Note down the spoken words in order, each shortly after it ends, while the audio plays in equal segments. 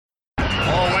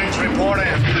report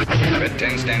in. Red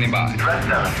 10 standing by. Red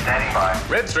 7 standing by.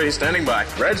 Red 3 standing by.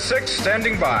 Red 6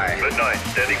 standing by. Red 9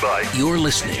 standing by. You're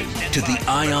listening to the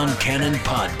Ion Cannon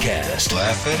Podcast.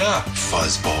 Laugh it up,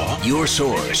 fuzzball. Your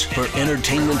source for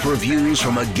entertainment reviews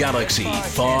from a galaxy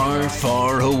far,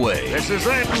 far away. This is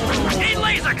it. Hey,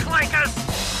 laser clankers!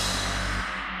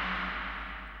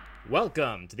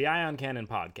 Welcome to the Ion Cannon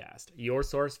Podcast, your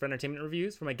source for entertainment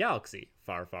reviews from a galaxy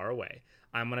far, far away.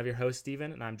 I'm one of your hosts,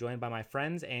 Steven, and I'm joined by my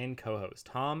friends and co-hosts,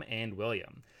 Tom and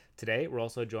William. Today, we're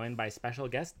also joined by special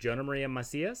guest, Jonah Maria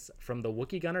Macias from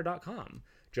thewookiegunner.com.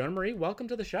 Jonah Marie, welcome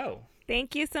to the show.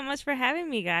 Thank you so much for having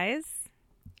me, guys.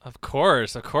 Of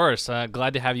course.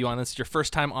 Glad to have you on. This is your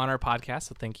first time on our podcast,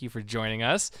 so thank you for joining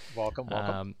us.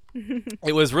 Welcome.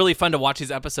 It was really fun to watch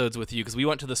these episodes with you because we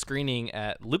went to the screening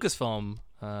at Lucasfilm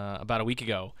about a week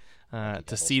ago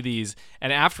to see these,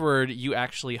 and afterward, you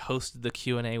actually hosted the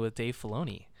Q&A with Dave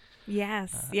Filoni.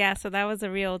 Yes, so that was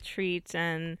a real treat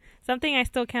and something I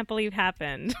still can't believe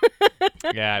happened.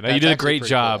 Yeah, no, you did a great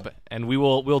job, cool. And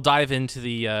we'll dive into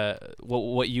the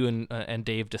what you and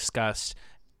Dave discussed.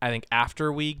 I think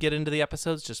after we get into the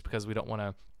episodes, just because we want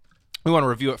to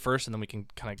review it first, and then we can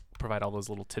kind of provide all those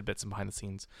little tidbits and behind the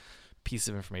scenes pieces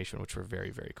of information, which were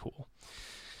very, very cool.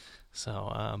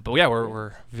 So, but yeah,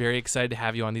 we're very excited to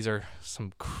have you on. These are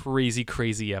some crazy,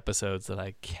 crazy episodes that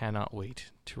I cannot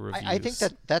wait to review. I think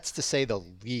that's to say the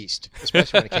least,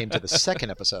 especially when it came to the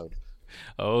second episode.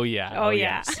 Oh yeah. Oh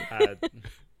yeah. Yes.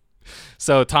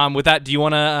 So, Tom, with that, do you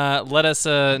want to let us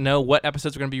know what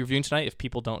episodes we're going to be reviewing tonight if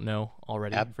people don't know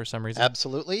already for some reason?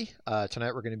 Absolutely.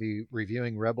 Tonight we're going to be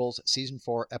reviewing Rebels Season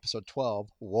 4, Episode 12,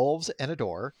 Wolves and a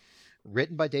Door,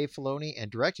 written by Dave Filoni and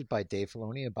directed by Dave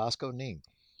Filoni and Bosco Ning.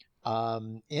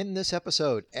 In this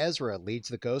episode, Ezra leads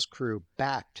the Ghost crew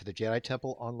back to the Jedi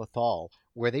Temple on Lothal,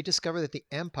 where they discover that the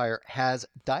Empire has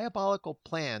diabolical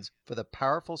plans for the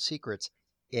powerful secrets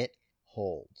it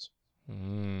holds.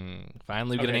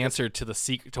 Finally, we get an answer to the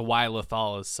secret to why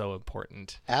Lothal is so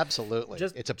important. Absolutely.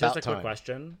 Just a time. quick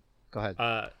question. Go ahead.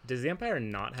 Does the Empire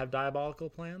not have diabolical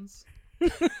plans?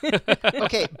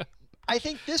 Okay, I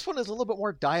think this one is a little bit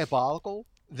more diabolical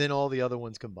than all the other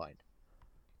ones combined.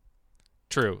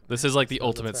 True. This is like the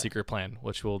ultimate secret plan,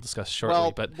 which we'll discuss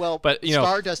shortly. But you know,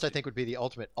 Stardust I think would be the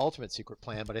ultimate secret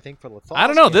plan. But I think for Lothal, I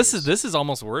don't know. This is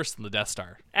almost worse than the Death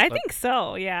Star. I think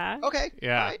so. Yeah. Okay.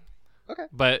 Yeah. Right. Okay.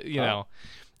 But you know,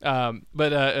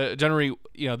 generally,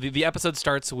 you know, the episode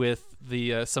starts with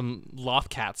the some Loth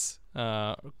cats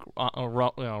run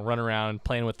around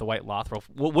playing with the white Lothwolf.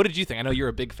 What did you think? I know you're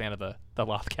a big fan of the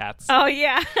Loth cats. Oh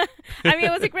yeah. I mean,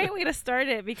 it was a great way to start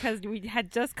it because we had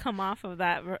just come off of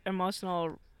that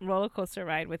emotional roller coaster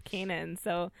ride with Kanan,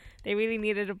 so they really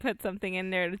needed to put something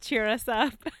in there to cheer us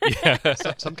up. Yeah,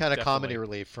 some kind of comedy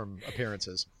relief from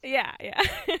appearances. Yeah.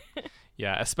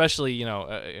 Yeah, especially you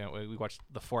know we watched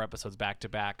the 4 episodes back to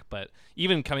back, but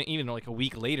even like a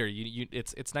week later,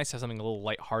 it's nice to have something a little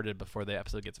lighthearted before the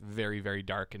episode gets very, very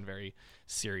dark and very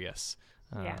serious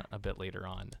a bit later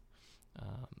on.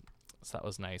 So that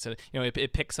was nice. And, you know,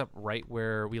 it picks up right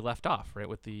where we left off, right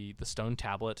with the stone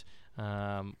tablet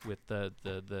with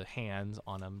the hands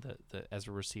on them that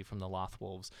Ezra received from the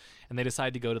Lothwolves, and they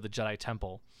decide to go to the Jedi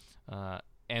Temple,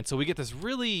 and so we get this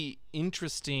really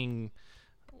interesting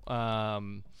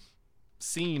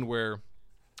scene where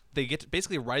they get to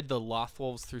basically ride the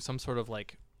Lothwolves through some sort of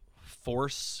like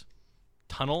force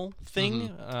tunnel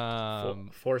thing.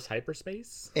 Force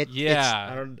hyperspace? I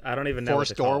don't even know.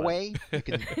 Force doorway?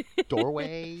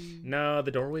 Doorway? No,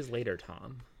 the doorway's later,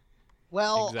 Tom.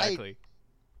 Well, exactly.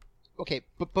 Okay,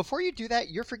 but before you do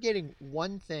that, you're forgetting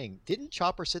one thing. Didn't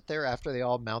Chopper sit there after they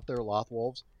all mount their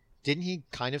Lothwolves? Didn't he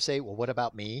kind of say, well, what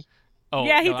about me? Oh,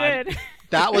 yeah, he did.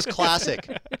 That was classic.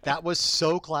 That was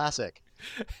so classic.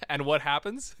 And what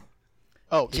happens?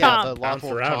 Oh, Chomp. yeah, the Bounced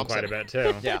Lothwolf around chomps quite a him. bit,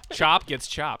 too. Yeah. Chop gets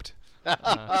chopped.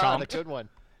 The good one.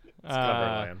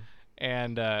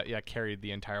 And carried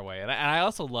the entire way. And I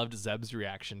also loved Zeb's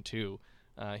reaction too.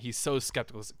 He's so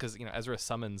skeptical because you know Ezra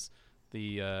summons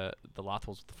the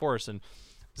Lothwolves with the Force, and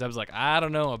Zeb's like, I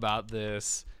don't know about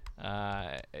this.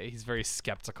 He's very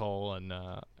skeptical, and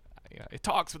it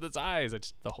talks with its eyes.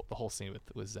 The whole scene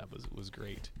with Zeb was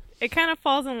great. It kind of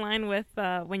falls in line with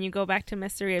when you go back to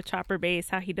Mystery of Chopper Base,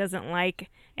 how he doesn't like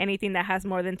anything that has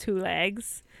more than 2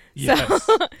 legs. Yes.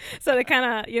 So they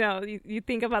kind of, you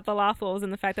think about the Lothwolves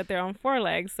and the fact that they're on 4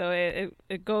 legs. So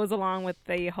it goes along with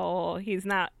the whole, he's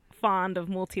not fond of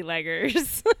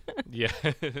multi-leggers. Yeah,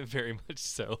 very much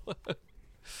so.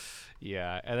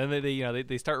 Yeah, and then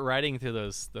they start riding through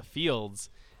the fields,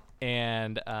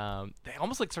 and they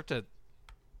almost like start to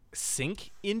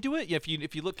sink into it. If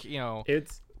you look,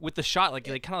 it's with the shot, like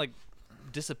they kind of like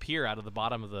disappear out of the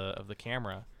bottom of the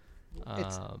camera.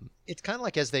 It's kind of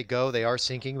like as they go, they are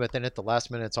sinking, but then at the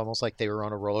last minute, it's almost like they were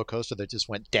on a roller coaster that just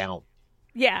went down.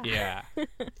 Yeah. Yeah.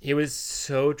 It was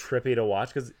so trippy to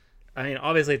watch because, I mean,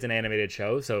 obviously it's an animated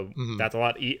show, so that's a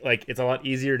lot it's a lot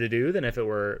easier to do than if it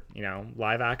were,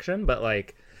 live action. But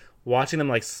like watching them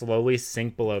like slowly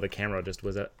sink below the camera just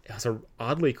was a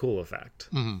oddly cool effect.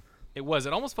 Mm-hmm. It was.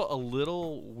 It almost felt a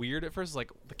little weird at first.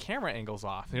 Like the camera angle's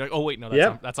off. And you're like, oh wait, no,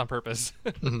 that's on purpose.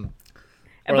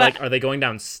 Or like, are they going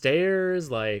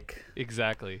downstairs? Like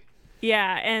exactly.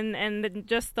 Yeah, and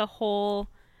just the whole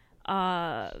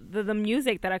the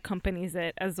music that accompanies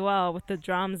it as well, with the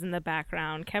drums in the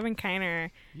background. Kevin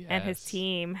Kiner and his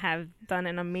team have done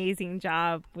an amazing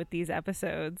job with these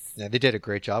episodes. Yeah, they did a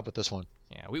great job with this one.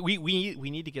 Yeah, we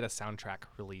need to get a soundtrack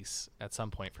release at some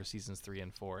point for seasons 3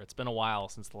 and 4. It's been a while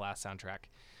since the last soundtrack,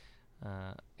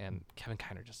 and Kevin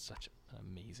Kiner just such an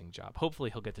amazing job.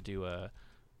 Hopefully, he'll get to do one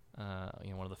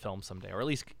of the films someday, or at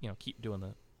least keep doing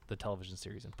the television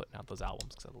series and putting out those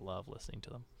albums because I love listening to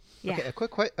them. Yeah. Okay,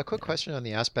 a quick question on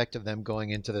the aspect of them going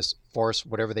into this Force,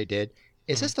 whatever they did.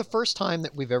 Is this the first time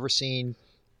that we've ever seen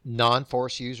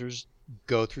non-Force users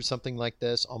go through something like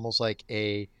this, almost like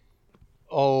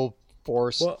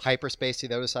Force hyperspace to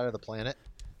the other side of the planet?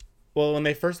 Well, when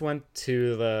they first went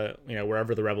to the,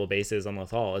 wherever the Rebel base is on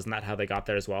Lothal, isn't that how they got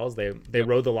there as well? Is they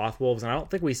rode the Lothwolves, and I don't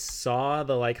think we saw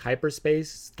the like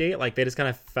hyperspace gate. Like they just kind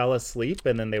of fell asleep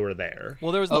and then they were there.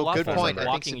 Well, there was the good Lothwolves point.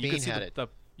 walking. I think Sabine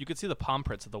You could see the palm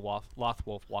prints of the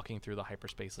Lothwolf walking through the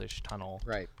hyperspace-ish tunnel.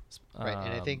 Right. Right,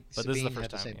 and I think but Sabine this is the had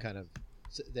first the time, same kind of.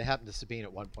 They happened to Sabine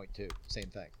at one point too. Same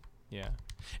thing. Yeah,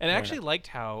 and I actually liked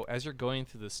how as you're going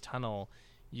through this tunnel,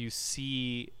 you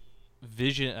see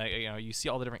vision. You see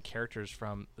all the different characters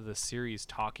from the series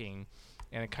talking,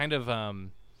 and it kind of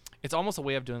it's almost a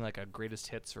way of doing like a greatest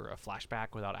hits or a flashback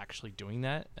without actually doing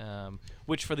that,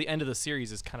 which for the end of the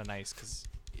series is kind of nice because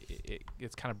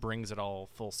it kind of brings it all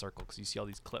full circle because you see all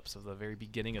these clips of the very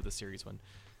beginning of the series when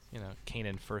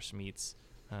Kanan first meets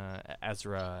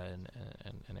Ezra and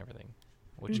everything,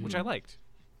 which I liked.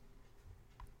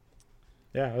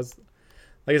 Yeah, it was,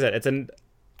 like I said,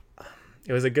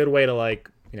 it was a good way to like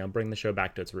bring the show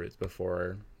back to its roots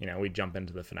before we jump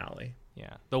into the finale.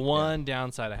 Yeah, the one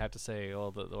downside I have to say,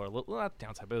 not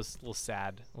downside, but it was a little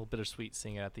sad, a little bittersweet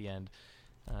seeing it at the end.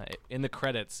 In the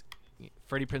credits,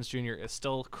 Freddie Prinze Jr. is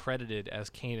still credited as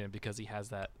Kanan because he has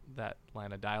that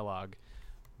line of dialogue,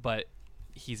 but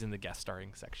he's in the guest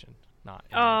starring section, not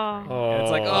in the recurring. And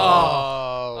it's like,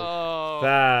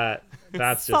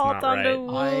 that's just Salt not on right. the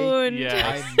wound.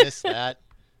 I missed that.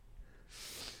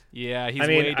 Yeah, he's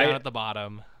way down at the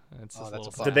bottom. It's just a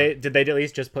little sad. Did they at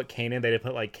least just put Kanan? They did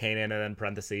put like Kanan and then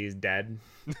parentheses dead.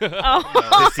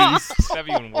 Deceased. That'd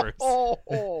be even worse.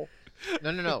 No.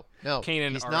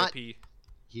 Kanan he's R.I.P.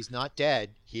 He's not dead.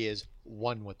 He is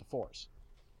one with the Force.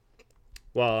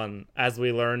 Well, and as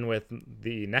we learn with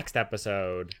the next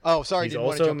episode, oh, sorry, he's didn't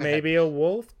want to also jump maybe ahead. a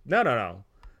wolf. No.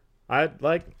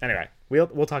 Anyway, we'll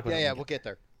talk about it. Yeah, we'll get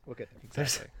there.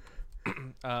 Exactly.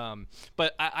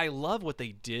 But I love what they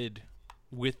did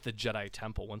with the Jedi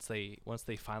Temple once they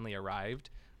finally arrived.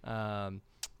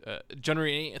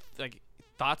 Generally, like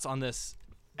thoughts on this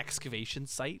excavation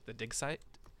site, the dig site?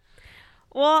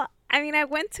 Well, I mean, I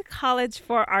went to college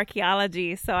for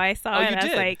archaeology, so I saw it as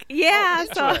did? like, yeah.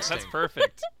 That's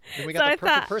perfect. And we got the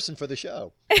perfect person for the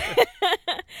show.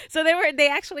 So they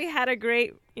actually had a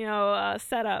great,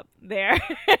 setup there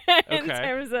in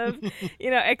terms of,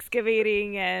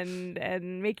 excavating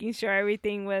and making sure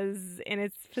everything was in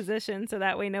its position so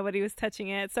that way nobody was touching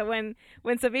it. So when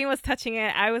Sabine was touching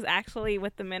it, I was actually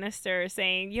with the minister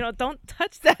saying, don't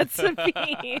touch that,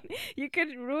 Sabine. You could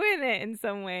ruin it in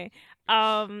some way.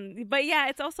 But yeah,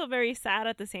 it's also very sad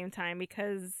at the same time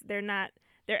because they're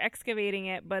excavating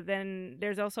it, but then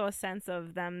there's also a sense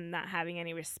of them not having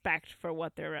any respect for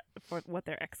what they're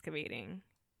excavating.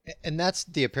 And that's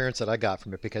the appearance that I got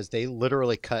from it because they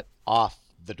literally cut off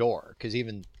the door because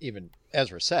even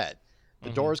Ezra said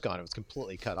the door's gone. It was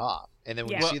completely cut off. And then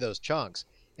when you see those chunks,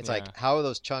 it's like, how are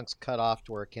those chunks cut off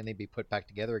to where can they be put back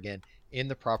together again in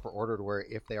the proper order to where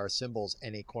if they are symbols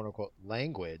in a quote unquote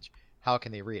language, how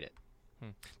can they read it?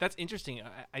 That's interesting.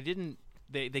 I didn't.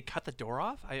 They cut the door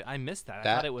off. I missed that. I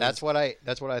thought it was. That's what I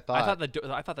thought.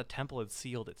 I thought the temple had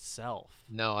sealed itself.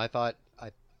 No, I thought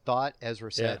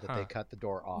Ezra said that they cut the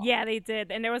door off. Yeah, they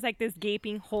did, and there was like this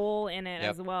gaping hole in it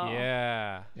as well.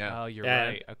 Yeah. Oh, you're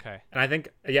right. Okay. And I think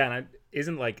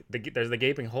isn't like there's the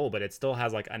gaping hole, but it still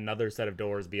has like another set of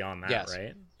doors beyond that,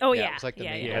 right? Oh yeah. It's like the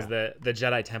main door. As the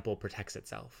Jedi Temple protects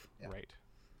itself. Yeah. Right.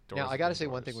 Now I got to say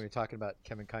one thing when you're talking about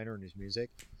Kevin Kiner and his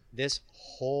music. This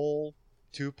whole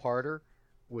two-parter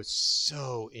was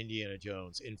so Indiana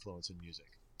Jones influence in music.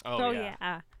 Oh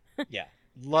yeah. Yeah.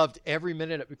 Loved every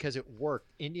minute of it because it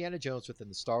worked. Indiana Jones within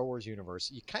the Star Wars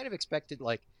universe. You kind of expected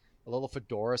like a little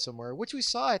fedora somewhere, which we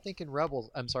saw, I think, in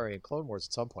in Clone Wars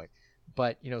at some point.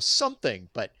 But, something,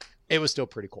 but it was still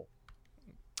pretty cool.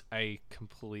 I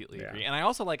completely agree. And I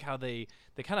also like how they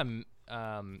kind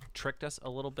of tricked us a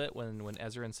little bit when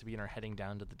Ezra and Sabine are heading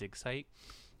down to the dig site.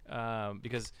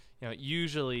 Because,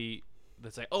 usually they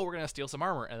say, oh, we're going to steal some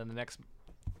armor. And then the next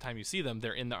time you see them,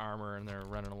 they're in the armor and they're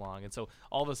running along. And so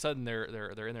all of a sudden they're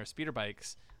in their speeder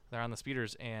bikes. They're on the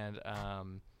speeders and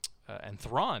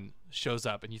Thrawn shows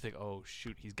up and you think, oh,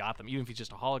 shoot, he's got them, even if he's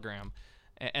just a hologram.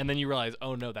 And then you realize,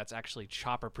 oh no, that's actually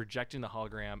Chopper projecting the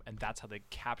hologram, and that's how they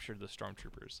captured the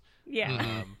stormtroopers.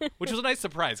 Yeah, which was a nice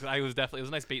surprise. It was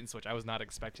a nice bait and switch. I was not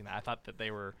expecting that. I thought that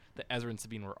that Ezra and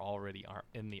Sabine were already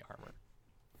in the armor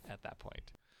at that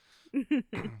point.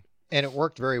 And it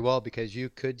worked very well because you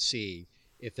could see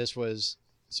if this was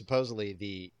supposedly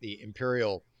the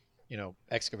Imperial,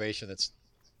 excavation that's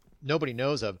nobody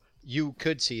knows of. You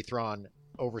could see Thrawn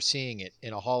overseeing it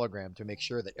in a hologram to make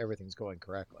sure that everything's going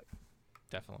correctly.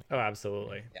 Definitely. Oh,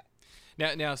 absolutely.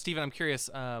 Yeah. Now, Stephen, I'm curious.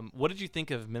 What did you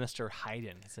think of Minister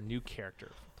Hayden? It's a new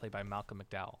character played by Malcolm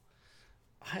McDowell.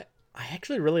 I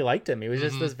actually really liked him. He was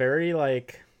just this very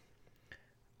like.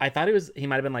 I thought he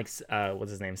might have been like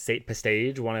what's his name, Sate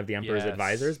Pistage, one of the Emperor's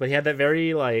advisors, but he had that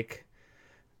very like.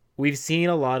 We've seen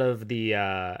a lot of the.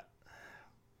 I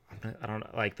don't know,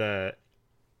 like the.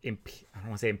 I don't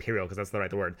want to say imperial because that's the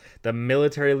right word. The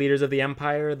military leaders of the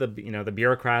empire, the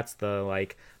bureaucrats, the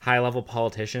like high level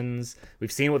politicians.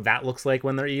 We've seen what that looks like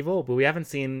when they're evil, but we haven't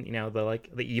seen the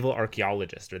evil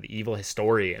archaeologist or the evil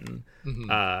historian,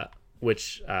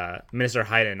 which Minister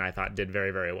Hayden I thought did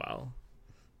very, very well.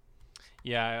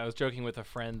 Yeah, I was joking with a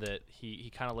friend that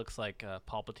he kind of looks like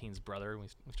Palpatine's brother. We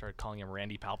started calling him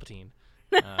Randy Palpatine.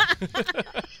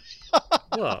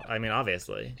 Well, I mean,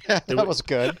 obviously that was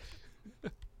good.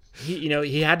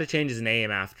 He had to change his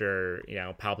name after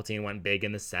Palpatine went big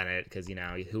in the Senate because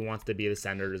who wants to be the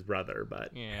senator's brother?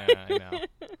 But yeah, I know.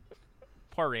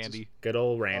 Poor Randy. Good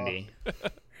old Randy.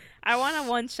 I want a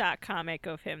one-shot comic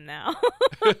of him now.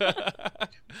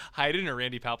 Hayden or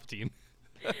Randy Palpatine?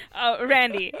 Oh,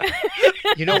 Randy.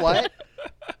 You know what?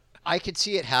 I could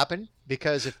see it happen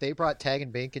because if they brought Tag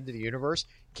and Bink into the universe,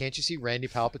 can't you see Randy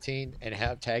Palpatine and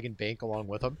have Tag and Bink along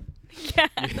with him? Yeah.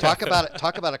 Talk about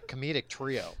a comedic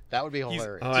trio. That would be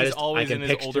hilarious. He's always in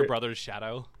his older brother's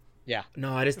shadow. Yeah.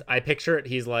 No, I picture it.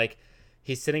 He's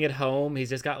sitting at home. He's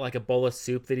just got like a bowl of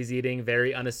soup that he's eating,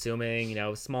 very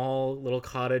unassuming. Small little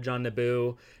cottage on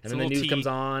Naboo, and then the news comes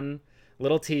on.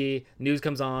 Little T, news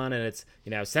comes on, and it's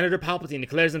Senator Palpatine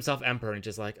declares himself emperor, and it's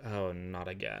just like, oh, not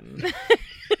again.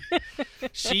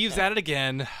 Sheev's at it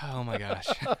again. Oh my gosh.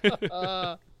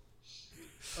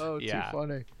 Too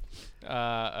funny.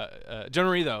 Joan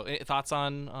Marie, though, thoughts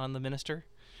on the minister?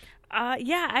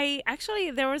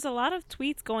 There was a lot of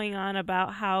tweets going on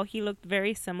about how he looked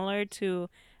very similar to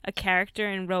a character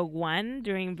in Rogue One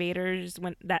during Vader's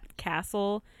that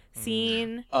castle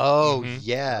scene. Oh,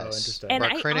 yes. Oh, interesting. And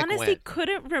I honestly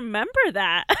couldn't remember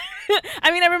that.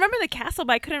 I mean, I remember the castle,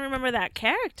 but I couldn't remember that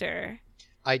character.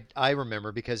 I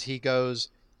remember because he goes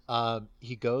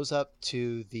up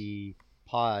to the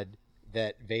pod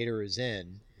that Vader is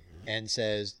in and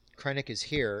says Krennic is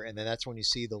here, and then that's when you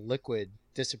see the liquid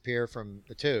disappear from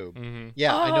the tube. Mm-hmm.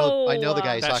 Yeah, I know the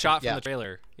guy. That shot from the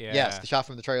trailer. Yeah. Yes, the shot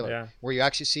from the trailer, yeah. Where you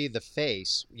actually see the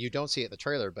face. You don't see it in the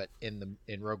trailer, but in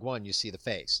Rogue One, you see the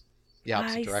face, the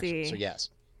opposite direction. See. So yes,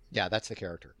 yeah, that's the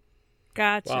character.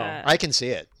 Gotcha. Wow. I can see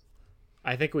it.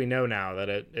 I think we know now that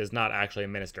it is not actually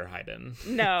Minister Hayden.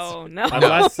 No.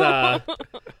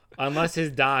 Unless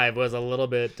his dive was a little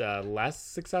bit less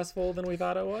successful than we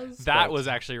thought it was. That was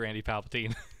actually Randy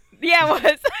Palpatine. Yeah, it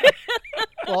was.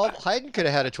 Well, Hayden could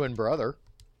have had a twin brother.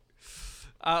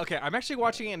 Okay, I'm actually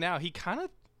watching it now. He kind of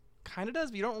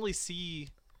does, but you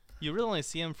really only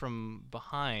see him from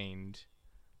behind.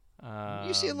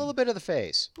 You see a little bit of the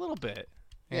face. A little bit.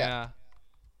 Yeah.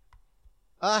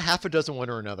 Half a dozen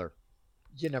one or another.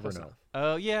 You never know.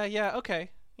 Oh, yeah, okay.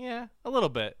 Yeah, a little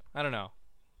bit. I don't know.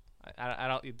 I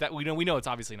don't that we know it's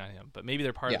obviously not him, but maybe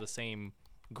they're part of the same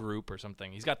group or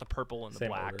something. He's got the purple and the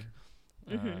black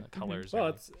colors. Well,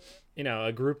 it's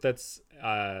a group that's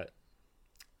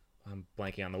I'm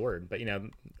blanking on the word, but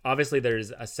obviously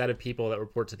there's a set of people that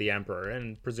report to the Emperor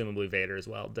and presumably Vader as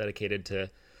well, dedicated to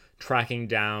tracking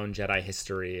down Jedi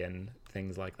history and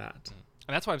things like that.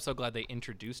 And that's why I'm so glad they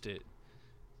introduced it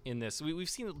in this. We've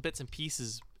seen bits and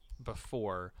pieces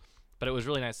before, but it was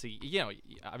really nice to see.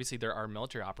 Obviously there are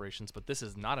military operations, but this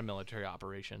is not a military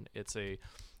operation. It's a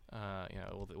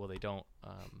They don't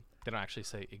actually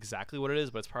say exactly what it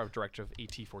is, but it's part of Directive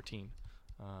AT-14,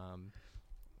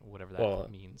 whatever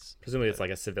that means. Presumably, it's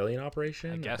like a civilian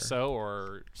operation. I guess so,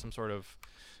 or some sort of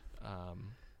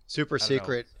super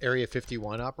secret Area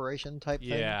 51 operation type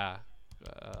thing. Yeah,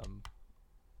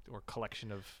 or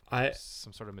collection of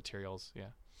some sort of materials. Yeah.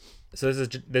 So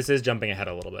this is jumping ahead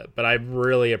a little bit, but I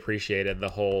really appreciated the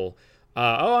whole.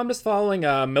 I'm just following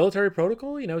military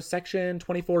protocol, section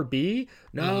 24B.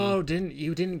 No,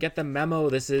 you didn't get the memo.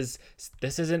 This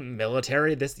isn't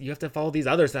military. You have to follow these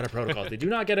other set of protocols. They do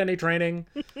not get any training.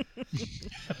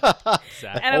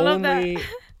 Exactly. And I love that.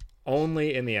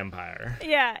 Only in the Empire.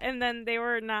 Yeah, and then they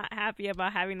were not happy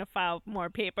about having to file more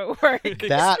paperwork.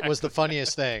 That was the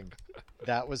funniest thing.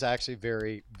 That was actually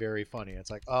very, very funny. It's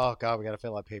like, oh god, we got to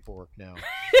fill out paperwork now.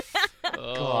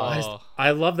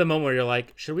 I love the moment where you're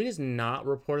like, should we just not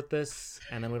report this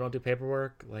and then we don't do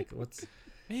paperwork? Like, what's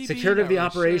security of the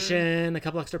operation, a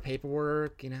couple extra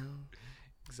paperwork,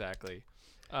 Exactly.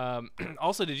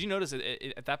 Also, did you notice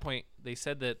at that point they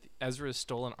said that Ezra's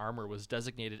stolen armor was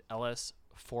designated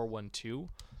LS-412?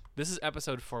 This is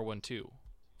episode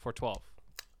 412.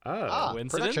 Oh,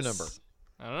 production number.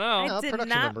 I don't know. I did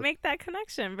not make that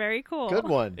connection. Very cool. Good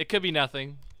one. It could be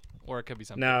nothing, or it could be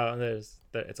something. No,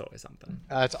 it's always something.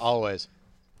 It's always.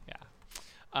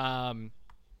 Yeah.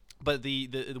 But the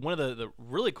one of the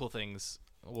really cool things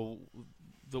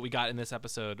that we got in this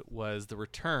episode was the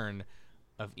return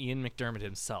of Ian McDiarmid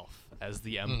himself as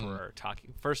the Emperor,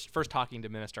 talking first talking to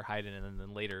Minister Hayden, and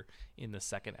then later in the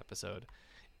second episode.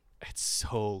 It's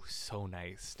so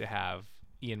nice to have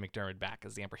Ian McDiarmid back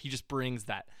as the Emperor. He just brings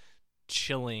that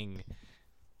chilling,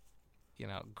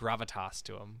 gravitas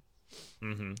to him.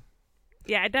 Mm-hmm.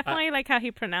 Yeah, I definitely like how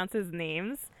he pronounces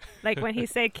names. Like when he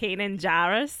said Kanan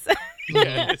Jarrus.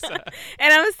 Yes.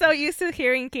 And I'm so used to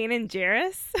hearing Kanan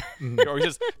Jarrus. Or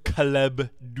just Caleb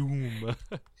Doom.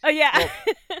 Oh, yeah.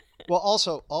 Well,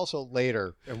 also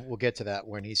later, and we'll get to that,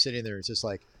 when he's sitting there, it's just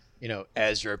like,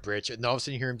 Ezra Bridge, and all of a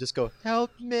sudden you hear him just go,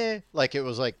 help me. Like it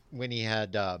was like when he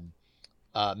had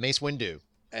Mace Windu.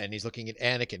 And he's looking at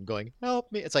Anakin going, help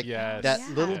me. It's like that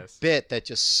little bit that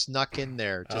just snuck in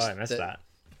there. I missed that.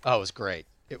 Oh, it was great.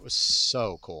 It was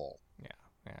so cool. Yeah.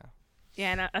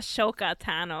 Yeah, and Ashoka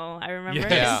Tano. I remember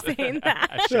him saying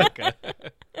that. Ashoka.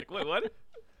 Like, wait, what?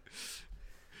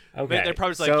 Okay. They're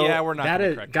probably like, we're not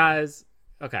going to correct guys,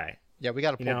 okay. Yeah, we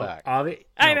got to pull back. I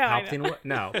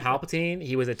know. Palpatine,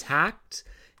 he was attacked.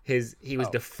 He was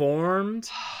deformed.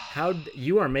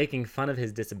 You are making fun of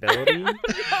his disability.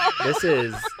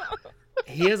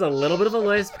 He has a little bit of a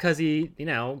lisp because he,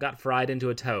 got fried into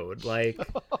a toad. Like,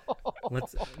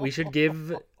 we should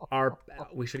give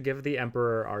the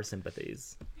Emperor our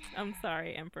sympathies. I'm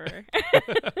sorry, Emperor.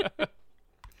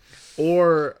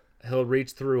 Or he'll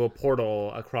reach through a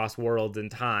portal across worlds and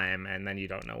time, and then you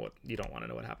don't want to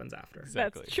know what happens after.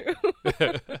 Exactly.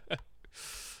 That's true.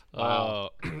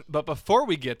 Wow. But before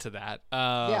we get to that,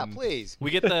 please.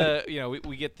 We get the,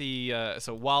 we get the.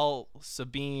 So while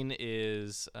Sabine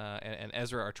is and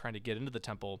Ezra are trying to get into the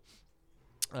temple,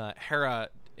 Hera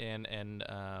and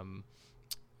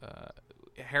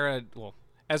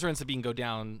Ezra and Sabine go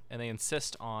down, and they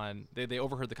insist on they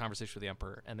overheard the conversation with the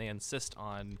Emperor, and they insist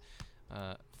on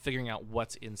figuring out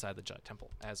what's inside the Jedi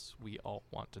temple, as we all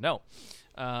want to know.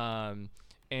 And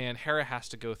Hera has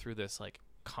to go through this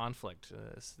conflict,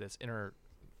 this inner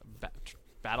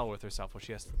battle with herself, where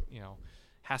she has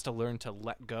to learn to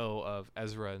let go of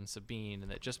Ezra and Sabine,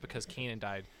 and that just because Kanan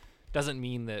died doesn't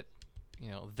mean that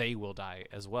they will die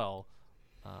as well.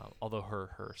 Although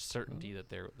her certainty that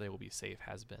they will be safe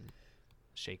has been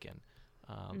shaken.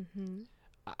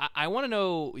 I want to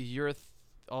know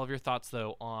all of your thoughts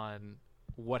though on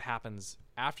what happens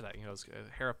after that.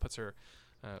 Hera puts her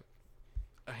a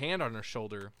hand on her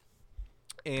shoulder,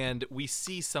 and we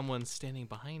see someone standing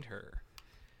behind her.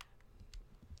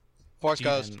 Force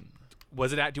Ghost.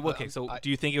 Was it do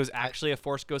you think it was actually a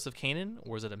Force Ghost of Kanan,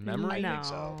 or was it a memory? No. I think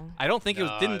so. I don't think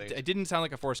it didn't sound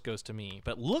like a Force Ghost to me,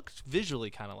 but looked visually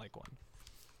kind of like one.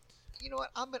 You know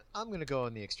what? I'm gonna go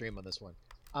on the extreme on this one.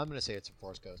 I'm gonna say it's a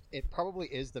Force Ghost. It probably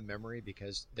is the memory,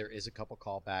 because there is a couple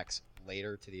callbacks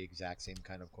later to the exact same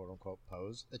kind of quote unquote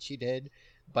pose that she did.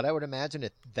 But I would imagine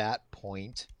at that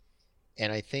point,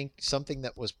 and I think something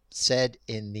that was said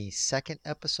in the second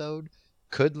episode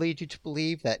could lead you to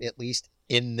believe that, at least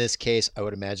in this case, I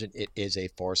would imagine it is a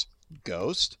Force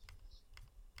Ghost.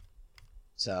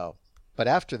 So, but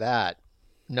after that,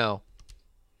 no.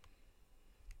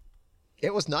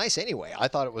 It was nice anyway. I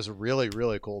thought it was a really,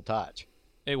 really cool touch.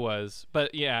 It was,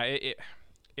 but yeah, it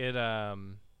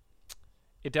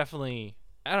definitely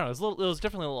I don't know. It was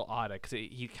definitely a little odd because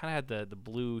he kind of had the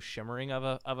blue shimmering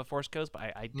of a Force Ghost, but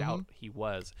I doubt he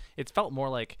was. It felt more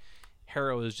like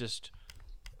Hera was just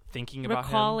thinking about him.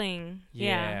 Recalling.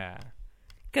 Yeah.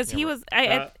 Because he was.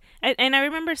 And I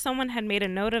remember someone had made a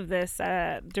note of this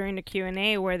during the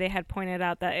Q&A where they had pointed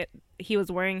out that he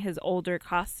was wearing his older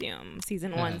costume,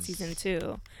 season 1, season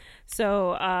 2.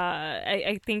 So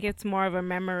I think it's more of a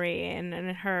memory and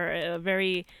a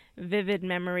very vivid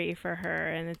memory for her,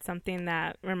 and it's something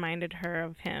that reminded her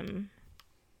of him.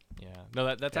 Yeah,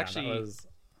 no, that's actually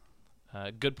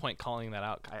a good point calling that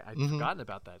out. I'd forgotten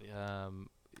about that.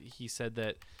 He said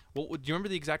that. Well, do you remember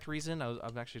the exact reason?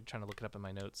 I'm actually trying to look it up in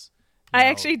my notes. I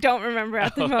actually don't remember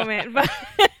at the moment, but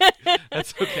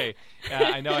that's okay.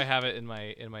 I know I have it in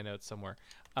my notes somewhere.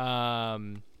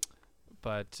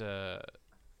 But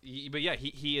yeah,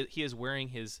 he is wearing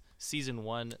his season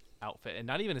 1 outfit, and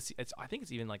not even I think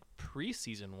it's even like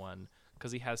pre-season 1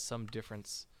 because he has some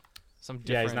difference.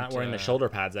 Yeah, he's not wearing the shoulder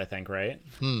pads, I think, right?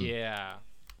 Yeah,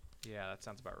 that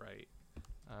sounds about right.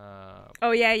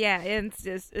 Oh yeah. It's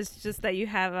just that you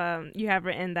have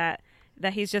written that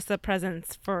he's just a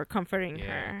presence for comforting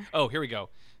her. Oh, here we go.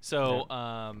 So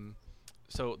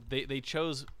so they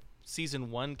chose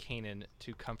season 1 Kanan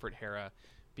to comfort Hera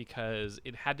because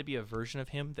it had to be a version of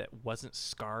him that wasn't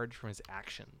scarred from his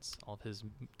actions, all of his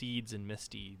deeds and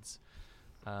misdeeds.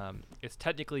 It's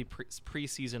technically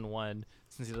pre-season 1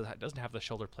 since he doesn't have the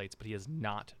shoulder plates, but he is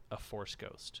not a Force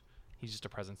Ghost. He's just a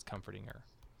presence comforting her.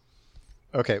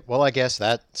 Okay, well, I guess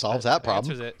that solves that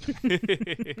problem. Answers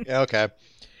it. Okay.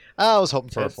 I was hoping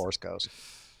for a Force Ghost.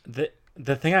 The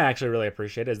thing I actually really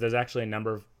appreciate is there's actually a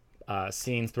number of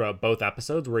scenes throughout both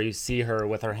episodes where you see her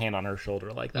with her hand on her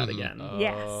shoulder like that again.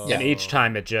 Yes. And each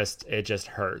time it just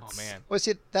hurts. Oh man. Well,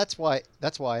 see, that's why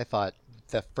I thought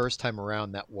the first time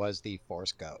around that was the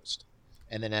Force Ghost,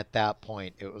 and then at that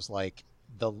point it was like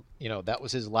that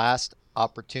was his last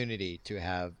opportunity to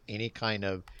have any kind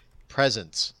of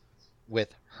presence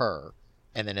with her,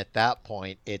 and then at that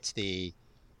point it's the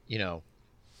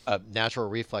a natural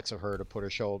reflex of her to put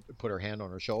her hand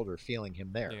on her shoulder, feeling him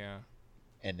there. Yeah.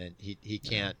 And then he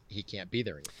can't be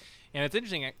there anymore. And it's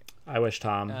interesting. I wish,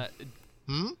 Tom.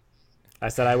 I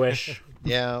said I wish.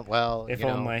 Yeah, well, if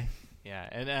only. Yeah,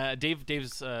 and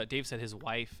Dave said his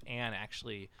wife Anne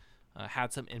actually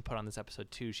had some input on this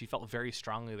episode too. She felt very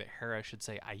strongly that Hera should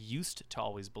say, "I used to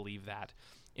always believe that,"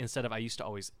 instead of "I used to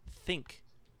always think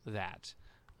that."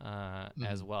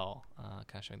 As well, kind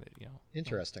of showing that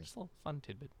interesting, just a little fun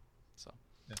tidbit. So,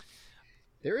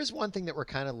 there is one thing that we're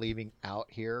kind of leaving out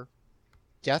here.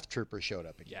 Death Troopers showed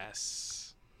up again.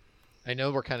 Yes, I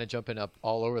know we're kind of jumping up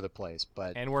all over the place,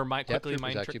 but we're quickly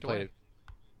mind tricked away.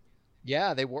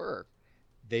 Yeah, they were,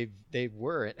 they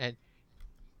were, and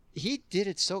he did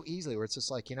it so easily. Where it's just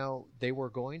like they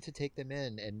were going to take them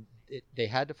in, and they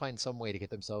had to find some way to get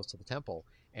themselves to the temple.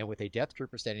 And with a Death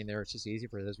Trooper standing there, it's just easy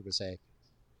for Ezra to say,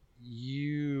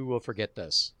 "You will forget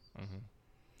this." Mm-hmm.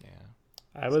 Yeah,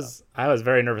 I was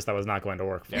very nervous that was not going to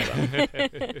work for them.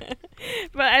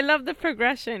 But I love the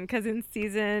progression because in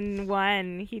season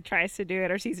 1 he tries to do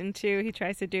it, or season 2 he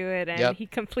tries to do it, and he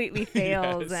completely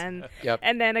fails. And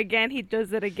then again he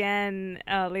does it again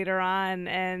later on,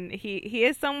 and he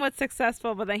is somewhat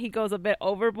successful, but then he goes a bit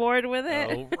overboard with it.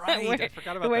 Oh right, I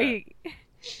forgot about that.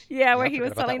 Where he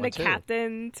was telling the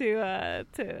captain to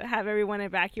have everyone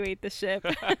evacuate the ship.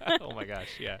 Oh my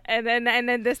gosh, yeah. And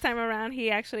then this time around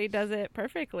he actually does it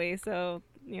perfectly. So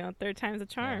third time's a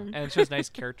charm. Yeah. And it shows nice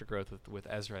character growth with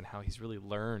Ezra and how he's really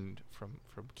learned from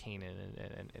Kanan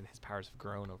and his powers have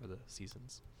grown over the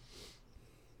seasons.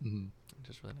 Mm-hmm.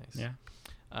 Just really nice. Yeah.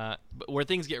 But where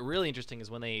things get really interesting is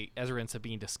when Ezra and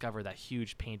Sabine discover that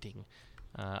huge painting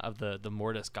of the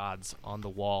Mortis gods on the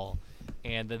wall,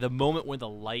 and the moment when the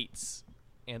lights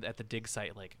and at the dig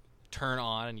site turn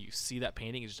on and you see that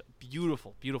painting is just a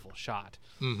beautiful shot.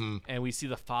 Mm-hmm. And we see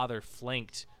the father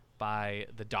flanked by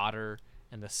the daughter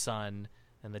and the son,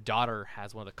 and the daughter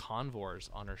has one of the convors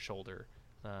on her shoulder,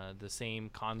 the same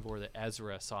convor that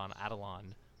Ezra saw on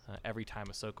Atollon every time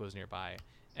Ahsoka was nearby.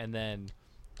 And then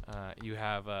you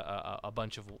have a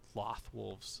bunch of Loth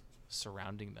wolves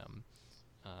surrounding them.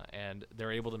 And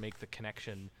they're able to make the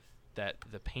connection that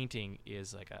the painting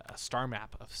is like a star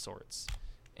map of sorts,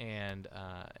 and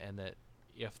that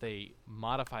if they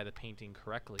modify the painting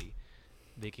correctly,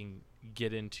 they can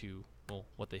get into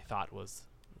what they thought was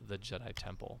the Jedi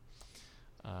Temple.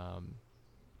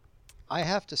 I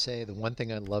have to say the one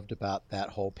thing I loved about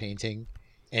that whole painting,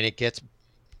 and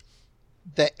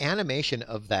the animation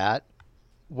of that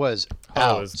was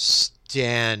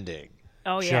outstanding.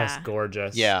 Oh yeah, just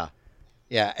gorgeous. Yeah.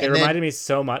 It reminded me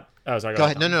so much. Oh, sorry. Go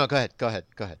ahead. No. Go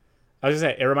ahead. I was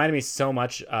gonna say, it reminded me so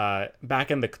much,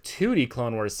 back in the 2D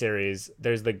Clone Wars series,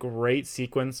 there's the great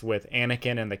sequence with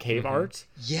Anakin and the cave art.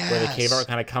 Yes. Where the cave art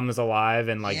kind of comes alive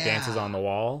and like dances on the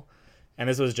wall. And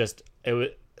this was just, it was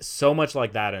so much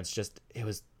like that. And it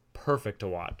was perfect to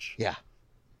watch. Yeah.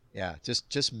 Yeah.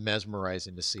 Just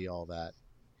mesmerizing to see all that.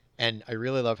 And I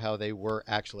really love how they were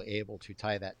actually able to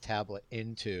tie that tablet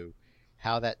into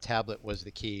how that tablet was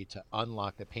the key to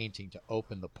unlock the painting to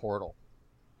open the portal.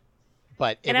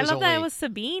 But I love that it was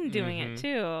Sabine doing it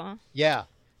too. Yeah,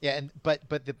 but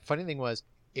the funny thing was,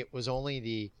 it was only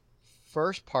the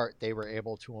first part they were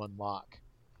able to unlock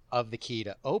of the key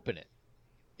to open it.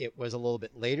 It was a little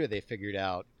bit later they figured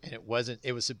out, and it was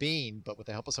Sabine, but with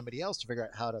the help of somebody else to figure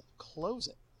out how to close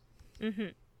it. Mm-hmm.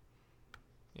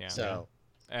 Yeah. So,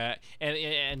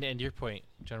 and your point,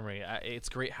 John Marie, it's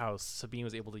great how Sabine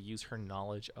was able to use her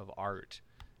knowledge of art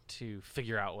to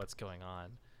figure out what's going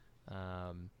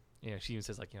on. She even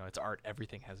says like, it's art.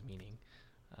 Everything has meaning.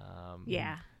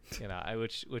 Yeah.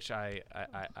 Which I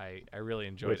really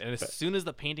enjoyed. And as soon as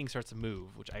the painting starts to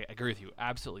move, which I agree with you,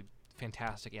 absolutely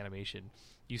fantastic animation.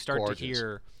 You start to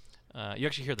hear, you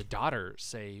actually hear the daughter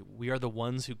say, "We are the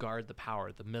ones who guard the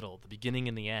power, the middle, the beginning,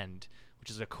 and the end," which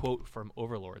is a quote from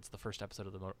Overlords, the first episode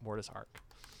of the Mortis arc.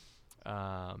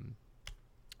 And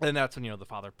that's when the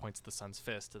father points to the son's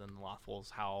fist, and then the Loth wolves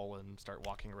howl and start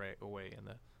walking away, and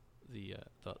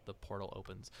the portal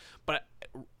opens. But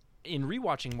in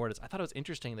rewatching Mortis, I thought it was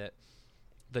interesting that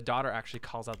the daughter actually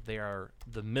calls out they are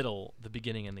the middle, the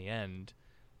beginning, and the end.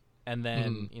 And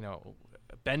then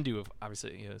Bendu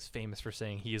obviously is famous for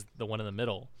saying he is the one in the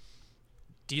middle.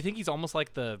 Do you think he's almost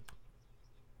like the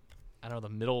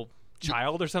middle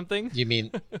child or something? You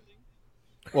mean?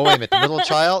 Well, wait a minute. The middle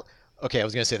child. Okay, I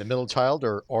was going to say the middle child,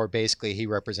 or basically he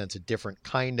represents a different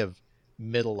kind of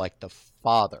middle, like the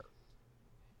father.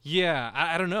 Yeah,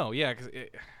 I don't know. Yeah, cause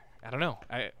I don't know.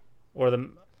 I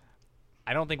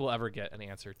don't think we'll ever get an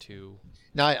answer to.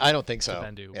 No, I don't think so.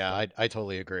 Bendu, yeah, I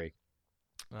totally agree.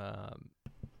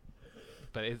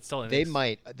 But it's still. They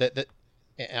might.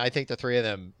 I think the three of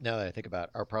them, now that I think about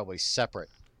it, are probably separate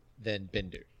than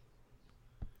Bendu.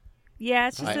 Yeah,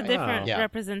 it's just a different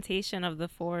representation of the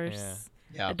Force.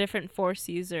 Yeah. A different Force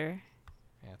user.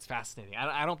 Yeah, it's fascinating.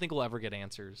 I don't think we'll ever get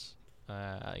answers.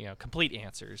 Complete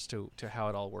answers to how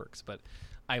it all works. But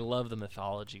I love the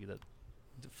mythology that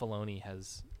Filoni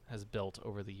has built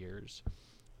over the years.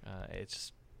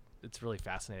 It's really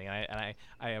fascinating. And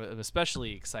I am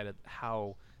especially excited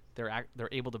how they're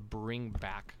able to bring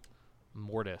back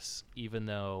Mortis, even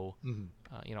though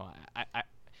I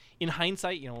in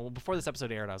hindsight, before this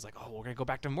episode aired, I was like, oh, we're gonna go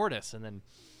back to Mortis, and then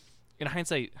in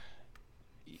hindsight,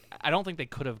 I don't think they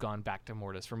could have gone back to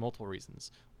Mortis for multiple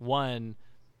reasons. One,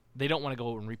 they don't want to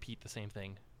go and repeat the same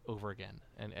thing over again,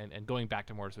 and going back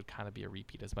to Mortis would kind of be a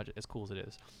repeat, as cool as it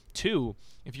is. Two,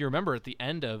 if you remember at the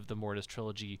end of the Mortis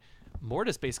trilogy,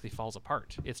 Mortis basically falls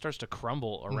apart. It starts to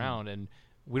crumble around, and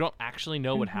we don't actually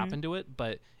know what happened to it,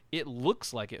 but it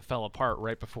looks like it fell apart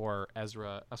right before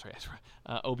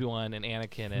Obi-Wan and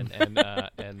Anakin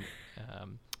and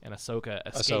Ahsoka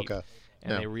escape,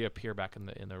 and they reappear back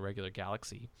in the regular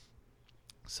galaxy.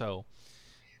 So,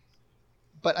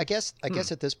 but I guess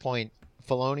at this point,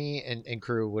 Filoni and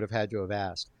crew would have had to have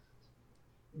asked,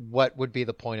 what would be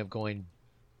the point of going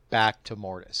back to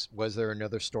Mortis? Was there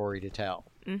another story to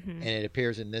tell? And it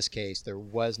appears in this case there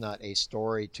was not a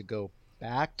story to go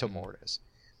back to Mortis,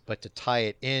 but to tie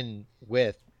it in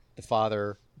with the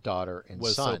father, daughter, and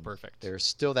was son. So perfect. There's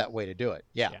still that way to do it.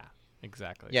 Yeah,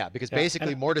 exactly. Yeah, because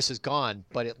basically Mortis is gone,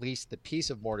 but at least the piece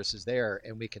of Mortis is there,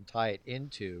 and we can tie it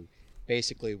into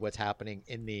basically what's happening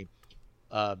in the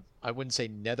I wouldn't say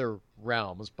nether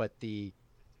realms, but to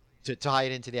tie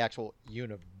it into the actual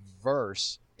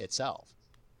universe itself.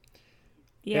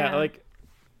 Yeah,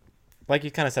 like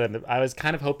you kind of said, I was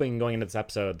kind of hoping going into this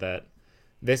episode that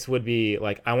this would be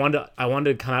like, I wanted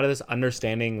to come out of this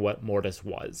understanding what Mortis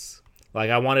was. Like,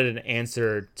 I wanted an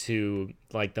answer to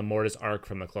like the Mortis arc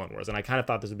from the Clone Wars, and I kind of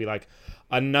thought this would be like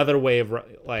another way of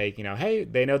like, hey,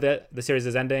 they know that the series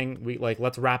is ending.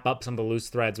 Let's wrap up some of the loose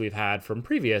threads we've had from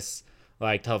previous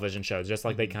like television shows, just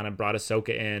like they kind of brought Ahsoka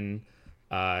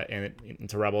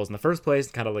into Rebels in the first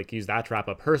place, kind of like use that to wrap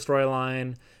up her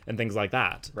storyline and things like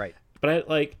that. Right. But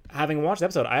having watched the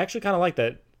episode, I actually kind of like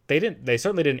that they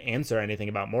certainly didn't answer anything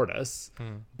about Mortis,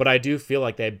 but I do feel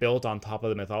like they built on top of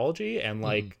the mythology, and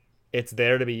it's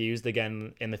there to be used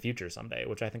again in the future someday,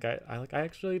 which I think I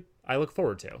look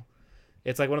forward to.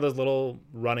 It's like one of those little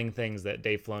running things that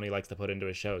Dave Filoni likes to put into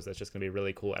his shows that's just going to be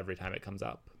really cool every time it comes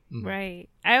up. Right.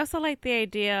 I also like the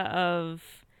idea of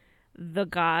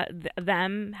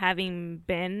them having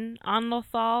been on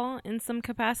Lothal in some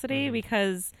capacity,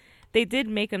 because they did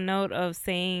make a note of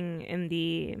saying in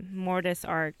the Mortis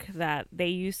arc that they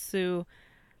used to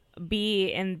be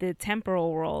in the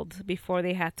temporal world before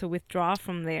they had to withdraw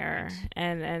from there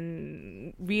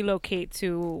and relocate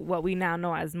to what we now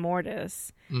know as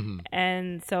Mortis.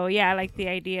 And so I like the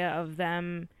idea of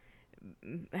them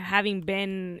having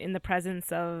been in the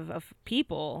presence of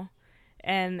people,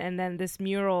 and then this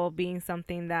mural being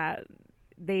something that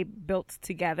they built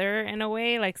together in a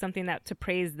way, like something that to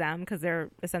praise them because they're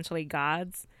essentially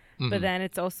gods. But then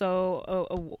it's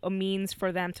also a means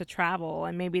for them to travel,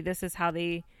 and maybe this is how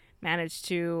they managed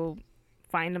to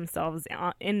find themselves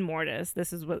in Mortis.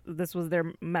 This was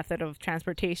their method of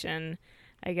transportation,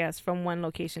 I guess, from one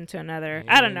location to another.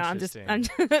 I don't know. I'm just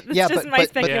my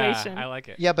speculation. Yeah, I like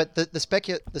it. Yeah, but the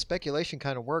speculation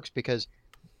kind of works because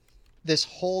this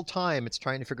whole time it's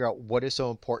trying to figure out what is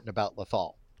so important about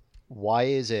Lothal. Why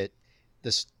is it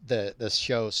the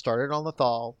show started on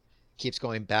Lothal, keeps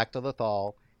going back to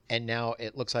Lothal, and now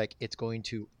it looks like it's going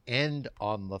to end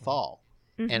on Lothal.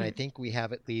 And I think we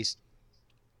have at least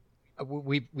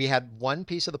we had one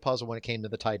piece of the puzzle when it came to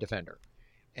the TIE Defender,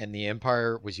 and the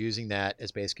Empire was using that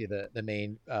as basically the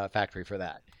main factory for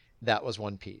that. That was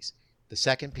one piece. The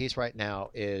second piece right now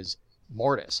is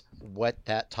Mortis, what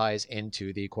that ties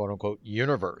into the quote-unquote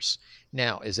universe.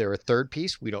 Now, is there a third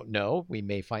piece? We don't know. We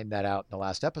may find that out in the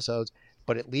last episodes,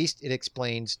 but at least it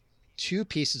explains two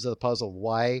pieces of the puzzle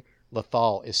why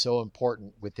Lothal is so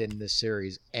important within this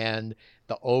series and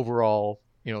the overall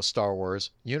Star Wars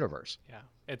universe. Yeah,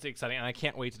 it's exciting, and I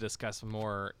can't wait to discuss in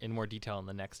more detail in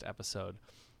the next episode,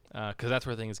 because that's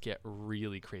where things get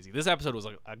really crazy. This episode was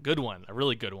a good one, a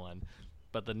really good one,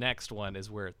 but the next one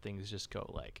is where things just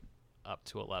go like up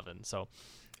to 11. So,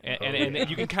 and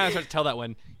you can kind of start to tell that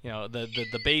when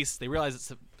the base, they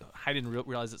realize Hayden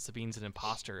realizes that Sabine's an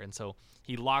imposter, and so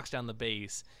he locks down the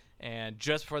base. And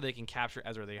just before they can capture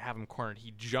Ezra, they have him cornered.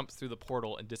 He jumps through the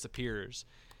portal and disappears.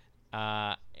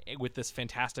 With this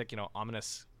fantastic,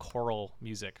 ominous choral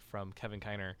music from Kevin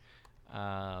Kiner.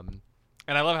 And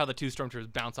I love how the two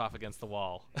stormtroopers bounce off against the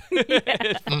wall and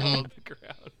fall on the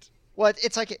ground. Well,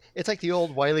 it's like the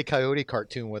old Wile E. Coyote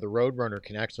cartoon where the Roadrunner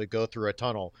can actually go through a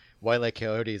tunnel. Wile E.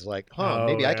 Coyote's like,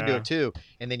 maybe I can do it too.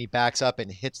 And then he backs up and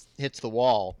hits the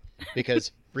wall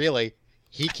because really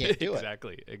he can't do it.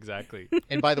 Exactly.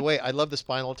 And by the way, I love the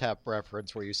Spinal Tap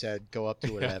reference where you said go up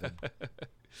to 11.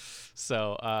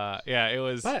 So, it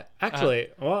was... But actually,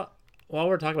 while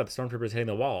we're talking about the stormtroopers hitting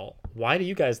the wall, why do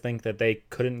you guys think that they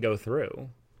couldn't go through?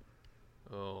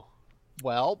 Oh.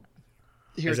 Well,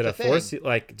 here's the thing. Force?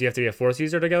 Like, do you have to be a Force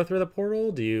user to go through the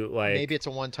portal? Do you, like... Maybe it's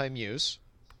a one-time use.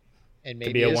 And maybe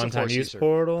could be a one-time use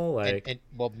portal? Like...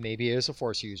 Well, maybe it is a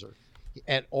Force user.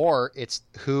 Or it's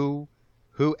who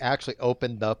actually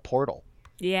opened the portal.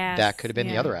 Yeah. That could have been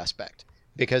the other aspect.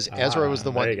 Because Ezra was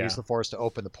the one that used the Force to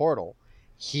open the portal.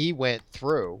 He went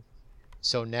through,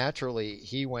 so naturally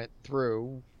he went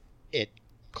through. It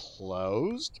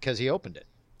closed because he opened it.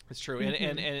 It's true,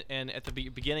 and at the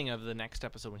beginning of the next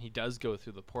episode, when he does go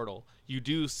through the portal, you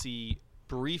do see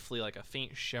briefly like a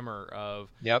faint shimmer of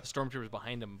stormtroopers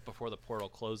behind him before the portal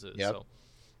closes. Yep. So,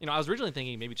 I was originally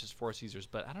thinking maybe it's just Force users,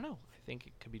 but I don't know. I think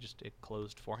it could be just it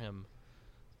closed for him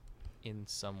in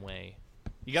some way.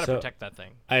 You got to protect that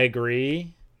thing. I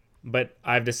agree. But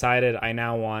I've decided I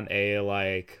now want a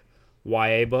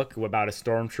YA book about a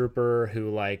stormtrooper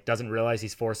who doesn't realize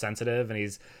he's Force sensitive and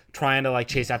he's trying to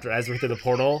chase after Ezra through the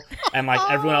portal and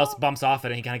everyone else bumps off it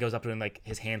and he kind of goes up to him and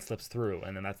his hand slips through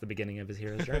and then that's the beginning of his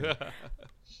hero's journey.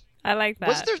 I like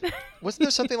that. Wasn't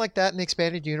there something like that in the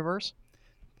expanded universe?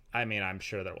 I mean, I'm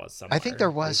sure there was somewhere. I think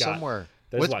there was somewhere.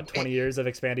 There's 20 years of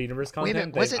expanded universe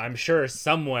content? I'm sure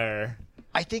somewhere.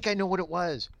 I think I know what it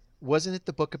was. Wasn't it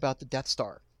the book about the Death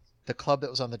Star? The club that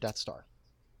was on the Death Star.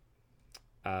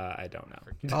 I don't know.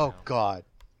 Oh God,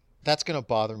 that's gonna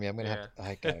bother me. I'm gonna have to.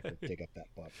 I gotta go dig up that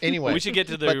book. Anyway, we should get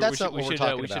to the. But that's not we what we're should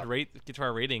talking about. get to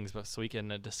our ratings, so we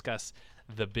can discuss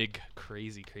the big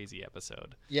crazy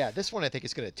episode. Yeah, this one I think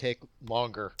is gonna take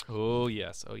longer. Oh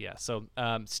yes. So,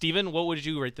 Steven, what would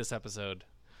you rate this episode?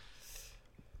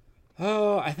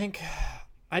 Oh, I think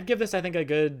I'd give this. I think a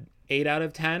good 8 out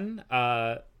of 10.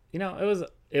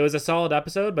 It was a solid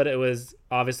episode, but it was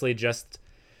obviously just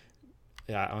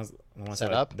I want to say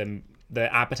up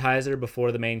the appetizer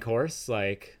before the main course.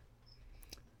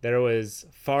 There was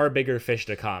far bigger fish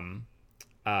to come,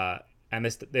 and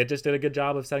they just did a good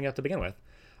job of setting up to begin with.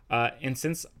 And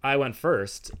since I went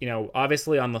first,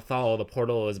 obviously on Lothal the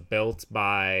portal is built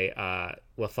by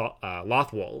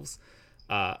Lothwolves,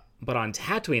 But on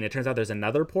Tatooine, it turns out there's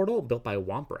another portal built by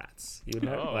Womp Rats. You would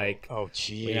know, Oh, jeez.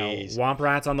 you know, Womp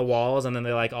Rats on the walls, and then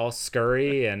they like all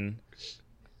scurry and.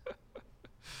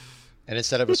 And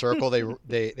instead of a circle,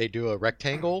 they do a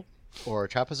rectangle or a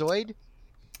trapezoid.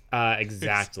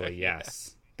 Exactly.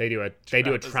 Yes, they do a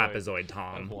trapezoid,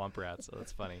 Tom. Womp Rats. So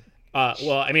that's funny.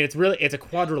 Well, I mean, it's a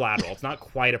quadrilateral. It's not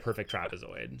quite a perfect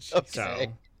trapezoid.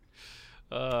 Okay.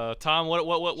 So, Tom,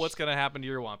 what's gonna happen to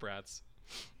your Womp Rats?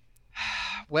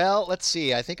 Well, let's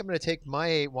see. I think I'm going to take my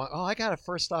 8. Oh, I got to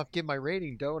first off give my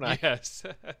rating, don't I? Yes.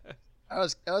 I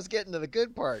was getting to the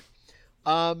good part.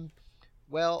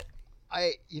 Well,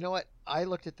 you know what? I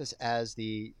looked at this as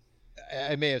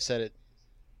I may have said it.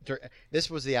 This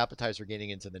was the appetizer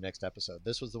getting into the next episode.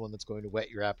 This was the one that's going to whet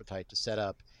your appetite to set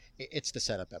up. It's the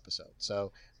setup episode.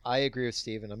 So I agree with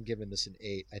Steven. I'm giving this an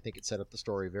 8. I think it set up the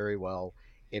story very well.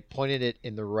 It pointed it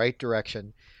in the right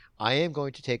direction. I am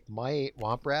going to take my 8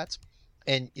 Womp Rats.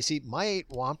 And you see, my 8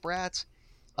 Womp Rats,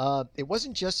 it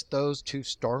wasn't just those 2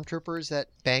 stormtroopers that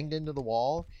banged into the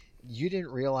wall. You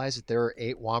didn't realize that there were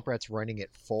 8 Womp Rats running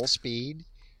at full speed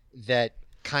that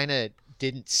kind of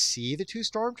didn't see the 2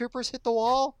 stormtroopers hit the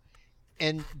wall.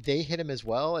 And they hit him as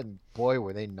well. And boy,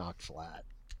 were they knocked flat.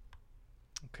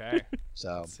 Okay.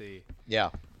 So, let's see.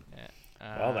 Yeah.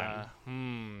 Well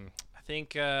then. I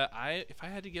think if I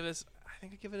had to give this, I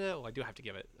think I give it I do have to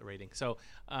give it a rating. So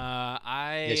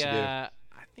Yes, you do. I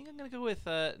think I'm gonna go with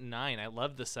 9. I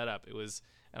loved the setup. It was,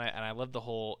 and I loved the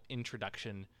whole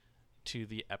introduction to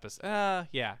the episode.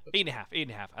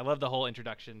 8.5. I love the whole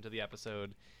introduction to the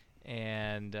episode,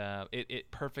 and it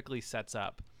perfectly sets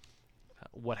up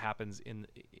what happens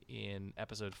in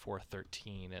episode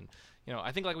 413. And you know,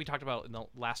 I think like we talked about in the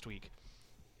last week,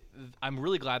 I'm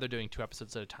really glad they're doing 2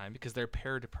 episodes at a time because they're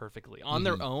paired perfectly. On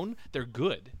their own, they're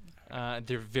good.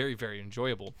 They're very, very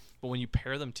enjoyable. But when you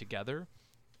pair them together,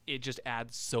 it just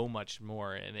adds so much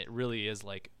more, and it really is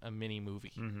like a mini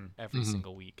movie every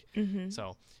single week.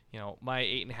 So, you know, my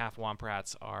 8.5 Womp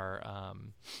Rats are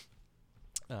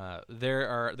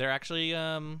they're actually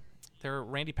they're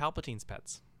Randy Palpatine's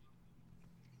pets.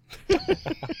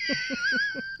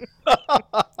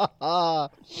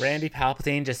 Randy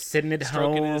Palpatine just sitting at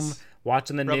Stroking home,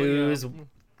 watching the rubbing, news,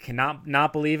 cannot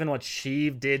not believing what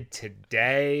Sheev did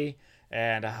today,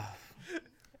 and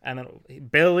then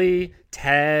Billy,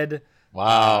 Ted.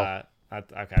 Wow.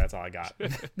 Okay, that's all I got.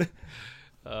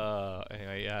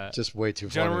 Anyway, Just way too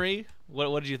Jenna funny. Marie,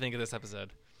 what did you think of this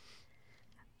episode?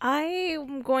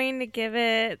 I'm going to give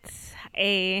it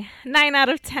a 9 out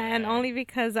of 10, only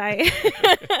because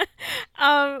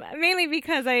mainly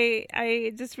because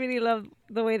I just really love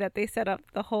the way that they set up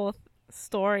the whole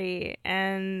story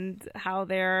and how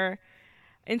they're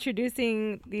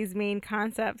introducing these main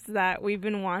concepts that we've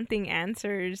been wanting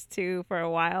answers to for a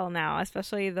while now,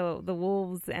 especially the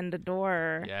wolves and the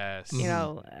door. Yes. You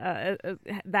know,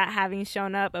 that having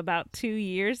shown up about 2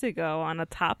 years ago on a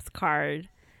Topps card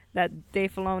that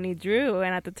Dave Filoni drew,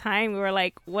 and at the time we were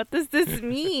like, what does this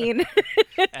mean?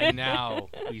 And now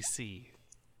we see.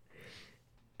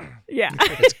 Yeah.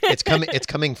 It's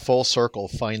coming full circle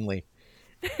finally.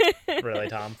 Really,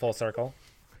 Tom? Full circle?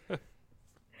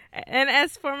 And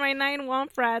as for my 9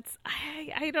 Womp Rats,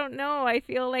 I don't know. I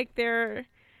feel like they're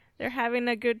having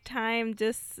a good time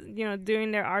just, you know,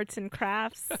 doing their arts and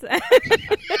crafts.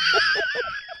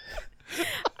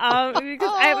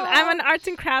 Because I'm an arts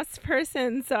and crafts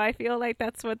person, so I feel like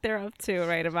that's what they're up to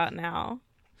right about now.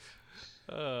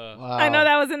 Wow. I know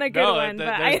that wasn't a good one,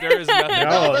 but there is nothing.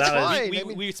 No, that's that was-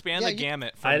 fine. We span yeah, the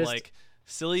gamut from I just- like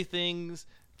silly things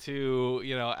to,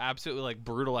 you know, absolutely like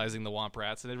brutalizing the Womp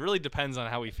Rats, and it really depends on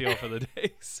how we feel for the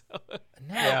day. So.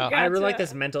 No, Yeah. I really like Gotcha.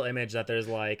 this mental image that there's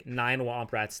like 9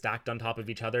 Womp Rats stacked on top of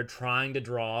each other, trying to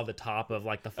draw the top of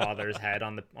like the father's head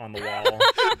on the wall.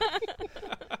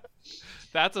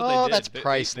 That's what Oh, they did. that's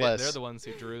priceless. They're the ones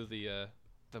who drew the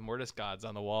Mortis gods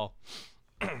on the wall.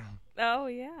 Oh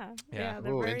yeah, Yeah.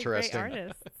 they're Ooh, very interesting.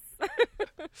 great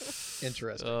artists.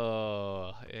 Interesting.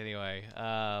 Oh, anyway.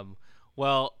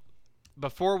 Well,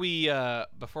 before we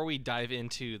dive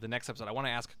into the next episode, I want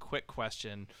to ask a quick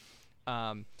question.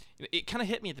 It kind of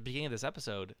hit me at the beginning of this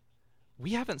episode.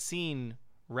 We haven't seen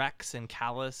Rex and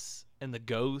Callus and the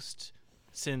Ghost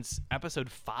since episode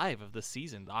 5 of the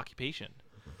season, The Occupation.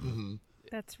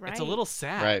 That's right. It's a little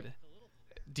sad. Right.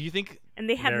 Do you think? And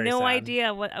they had Very no sad.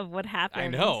 idea what happened. I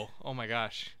know. Oh my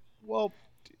gosh. Well,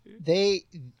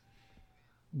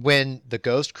 when the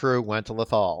Ghost crew went to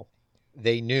Lothal,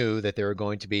 they knew that they were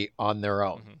going to be on their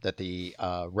own, that the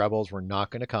rebels were not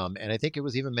going to come. And I think it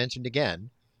was even mentioned again,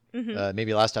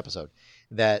 maybe last episode,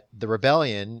 that the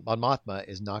rebellion on Mothma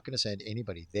is not going to send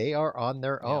anybody. They are on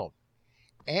their own.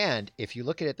 And if you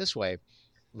look at it this way,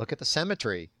 look at the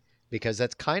symmetry, because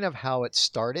that's kind of how it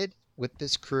started with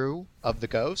this crew of the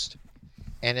Ghost,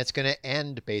 and it's going to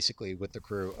end basically with the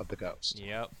crew of the Ghost.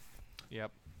 Yep.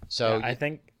 So yeah, I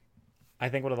think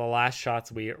one of the last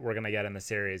shots we're going to get in the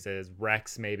series is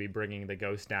Rex maybe bringing the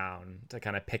Ghost down to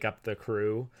kind of pick up the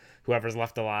crew, whoever's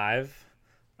left alive,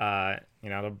 to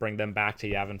bring them back to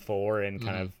Yavin 4 and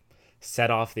kind of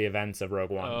set off the events of Rogue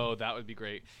One. Oh, that would be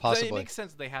great. Possibly. It makes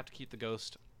sense that they have to keep the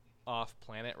Ghost off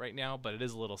planet right now, but it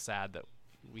is a little sad that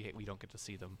we don't get to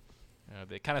see them.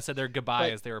 They kind of said their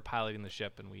goodbye as they were piloting the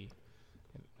ship, and we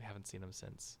haven't seen them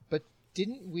since. But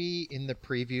didn't we, in the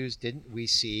previews,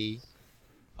 see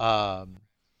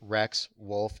Rex,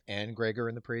 Wolf, and Gregor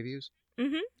in the previews?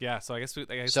 Mm-hmm. Yeah, so I guess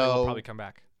they'll probably come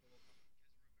back.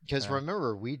 Because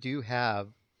remember, we do have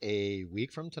a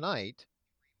week from tonight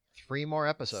 3 more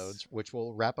episodes, which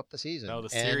will wrap up the season. No, the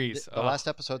series. The last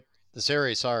episode, the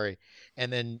series, sorry.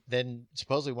 And then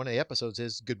supposedly one of the episodes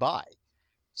is goodbye.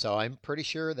 So I'm pretty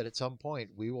sure that at some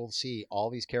point we will see all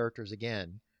these characters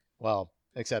again. Well,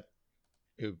 except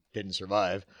who didn't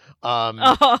survive.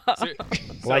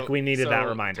 Like we needed that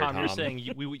reminder, Tom. You're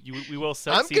saying we will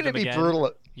see I'm them gonna be again?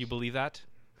 brutal. You believe that?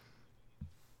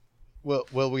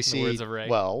 Will we see? The words of Rey?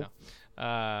 Well,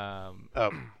 no.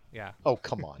 Yeah. Oh,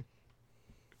 come on.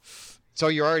 So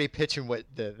you're already pitching what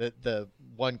the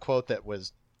one quote that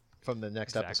was from the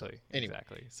next episode. Anyway.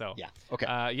 Exactly. So yeah. Okay.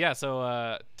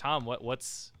 So Tom,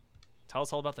 tell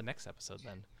us all about the next episode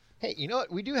then. Hey, you know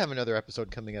what? We do have another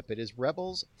episode coming up. It is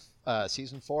Rebels,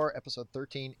 Season 4, Episode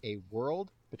 13, A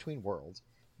World Between Worlds.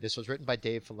 This was written by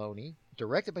Dave Filoni,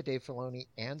 directed by Dave Filoni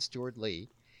and Stuart Lee.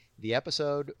 The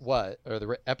episode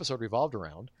episode revolved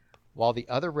around, while the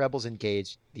other rebels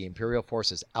engaged the Imperial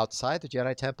forces outside the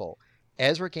Jedi Temple,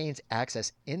 Ezra gains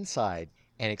access inside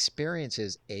and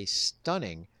experiences a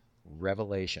stunning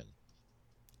revelation.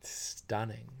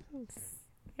 Stunning.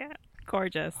 Yeah,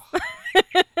 gorgeous.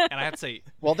 And I have to say,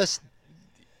 well,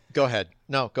 go ahead.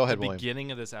 No, go ahead, William. The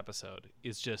beginning of this episode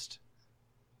is just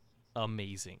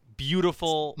amazing.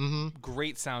 Beautiful,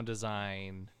 great sound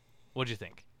design. What'd you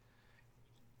think?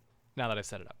 Now that I've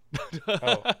set it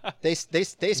up. They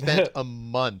spent a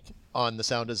month on the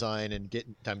sound design and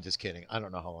getting. I'm just kidding. I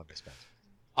don't know how long they spent.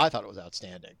 I thought it was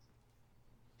outstanding.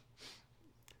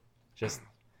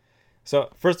 So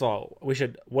first of all,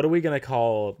 what are we gonna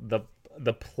call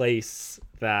the place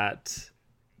that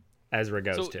Ezra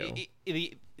goes to?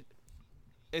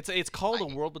 It's called A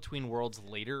World Between Worlds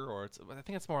later, or I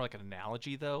think it's more like an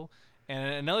analogy though.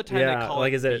 And another time they call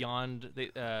it Beyond.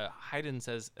 Hayden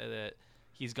says that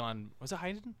he's gone. Was it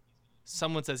Hayden?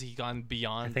 Someone says he's gone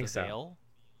beyond the veil.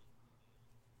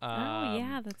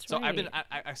 Yeah, that's so right. So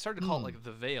I started to call it like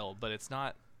the veil, but it's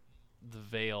not the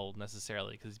veil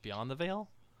necessarily because he's beyond the veil.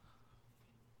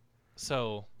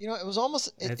 So it was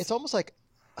almost it's almost like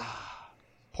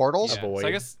portals. Yeah. So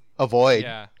I guess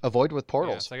avoid with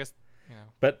portals. Yeah, so I guess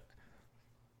But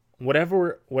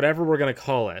whatever we're gonna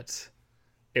call it,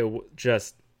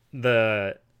 just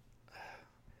the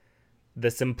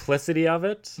simplicity of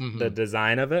it, the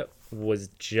design of it was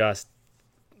just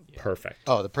perfect.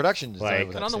 Oh, the production design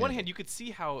was and on the one hand, you could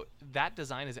see how that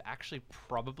design is actually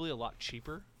probably a lot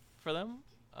cheaper for them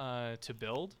to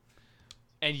build,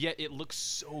 and yet it looks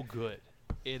so good.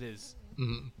 It is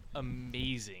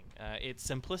amazing. It's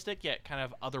simplistic yet kind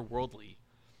of otherworldly,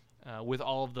 with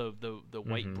all of the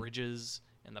white bridges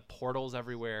and the portals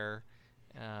everywhere,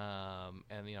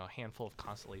 and a handful of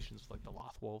constellations with like the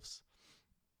Loth Wolves.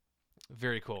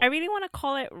 Very cool. I really want to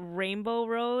call it Rainbow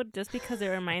Road just because it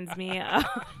reminds me of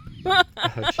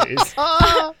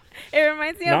it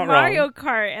reminds me of Mario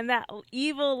Kart and that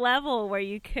evil level where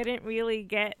you couldn't really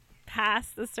get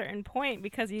past a certain point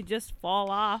because you just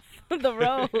fall off the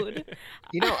road.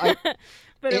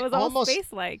 But it was all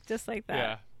space-like, just like that.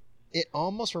 Yeah. It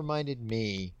almost reminded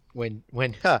me when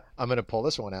I'm going to pull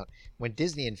this one out, when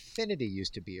Disney Infinity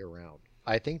used to be around.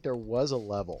 I think there was a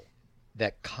level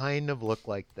that kind of looked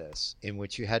like this, in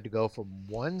which you had to go from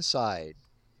one side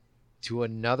to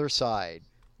another side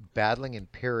battling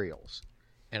Imperials.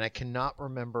 And I cannot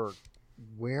remember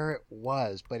where it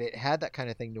was, but it had that kind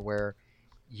of thing to where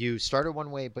you started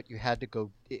one way, but you had to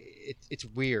go. It's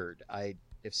weird.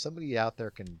 If somebody out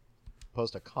there can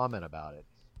post a comment about it,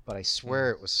 but I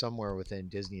swear it was somewhere within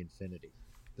Disney Infinity,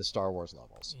 the Star Wars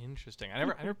levels. Interesting. I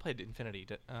never played Infinity,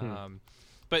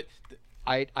 but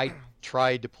I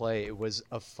tried to play. It was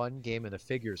a fun game, and the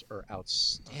figures are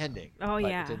outstanding. Oh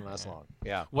yeah, it didn't last long.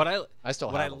 Yeah. What I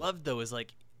have loved though is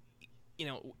like,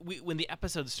 when the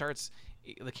episode starts,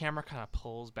 the camera kind of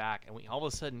pulls back, and we all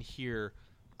of a sudden hear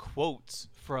quotes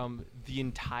from the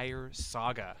entire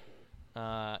saga.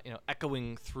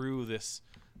 echoing through this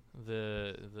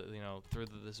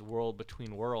this world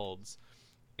between worlds,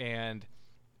 and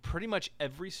pretty much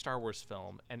every Star Wars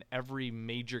film and every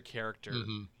major character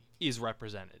is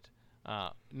represented.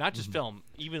 Not just film,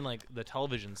 even like the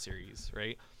television series,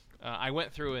 right? I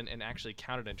went through and actually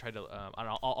counted and tried to.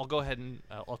 I'll go ahead and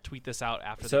I'll tweet this out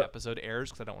after the episode airs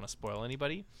because I don't want to spoil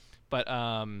anybody. But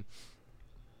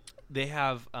they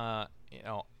have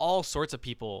all sorts of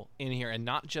people in here, and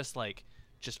not just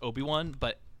Obi-Wan,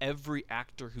 but every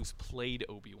actor who's played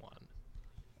Obi-Wan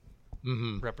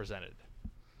represented.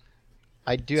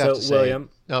 I do have to say, William.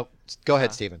 No, go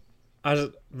ahead, Stephen. I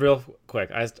just real quick.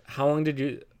 How long did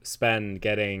you spend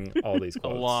getting all these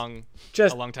quotes?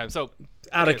 a long time. So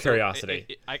out of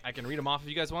curiosity, I can read them off if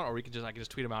you guys want, or I can just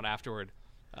tweet them out afterward.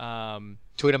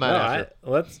 Tweet them out after.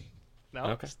 Let's. No.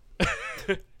 Okay.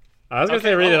 I was gonna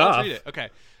say read it off. Read it. Okay.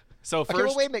 So first,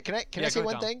 well, wait a minute. Can I say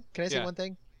one thing? Can I say one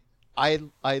thing? I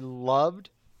loved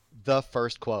the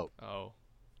first quote. Oh.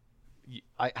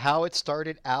 How it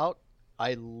started out.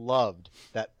 I loved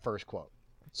that first quote.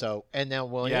 So, and now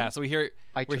William. Yeah, so we hear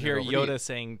Yoda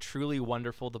saying, "Truly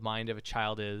wonderful the mind of a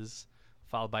child is,"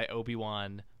 followed by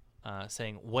Obi-Wan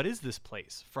saying, "What is this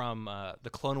place?" from the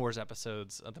Clone Wars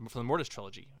episodes, from the Mortis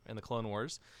trilogy in the Clone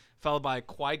Wars, followed by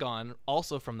Qui-Gon,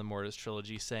 also from the Mortis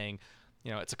trilogy, saying,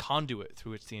 "It's a conduit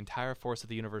through which the entire force of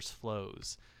the universe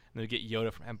flows." And then we get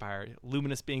Yoda from Empire,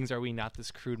 "Luminous beings are we, not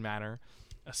this crude manner."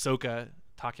 Ahsoka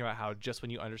talking about how just when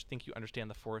you think you understand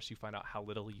the Force, you find out how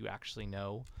little you actually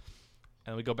know.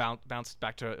 And we go bounce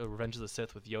back to Revenge of the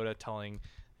Sith with Yoda telling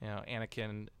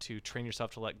Anakin to train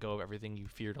yourself to let go of everything you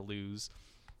fear to lose.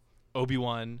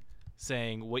 Obi-Wan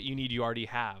saying, "What you need you already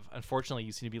have. Unfortunately,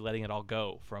 you seem to be letting it all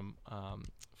go," from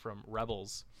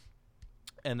Rebels.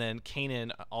 And then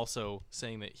Kanan also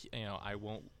saying that I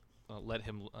won't let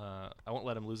him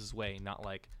lose his way, not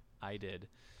like I did.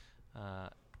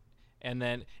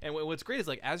 And what's great is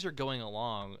as you're going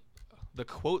along, the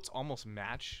quotes almost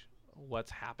match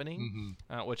what's happening,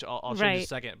 which I'll show you in just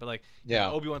a second. But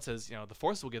Obi-Wan says, the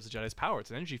Force will give the Jedi's power. It's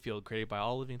an energy field created by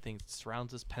all living things. It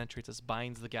surrounds us, penetrates us,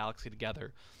 binds the galaxy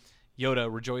together.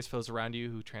 Yoda, rejoice for those around you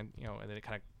who and then it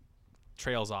kind of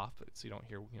trails off, so you don't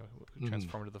hear who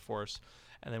transform into the Force.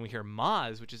 And then we hear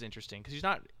Maz, which is interesting because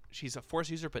she's a Force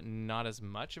user, but not as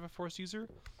much of a Force user.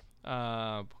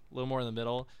 A little more in the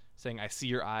middle, saying, "I see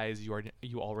your eyes. You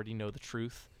already know the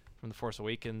truth," from The Force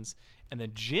Awakens. And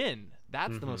then Jin,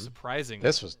 that's the most surprising.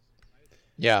 This was,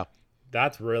 yeah,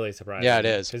 that's really surprising. Yeah, it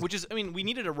is. Which is, we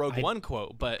needed a Rogue One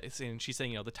quote, but she's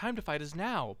saying, the time to fight is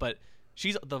now. But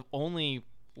she's the only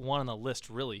one on the list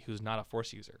really who's not a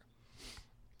Force user.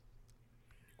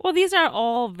 Well, these are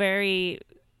all very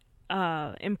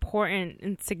important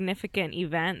and significant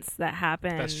events that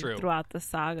happen throughout the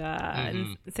saga,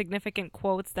 and significant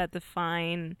quotes that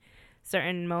define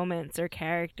certain moments or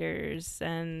characters,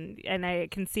 and I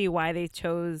can see why they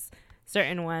chose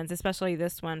certain ones, especially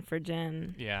this one for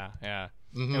Jin. Yeah.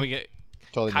 And we get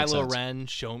totally Kylo Ren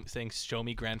saying, "Show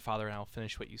me, grandfather, and I'll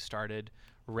finish what you started."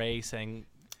 Rey saying,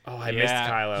 "Oh, I missed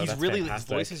Kylo." He's That's really fantastic.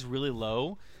 His voice is really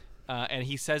low, and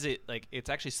he says it it's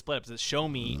actually split up. It says, "Show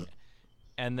me,"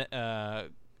 and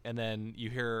then you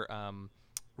hear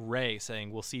Rey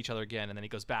saying, "We'll see each other again," and then he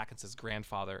goes back and says,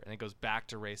 "Grandfather," and it goes back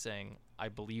to Rey saying, "I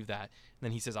believe that," and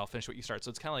then he says, "I'll finish what you start." So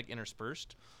it's kind of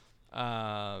interspersed.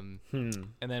 And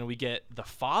then we get the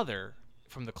father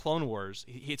from the Clone Wars.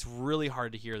 It's really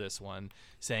hard to hear this one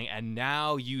saying, "And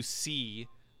now you see,"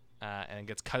 and it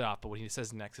gets cut off. But what he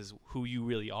says next is, "Who you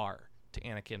really are," to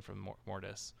Anakin from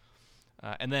Mortis.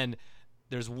 And then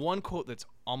there's one quote that's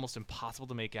almost impossible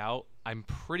to make out. I'm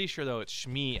pretty sure, though, it's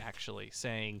Shmi actually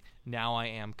saying, "Now I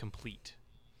am complete."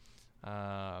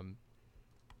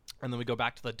 And then we go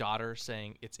back to the daughter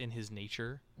saying, "It's in his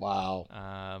nature."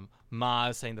 Wow.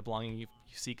 Maz saying, "The belonging you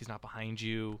seek is not behind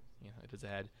you. It is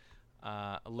ahead."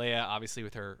 Leia, obviously,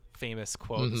 with her famous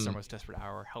quote, "This is our most desperate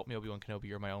hour. Help me, Obi-Wan Kenobi.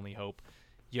 You're my only hope."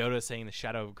 Yoda saying, "The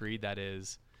shadow of greed, that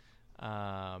is."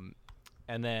 And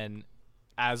then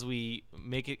as we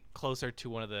make it closer to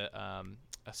one of the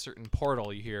a certain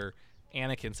portal, you hear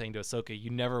Anakin saying to Ahsoka, "You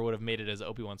never would have made it as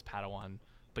Obi-Wan's Padawan,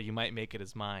 but you might make it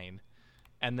as mine."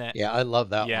 And then I love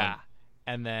that one. Yeah,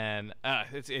 and then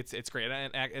it's great,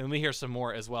 and we hear some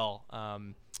more as well.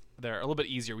 They're a little bit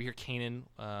easier. We hear Kanan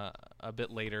a bit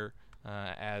later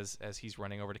as he's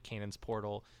running over to Kanan's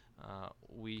portal.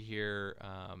 We hear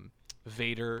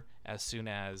Vader as soon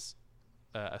as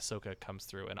Ahsoka comes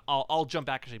through, and I'll jump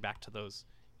back to those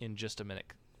in just a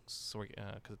minute,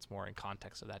 because it's more in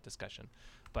context of that discussion.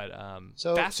 But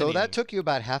so that took you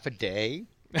about half a day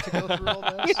to go through all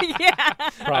this? Yeah.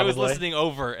 Probably. I was listening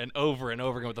over and over and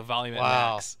over again with the volume at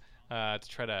max. to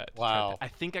try to. Wow. I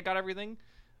think I got everything.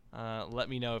 Let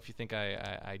me know if you think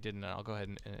I didn't. I'll go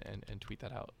ahead and tweet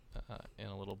that out in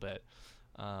a little bit.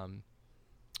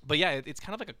 But yeah, it's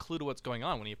kind of like a clue to what's going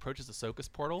on. When he approaches Ahsoka's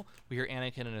portal, we hear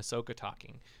Anakin and Ahsoka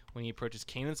talking. When he approaches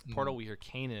Kanan's portal, we hear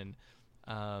Kanan.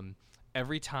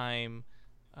 Every time,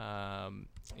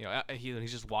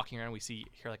 he's just walking around, we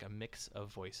hear like a mix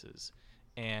of voices.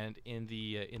 And in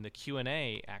the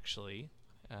Q&A, actually,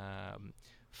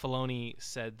 Filoni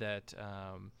said that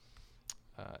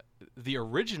the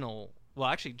original. Well,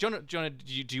 actually, Jonah,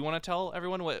 do you want to tell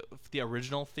everyone what the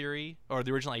original theory or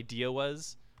the original idea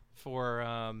was for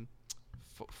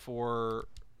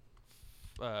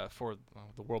the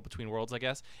world between worlds? I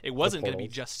guess it wasn't going to be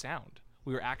just sound.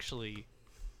 We were actually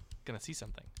going to see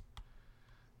something.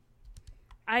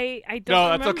 I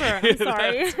don't remember. Okay. I'm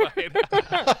sorry. That's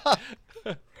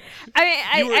fine.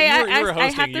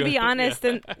 I have to be honest,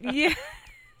 and yeah.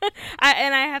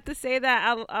 I have to say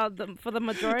that for the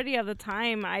majority of the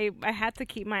time, I had to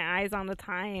keep my eyes on the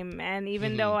time. And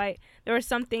even though there were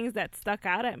some things that stuck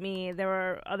out at me, there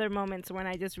were other moments when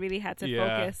I just really had to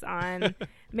focus on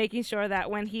making sure that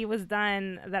when he was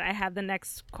done, that I had the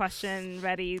next question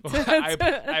ready. I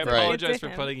apologize for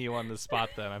putting you on the spot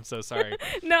then. I'm so sorry.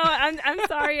 No, I'm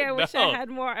sorry. I wish I had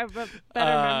more of a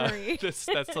better memory. That's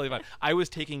totally fine. I was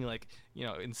taking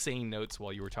insane notes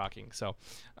while you were talking. So,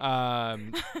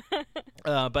 but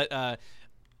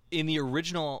in the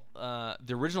original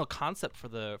concept for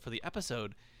the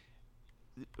episode,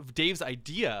 Dave's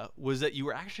idea was that you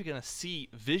were actually going to see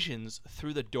visions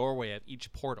through the doorway of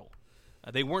each portal.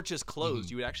 They weren't just closed.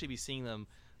 You would actually be seeing them,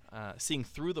 seeing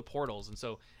through the portals. And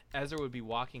so Ezra would be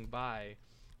walking by,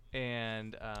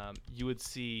 and you would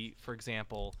see, for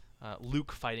example,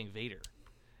 Luke fighting Vader,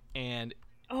 and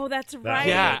oh, that's right.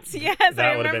 Yes,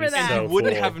 I remember that. So he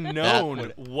wouldn't have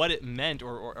known what it meant,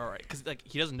 or because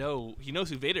he doesn't know. He knows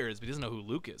who Vader is, but he doesn't know who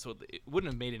Luke is. So it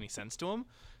wouldn't have made any sense to him.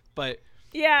 But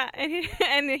yeah,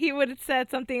 and he would have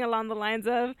said something along the lines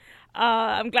of,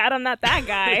 "I'm glad I'm not that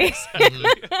guy."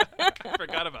 I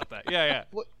forgot about that. Yeah.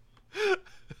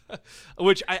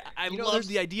 Which I love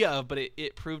the idea of, but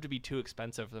it proved to be too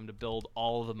expensive for them to build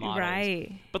all of the models.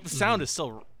 Right. But the sound is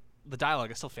still, the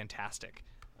dialogue is still fantastic.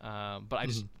 But I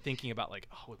just thinking about it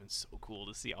would have been so cool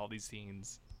to see all these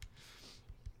scenes.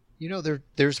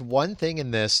 There's one thing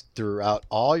in this throughout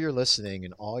all your listening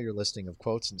and all your listing of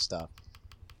quotes and stuff.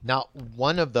 Not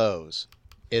one of those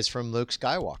is from Luke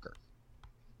Skywalker.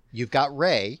 You've got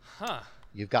Rey.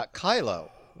 You've got Kylo.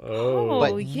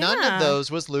 But none of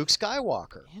those was Luke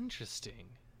Skywalker. Interesting.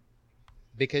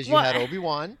 Because you had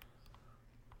Obi-Wan.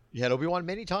 You had Obi-Wan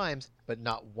many times, but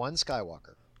not one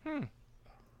Skywalker. I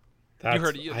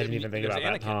didn't even think about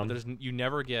that, Tom. You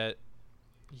never get.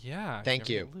 Yeah. Thank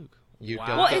you. Luke.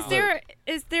 Well,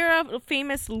 is there a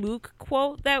famous Luke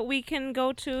quote that we can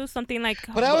go to? Something like.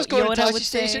 But I was going to Tashi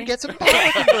Station and get some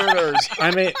power converters.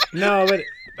 I mean, no, but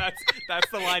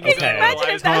that's the line. Can you imagine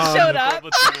if that showed up?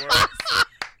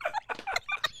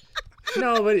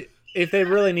 No, but if they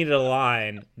really needed a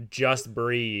line, "Just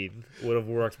breathe" would have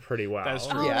worked pretty well. That's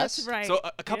true. Oh, that's right. So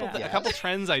a couple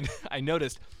trends I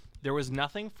noticed. There was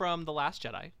nothing from The Last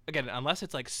Jedi. Again, unless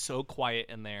it's so quiet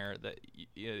in there that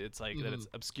it's that it's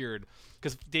obscured.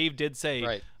 Because Dave did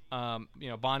say,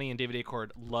 Bonnie and David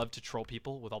Acord love to troll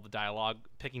people with all the dialogue,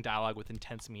 picking dialogue with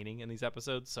intense meaning in these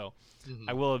episodes. So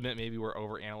I will admit maybe we're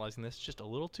overanalyzing this just a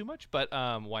little too much, but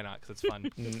why not? Because it's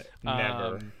fun.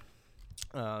 Never.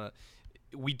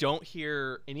 We don't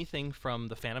hear anything from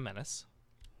The Phantom Menace.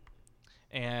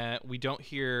 And we don't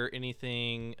hear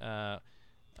anything...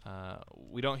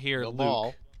 we don't hear Luke,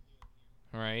 Maul.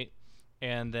 Right?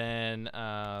 And then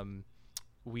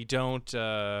we don't.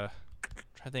 Try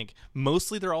to think.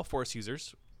 Mostly, they're all Force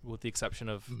users, with the exception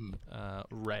of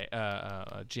Rey,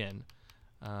 Jin.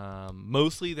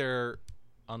 Mostly, they're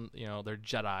they're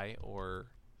Jedi or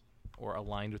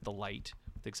aligned with the light,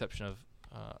 with the exception of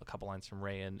a couple lines from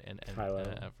Rey and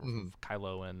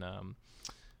Kylo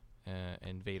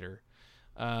and Vader.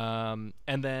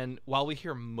 And then while we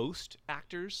hear most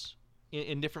actors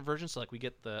in different versions, so we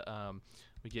get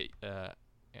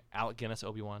Alec Guinness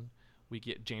Obi-Wan, we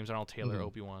get James Arnold Taylor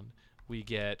Obi-Wan, we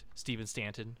get Stephen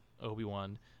Stanton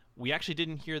Obi-Wan. We actually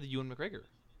didn't hear the Ewan McGregor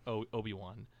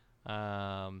Obi-Wan.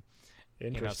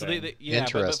 Interesting.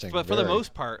 Interesting. But for the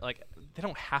most part, they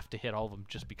don't have to hit all of them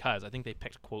just because. I think they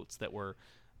picked quotes that were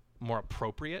more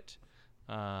appropriate,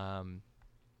 and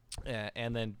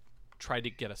then tried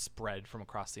to get a spread from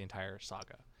across the entire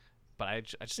saga. But I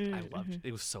loved it.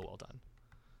 It was so well done.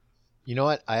 You know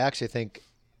what? I actually think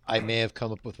I may have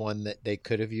come up with one that they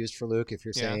could have used for Luke. If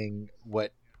you're saying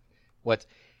what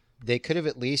they could have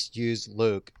at least used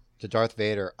Luke to Darth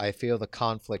Vader, I feel the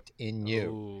conflict in you.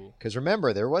 Ooh. Because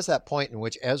remember, there was that point in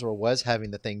which Ezra was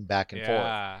having the thing back and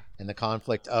forth, and the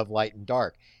conflict of light and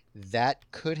dark. That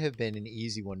could have been an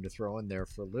easy one to throw in there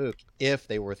for Luke if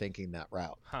they were thinking that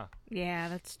route. Huh. Yeah,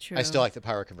 that's true. I still like the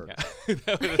power converter. Yeah.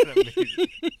 That would have been amazing.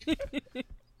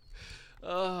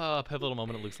 A pivotal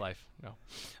moment in Luke's life. No.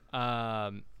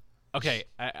 Okay.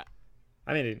 I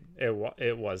mean,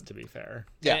 it was, to be fair.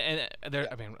 Yeah. And there,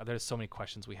 I mean, there's so many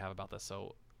questions we have about this.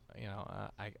 So,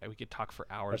 we could talk for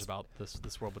hours about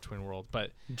this World Between Worlds,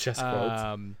 but just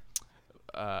quotes.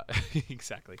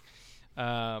 Exactly.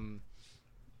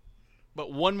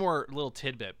 But one more little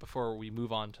tidbit before we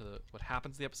move on to what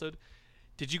happens in the episode.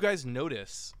 Did you guys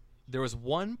notice there was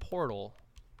one portal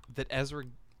that Ezra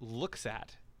looks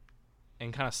at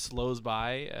and kind of slows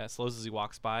as he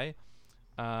walks by,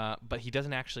 but he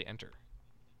doesn't actually enter?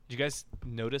 Did you guys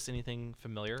notice anything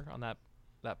familiar on that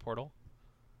portal?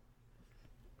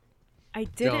 I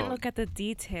didn't look at the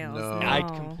details. No. No. I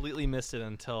completely missed it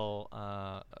until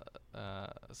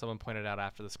someone pointed out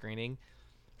after the screening.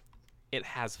 It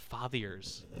has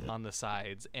fathiers on the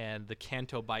sides and the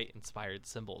Canto Bight inspired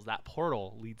symbols. That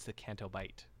portal leads to Canto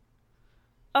Bight.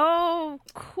 Oh,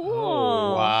 cool.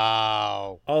 Oh,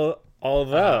 wow.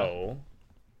 Although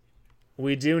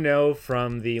we do know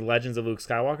from the Legends of Luke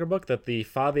Skywalker book that the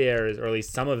fathiers, or at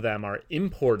least some of them, are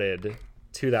imported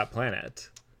to that planet.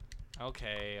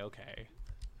 Okay.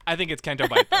 I think it's Canto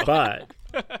Bight, though. But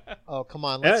Oh, come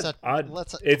on. it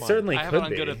certainly I have could it on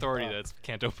be. good authority that it's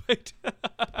Canto Bight.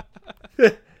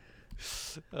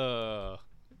 But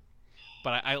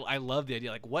I love the idea.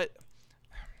 Like, what?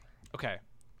 Okay.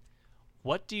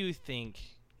 What do you think?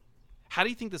 How do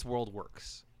you think this world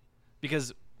works?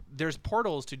 Because there's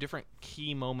portals to different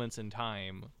key moments in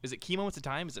time. Is it key moments in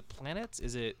time? Is it planets?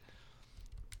 Is it?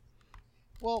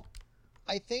 Well,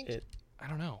 I think I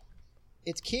don't know.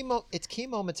 it's key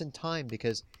moments in time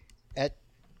because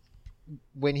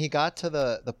when he got to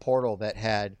the portal that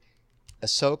had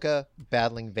Ahsoka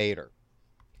battling Vader,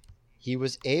 he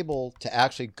was able to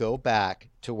actually go back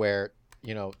to where,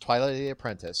 Twilight of the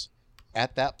Apprentice,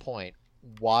 at that point,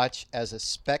 watch as a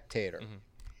spectator. Mm-hmm.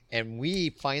 And we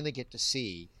finally get to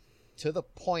see, to the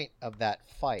point of that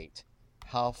fight,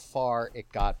 how far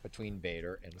it got between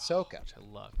Vader and Ahsoka. Which I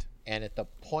loved. And at the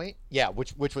point,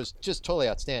 which was just totally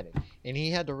outstanding. And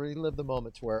he had to relive the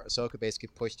moments where Ahsoka basically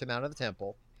pushed him out of the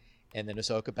temple, and then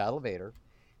Ahsoka battled Vader,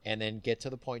 and then get to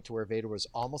the point to where Vader was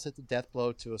almost at the death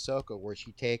blow to Ahsoka, where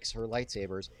she takes her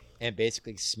lightsabers and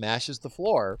basically smashes the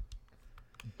floor.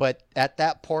 But at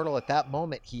that portal, at that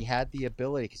moment, he had the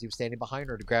ability, because he was standing behind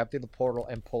her, to grab through the portal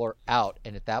and pull her out.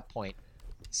 And at that point,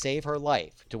 save her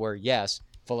life, to where, yes,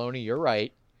 Filoni, you're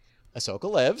right, Ahsoka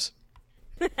lives.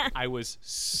 I was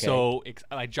so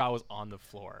my jaw was on the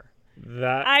floor. Me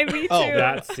too.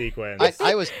 That sequence.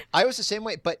 I was the same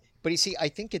way, but you see, I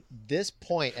think at this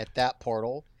point, at that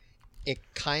portal, it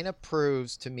kind of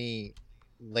proves to me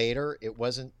later it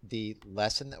wasn't the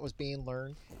lesson that was being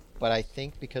learned, but I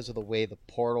think because of the way the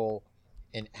portal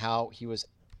and how he was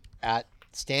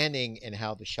standing and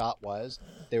how the shot was,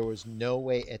 there was no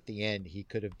way at the end he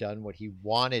could have done what he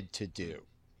wanted to do,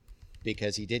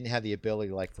 because he didn't have the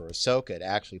ability, like for Ahsoka, to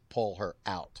actually pull her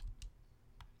out.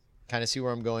 Kind of see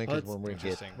where I'm going, because when we're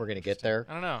going to get there.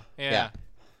 I don't know. Yeah.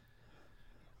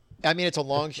 I mean, it's a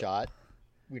long shot.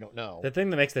 We don't know. The thing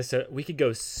that makes this we could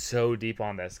go so deep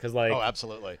on this, because oh,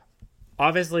 absolutely.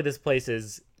 Obviously this place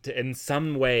is in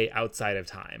some way outside of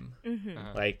time.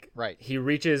 Mm-hmm. Right. He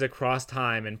reaches across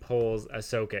time and pulls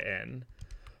Ahsoka in.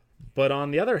 But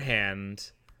on the other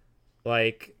hand,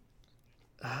 like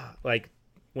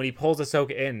when he pulls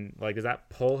Ahsoka in, does that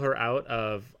pull her out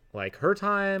of her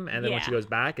time? And then when she goes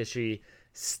back, is she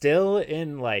still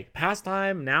in past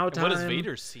time, now time? What does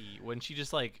Vader see when she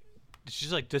just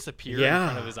disappear in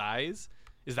front of his eyes?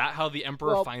 Is that how the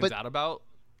Emperor finds out about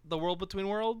the World Between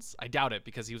Worlds? I doubt it,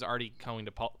 because he was already coming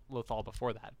to Lothal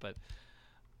before that. But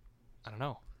I don't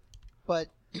know. But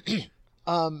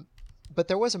but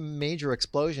there was a major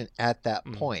explosion at that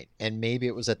point, and maybe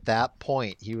it was at that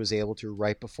point he was able to,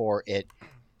 right before it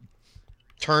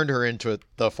turned her into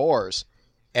the Force,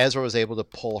 Ezra was able to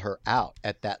pull her out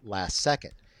at that last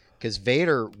second. Because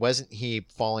Vader, wasn't he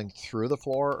falling through the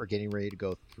floor or getting ready to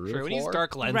go through the floor? When he's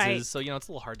dark lenses, Right. so it's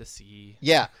a little hard to see.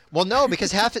 Yeah. Well, no,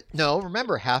 because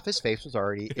remember, half his face was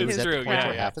already. It was It's at true, the point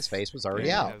where yeah. half his face was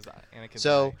already out. Anakin's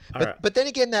So, eye. but then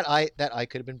again, that eye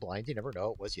could have been blind. You never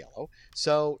know. It was yellow.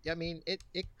 So, I mean, it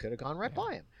could have gone right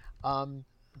by him.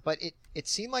 But it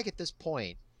seemed like at this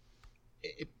point,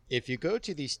 if you go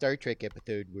to the Star Trek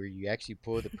episode where you actually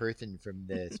pull the person from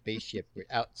the spaceship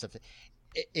out, something,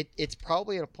 it's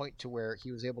probably at a point to where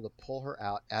he was able to pull her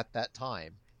out at that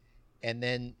time, and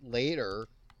then later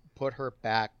put her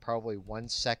back probably 1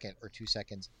 second or 2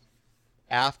 seconds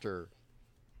after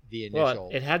the initial. Well,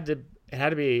 it had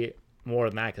to be more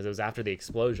than that because it was after the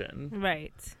explosion.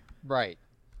 Right.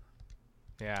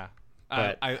 Yeah.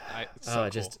 But so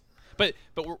cool. But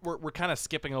we're kind of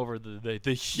skipping over the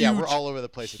huge. Yeah, we're all over the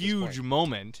place. Huge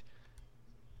moment.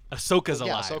 Ahsoka's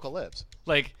alive. Yeah, Ahsoka lives.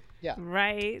 Like. Yeah.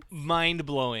 Right. Mind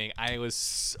blowing. I was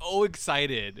so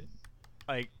excited.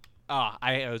 Like,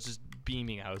 I was just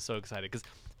beaming. I was so excited because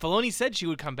Filoni said she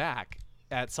would come back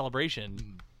at Celebration.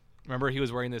 Mm. Remember, he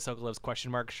was wearing the Ahsoka Lives question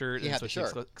mark shirt, and so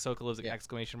Ahsoka Lives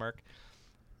exclamation mark.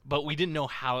 But we didn't know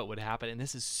how it would happen, and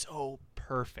this is so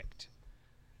perfect.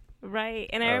 Right.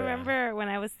 And I remember when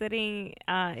I was sitting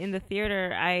in the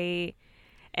theater,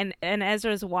 and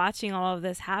Ezra's watching all of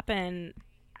this happen.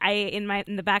 In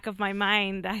the back of my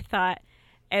mind, I thought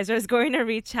Ezra's going to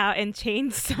reach out and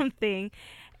change something,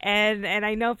 and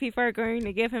I know people are going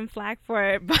to give him flack for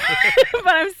it, but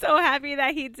I'm so happy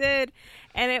that he did,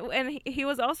 and he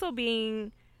was also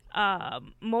being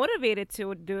motivated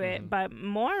to do it by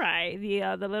Morai,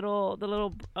 the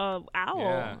little owl.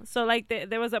 Yeah. So like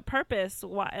there was a purpose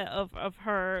of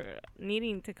her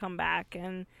needing to come back,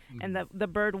 and the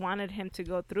bird wanted him to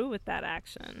go through with that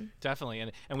action. Definitely,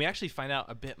 and we actually find out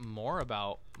a bit more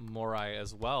about Morai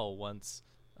as well once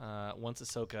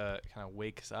Ahsoka kind of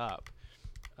wakes up.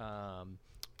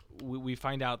 We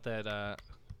find out that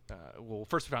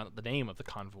first we found out the name of the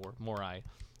convor, Morai.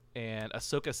 And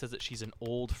Ahsoka says that she's an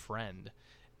old friend.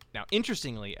 Now,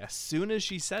 interestingly, as soon as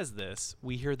she says this,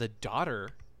 we hear the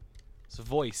daughter's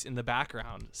voice in the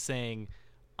background saying,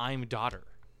 I am daughter,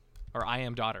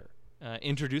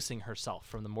 introducing herself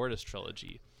from the Mortis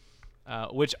trilogy,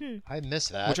 which I miss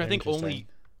that. Which I think only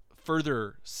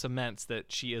further cements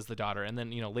that she is the daughter. And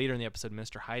then, later in the episode,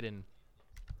 Mr. Hayden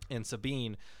and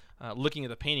Sabine, looking at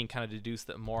the painting, kind of deduce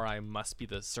that Morai must be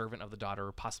the servant of the daughter,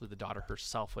 or possibly the daughter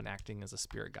herself when acting as a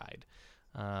spirit guide.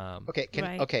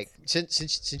 Okay.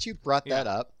 Since you brought that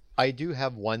up, I do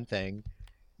have one thing.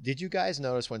 Did you guys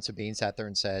notice when Sabine sat there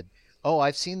and said, "Oh,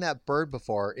 I've seen that bird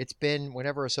before. It's been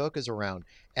whenever Ahsoka's around."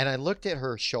 And I looked at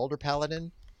her shoulder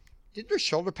paladin. Didn't her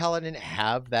shoulder paladin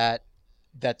have that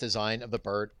design of the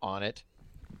bird on it?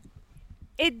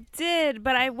 It did,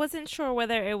 but I wasn't sure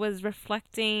whether it was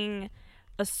reflecting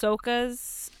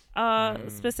Ahsoka's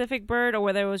specific bird or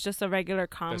whether it was just a regular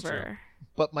convor.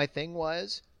 But my thing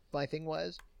was, I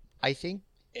think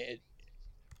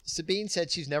Sabine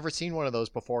said she's never seen one of those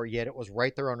before, yet it was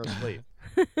right there on her sleeve.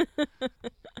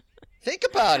 Think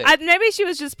about it. Maybe she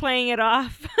was just playing it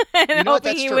off and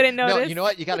hoping he wouldn't notice. No, you know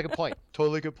what? You got a good point.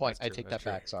 Totally good point. I take that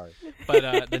back. Sorry.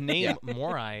 But the name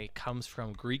Morai comes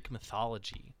from Greek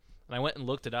mythology. And I went and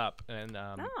looked it up. And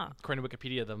according to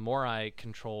Wikipedia, the Morai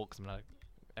control, because I'm not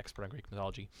expert on Greek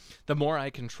mythology, the Morai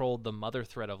controlled the mother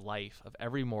thread of life of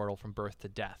every mortal from birth to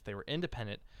death. They were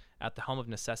independent, at the helm of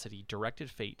necessity, directed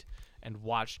fate, and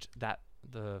watched that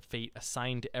the fate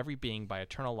assigned to every being by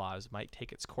eternal laws might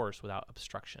take its course without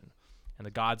obstruction, and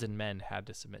the gods and men had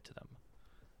to submit to them,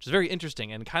 which is very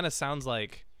interesting and kind of sounds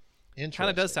like,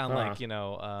 like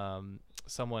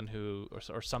someone who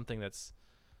or something that's,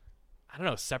 I don't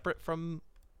know, separate from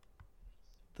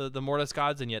the Mortis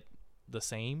gods and yet the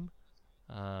same.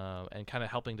 And kind of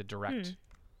helping to direct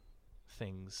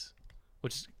things,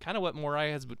 which is kind of what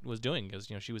Morai was doing, because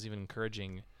she was even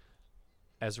encouraging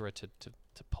Ezra to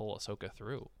pull Ahsoka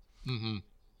through. Mm-hmm.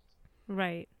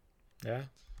 Right. Yeah.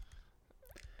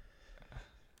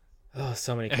 Oh,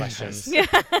 so many questions. Yeah.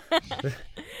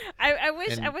 I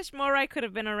wish Morai could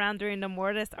have been around during the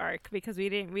Mortis arc, because we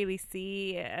didn't really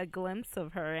see a glimpse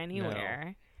of her anywhere.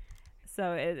 No.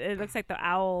 So it looks like the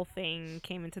owl thing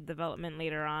came into development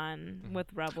later on with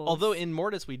Rebels. Although in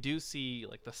Mortis we do see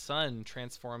like the sun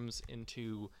transforms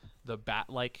into the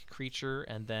bat-like creature,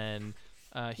 and then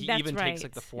he takes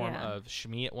like the form of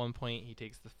Shmi at one point. He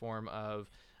takes the form of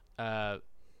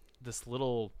this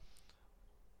little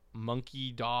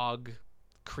monkey dog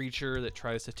creature that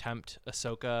tries to tempt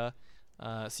Ahsoka.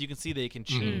 So you can see they can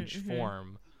change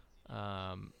form.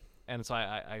 And so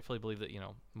I fully believe that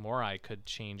Morai could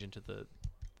change into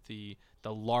the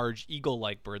large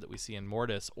eagle-like bird that we see in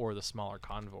Mortis, or the smaller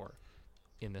convor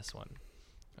in this one,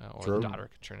 or the daughter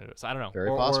could turn into it. So I don't know,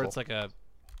 or it's like a,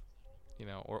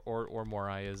 or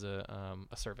Morai is a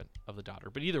servant of the daughter.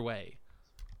 But either way,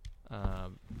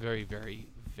 very, very,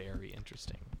 very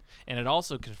interesting, and it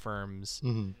also confirms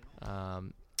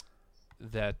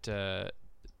that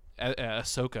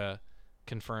Ahsoka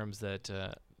confirms that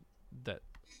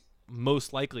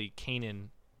most likely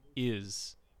Kanan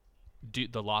is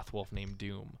the Lothwolf named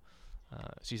Doom,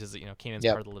 She says that Kanan's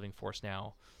Yep. part of the living force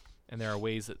now, and there are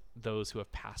ways that those who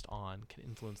have passed on can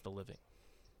influence the living.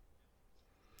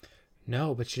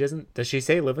 No, but she doesn't. Does she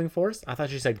say living force? I thought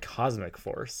she said cosmic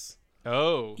force.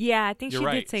 Oh, Yeah, I think You're she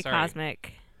right. did say Sorry.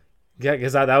 cosmic. Yeah,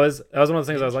 because that was one of those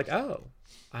things I was like, oh,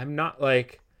 I'm not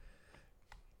like.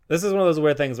 This is one of those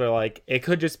weird things where like it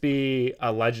could just be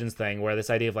a Legends thing where this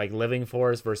idea of like living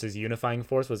force versus unifying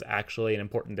force was actually an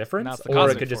important difference, Now it's the or it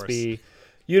cosmic could just force. be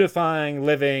unifying,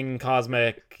 living,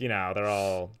 cosmic. They're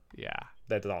all yeah.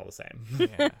 that's all the same.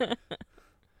 Yeah.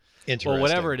 Interesting. Well,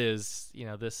 whatever it is,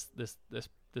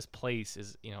 this place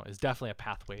is is definitely a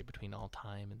pathway between all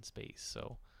time and space.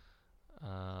 So,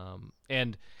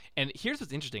 and here's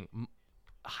what's interesting.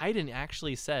 Haydn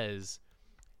actually says,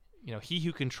 he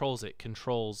who controls it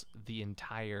controls the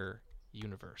entire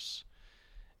universe.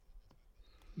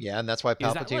 Yeah, and that's why Is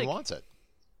that, Palpatine like, wants it.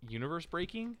 Universe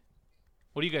breaking?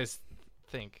 What do you guys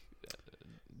think,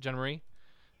 Jenna Marie?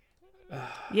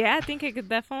 Yeah, I think it could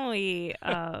definitely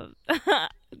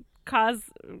cause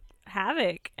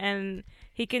havoc, and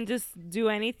he can just do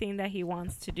anything that he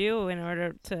wants to do in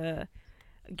order to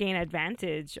gain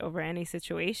advantage over any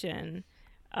situation.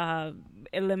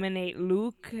 Eliminate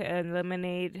Luke,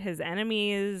 eliminate his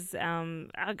enemies. Oh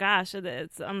gosh,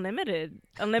 it's unlimited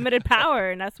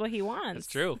power, and that's what he wants.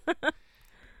 That's true.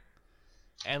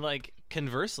 And like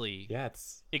conversely, Yeah,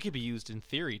 it could be used in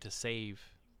theory to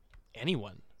save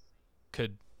anyone.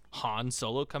 Could Han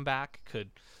Solo come back?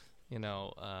 Could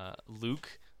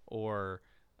Luke or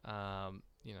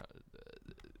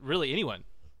really anyone,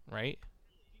 right?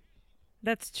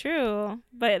 That's true,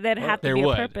 but there'd have to there be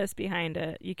would. a purpose behind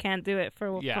it. You can't do it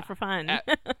for fun.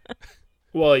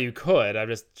 well, you could. I'm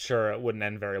just sure it wouldn't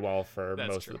end very well for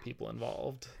That's most true. of the people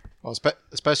involved. Well,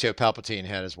 especially if Palpatine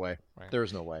had his way. Right.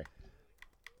 There's no way.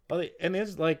 Well, and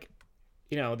it's like,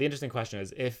 the interesting question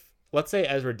is if, let's say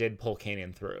Ezra did pull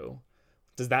Kanan through,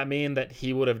 does that mean that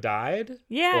he would have died?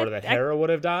 Yeah, Or that Hera would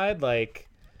have died? Like,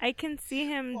 I can see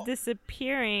him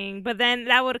disappearing, but then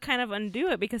that would kind of undo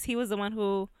it because he was the one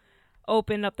who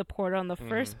opened up the portal in the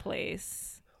first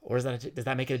place. or does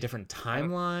that make it a different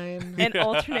timeline? An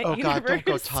alternate Oh universe. God, don't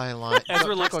go timeline. Ezra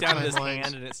Don't looks go down at his timelines.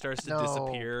 hand and it starts to No.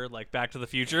 disappear, like Back to the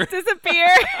Future. Disappear.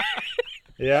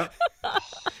 Yeah.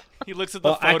 He looks at the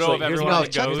Well, photo actually, of here's everyone my- No, that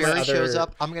if Chuck goes, Berry other- shows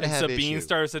up, I'm gonna and have Sabine issue.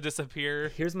 starts to disappear.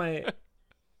 Here's my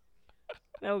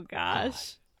Oh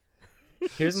gosh.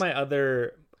 here's my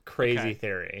other crazy Okay.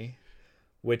 theory,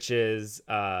 which is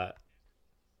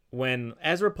when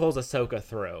Ezra pulls Ahsoka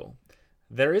through,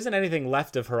 there isn't anything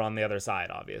left of her on the other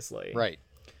side, obviously. Right.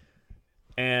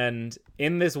 And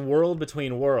in this world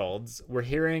between worlds, we're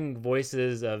hearing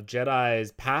voices of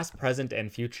Jedis past, present,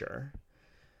 and future.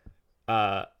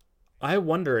 I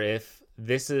wonder if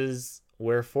this is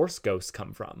where Force ghosts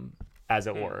come from, as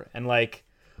it were. And like,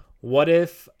 what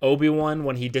if Obi-Wan,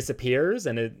 when he disappears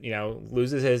and it,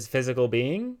 loses his physical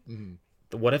being,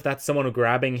 what if that's someone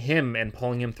grabbing him and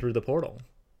pulling him through the portal?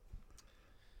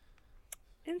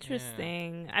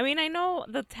 Interesting. I mean, I know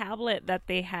the tablet that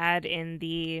they had in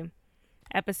the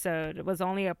episode was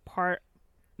only a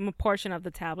portion of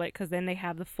the tablet, because then they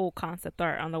have the full concept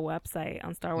art on the website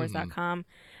on StarWars.com,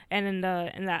 and in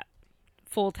that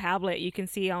full tablet, you can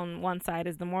see on one side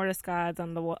is the Mortis gods,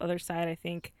 on the other side, I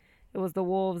think it was the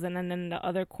wolves, and then in the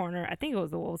other corner, I think it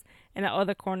was the wolves, and the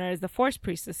other corner is the Force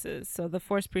priestesses. So the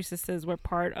Force priestesses were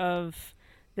part of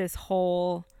this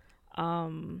whole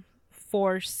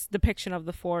Force depiction of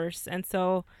the Force, and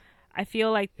so I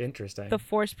feel like Interesting. the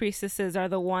Force priestesses are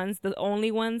the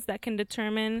only ones that can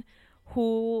determine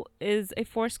who is a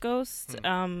Force ghost.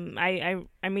 I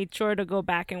made sure to go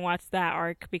back and watch that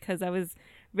arc because I was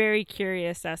very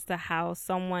curious as to how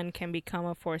someone can become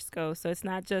a Force ghost. So it's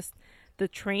not just the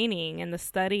training and the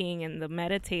studying and the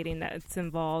meditating that's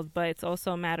involved, but it's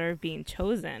also a matter of being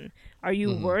chosen. Are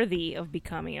you worthy of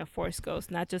becoming a Force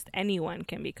ghost? Not just anyone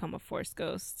can become a Force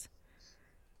ghost.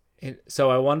 So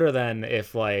I wonder then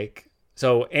if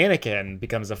so Anakin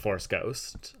becomes a Force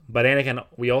ghost, but Anakin,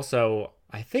 we also,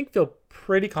 I think, feel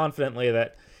pretty confidently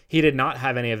that he did not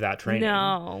have any of that training.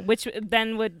 No, which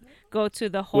then would go to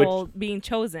the whole being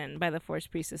chosen by the Force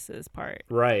priestesses part.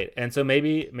 Right. And so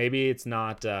maybe it's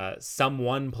not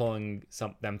someone pulling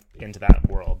them into that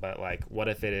world, but like, what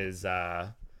if it is,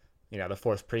 the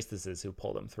Force priestesses who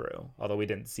pull them through? Although we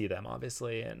didn't see them,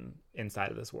 obviously,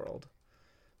 inside of this world.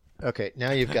 Okay, now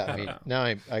you've got me. Now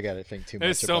I got to think too much.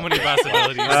 There's so about many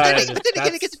possibilities. But then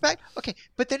again, it gets back. Okay,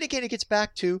 but then again, it gets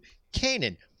back to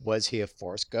Kanan. Was he a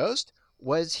Force ghost?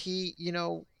 Was he,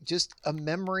 just a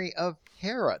memory of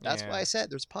Hera? That's why I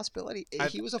said there's a possibility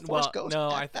he was a Force ghost.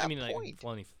 No, at that I mean, like point.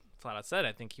 Filoni flat out said,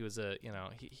 I think he was a,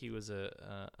 he was a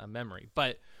memory.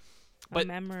 But But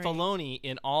memory. Filoni,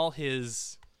 in all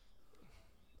his,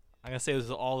 I'm gonna say this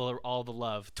is all the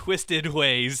love, twisted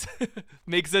ways,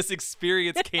 makes us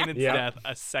experience Kanan's death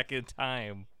a second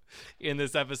time in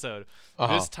this episode.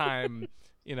 This time,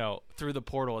 through the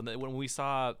portal. And when we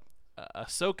saw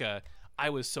Ahsoka, I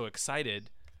was so excited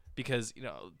because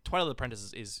Twilight of the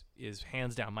Apprentice is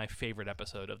hands down my favorite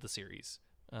episode of the series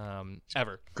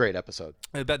ever. Great episode.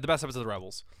 The best episode of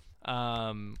Rebels,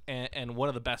 and one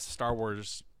of the best Star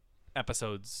Wars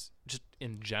episodes just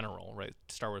in general, right?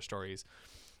 Star Wars stories.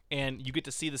 And you get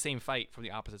to see the same fight from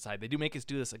the opposite side. They do make us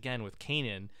do this again with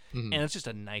Kanan, and it's just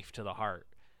a knife to the heart.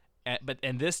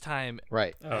 And this time,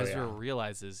 right, Ezra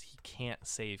realizes he can't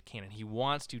save Kanan. He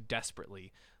wants to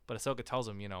desperately, but Ahsoka tells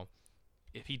him,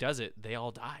 if he does it, they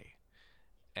all die.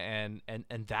 And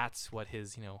that's what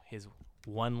his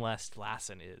one less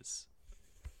lesson is,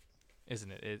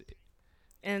 isn't it?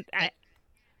 I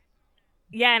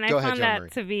found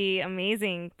that to be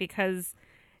amazing because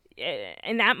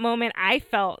in that moment I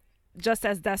felt just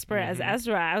as desperate as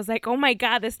Ezra. I was like, oh my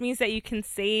God, this means that you can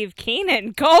save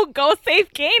Kanan. Go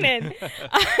save Kanan.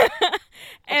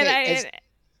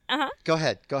 Go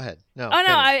ahead. No.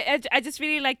 I just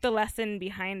really like the lesson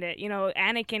behind it.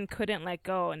 Anakin couldn't let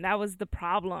go, and that was the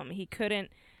problem. He couldn't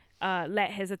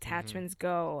let his attachments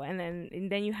go, and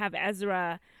then you have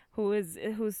Ezra, who's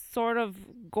sort of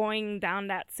going down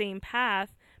that same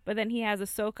path, but then he has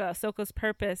Ahsoka. Ahsoka's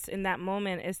purpose in that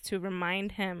moment is to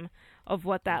remind him of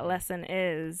what that lesson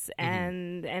is,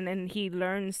 and then he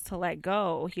learns to let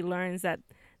go. He learns that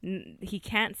he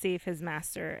can't save his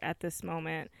master at this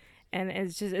moment. And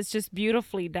it's just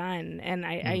beautifully done, and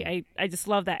I just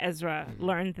love that Ezra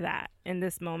learned that in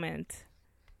this moment.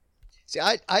 See,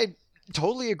 I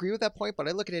totally agree with that point, but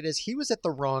I look at it as he was at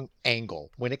the wrong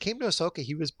angle. When it came to Ahsoka,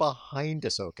 he was behind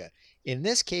Ahsoka. In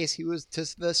this case, he was to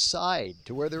the side,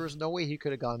 to where there was no way he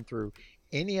could have gone through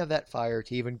any of that fire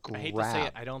to even grab I hate to say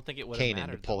it, I don't think it would have Kanan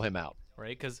mattered to pull him out. Right?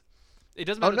 Because it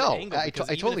doesn't matter the angle. I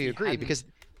totally agree, because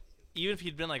even if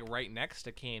he'd been like right next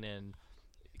to Kanan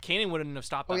wouldn't have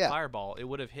stopped that fireball. It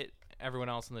would have hit everyone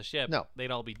else in the ship. No.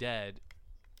 They'd all be dead.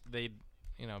 They'd,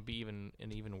 be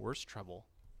in even worse trouble.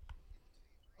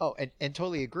 Oh, and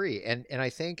totally agree. And I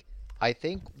think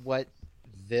what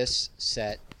this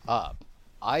set up,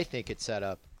 I think it set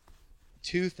up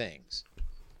two things.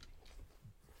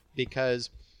 Because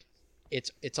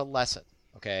it's a lesson,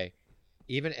 okay?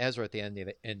 Even Ezra at the end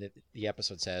of the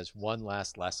episode says one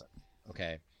last lesson,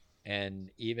 okay? And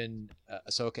even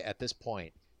Ahsoka at this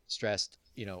point stressed,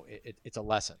 it's a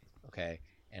lesson, okay?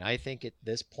 And I think at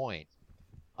this point,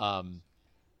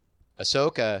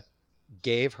 Ahsoka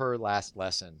gave her last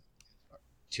lesson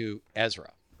to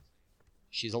Ezra.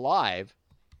 She's alive,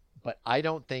 but I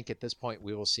don't think at this point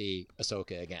we will see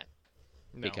Ahsoka again.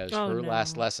 No. Because her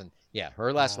last lesson,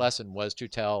 lesson was to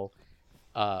tell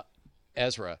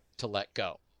Ezra to let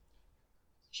go.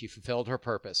 She fulfilled her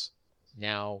purpose.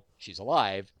 Now she's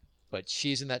alive, but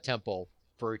she's in that temple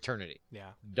for eternity.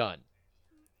 Yeah. Done.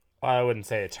 Well, I wouldn't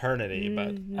say eternity,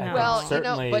 but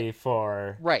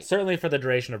certainly for the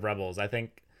duration of Rebels. I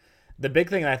think the big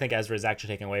thing that I think Ezra is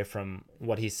actually taking away from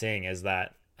what he's seeing is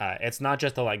that it's not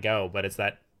just to let go, but it's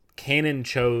that Kanan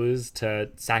chose to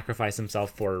sacrifice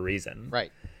himself for a reason.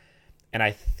 Right. And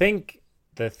I think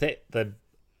the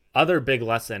other big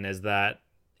lesson is that,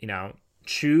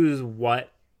 choose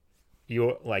what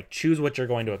you're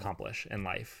going to accomplish in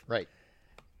life. Right.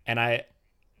 And I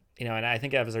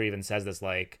think Ezra even says this,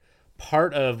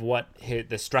 part of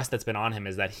the stress that's been on him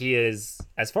is that he is,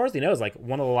 as far as he knows,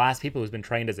 one of the last people who's been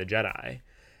trained as a Jedi,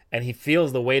 and he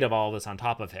feels the weight of all this on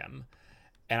top of him.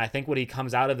 And I think what he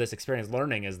comes out of this experience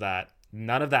learning is that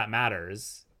none of that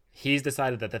matters. He's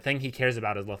decided that the thing he cares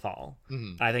about is Lothal.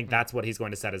 Mm-hmm. I think that's what he's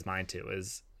going to set his mind to,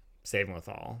 is saving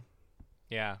Lothal.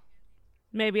 Yeah.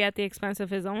 Maybe at the expense of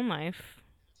his own life.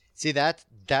 See,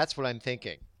 that's what I'm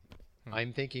thinking.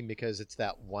 I'm thinking because it's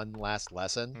that one last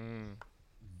lesson.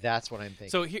 That's what I'm thinking.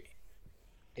 So here,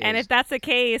 and if that's the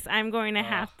case, I'm going to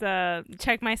have to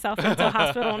check myself into a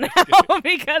hospital now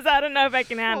because I don't know if I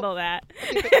can handle that.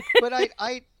 But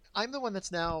I'm the one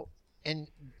that's now, and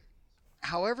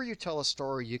however you tell a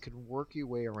story, you can work your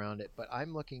way around it. But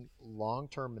I'm looking long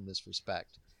term in this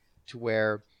respect, to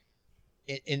where,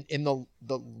 in the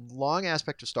long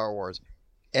aspect of Star Wars,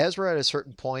 Ezra at a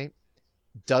certain point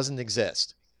doesn't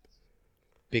exist,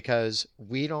 because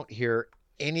we don't hear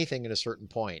anything at a certain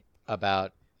point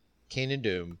about Kanan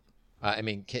Doom,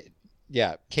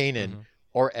 Kanan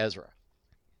or Ezra.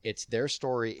 It's their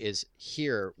story is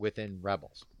here within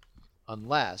Rebels,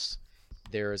 unless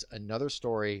there's another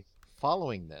story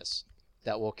following this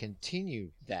that will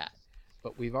continue that.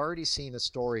 but we've already seen a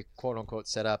story, quote unquote,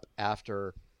 set up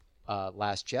after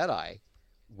Last Jedi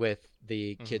with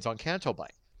the kids on Canto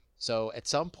Bight. So at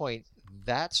some point,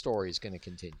 that story is going to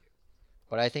continue.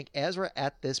 But I think Ezra,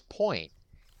 at this point,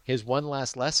 his one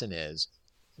last lesson is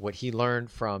what he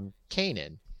learned from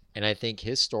Kanan, and I think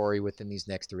his story within these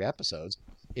next 3 episodes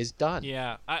is done.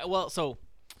 Yeah. I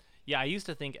used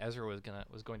to think Ezra was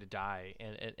going to die,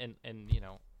 and you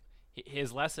know,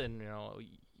 his lesson, you know,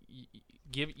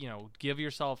 give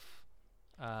yourself,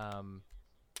 you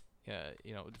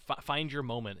know, find your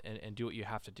moment and do what you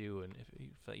have to do, and if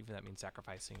even that means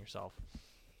sacrificing yourself,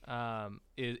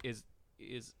 is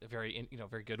a very, you know,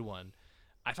 very good one.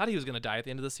 I thought he was going to die at the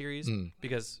end of the series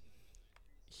because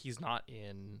he's not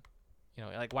in, you know,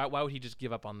 like why would he just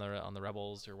give up on the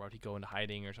rebels, or why would he go into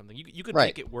hiding or something? You could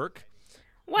make it work.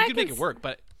 Well, you could make it work,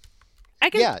 but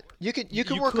you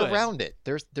can work around it.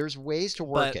 There's ways to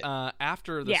work it.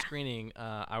 After the screening,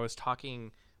 I was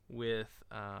talking with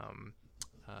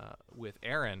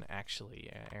Aaron,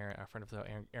 actually, our friend of the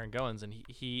Aaron Goins, and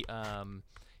he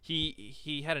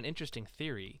had an interesting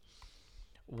theory.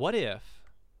 What if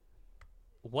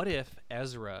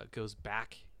Ezra goes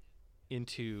back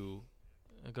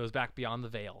beyond the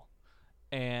veil,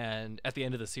 and at the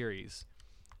end of the series,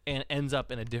 and ends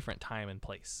up in a different time and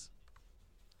place,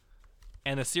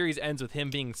 and the series ends with him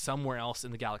being somewhere else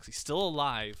in the galaxy, still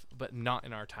alive, but not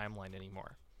in our timeline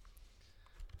anymore?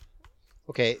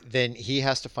 Okay, then he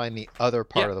has to find the other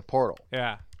part of the portal.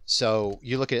 Yeah. So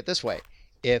you look at it this way: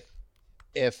 if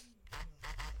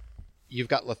you've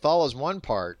got Lothal as one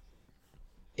part,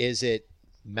 is it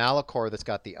Malachor that's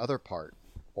got the other part,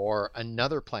 or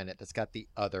another planet that's got the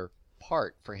other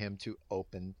part for him to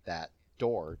open that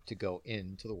door to go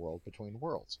into the world between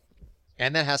worlds?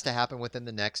 And that has to happen within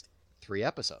the next 3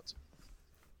 episodes.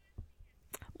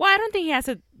 Well, I don't think he has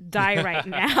to die right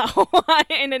now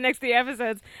in the next 3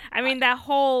 episodes. I mean, that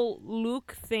whole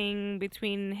Luke thing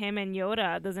between him and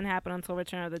Yoda doesn't happen until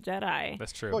Return of the Jedi.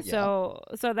 That's true. Well, yeah.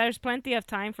 So there's plenty of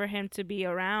time for him to be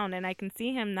around, and I can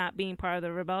see him not being part of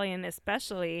the rebellion,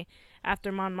 especially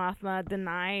after Mon Mothma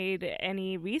denied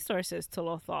any resources to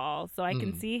Lothal. So I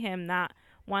can see him not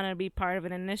want to be part of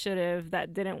an initiative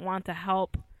that didn't want to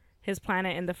help his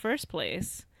planet in the first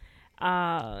place.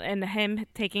 And him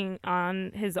taking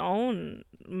on his own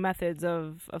methods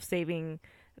of saving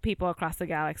people across the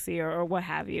galaxy or what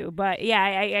have you. But yeah,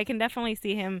 I can definitely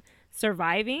see him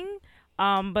surviving,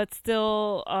 but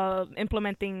still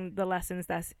implementing the lessons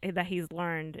that he's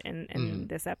learned in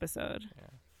this episode. Yeah.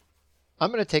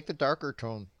 I'm going to take the darker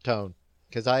tone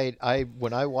because I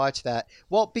when I watched that,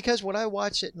 because when I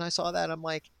watched it and I saw that, I'm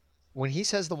like, when he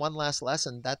says the one last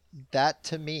lesson, that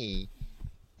to me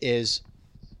is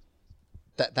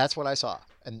that's what I saw,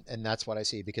 and that's what I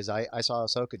see, because I saw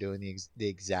Ahsoka doing the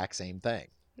exact same thing.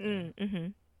 Mm-hmm.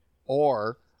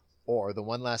 Or the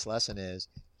one last lesson is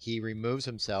he removes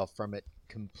himself from it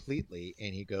completely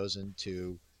and he goes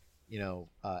into,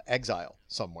 exile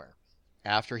somewhere.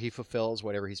 After he fulfills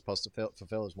whatever he's supposed to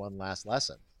fulfill his one last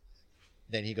lesson,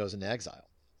 then he goes into exile.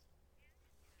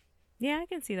 Yeah, I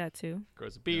can see that too.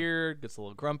 Grows a beard, gets a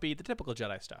little grumpy, the typical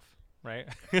Jedi stuff, right?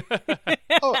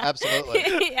 Oh,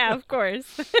 absolutely. Yeah, of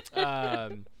course.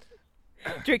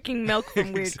 Drinking milk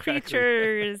from weird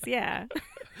creatures. Yeah.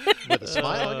 With a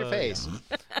smile on your face.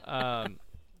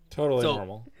 Totally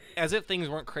normal. As if things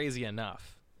weren't crazy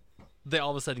enough, they all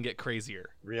of a sudden get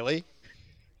crazier. Really?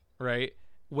 Right?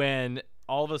 When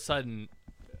all of a sudden,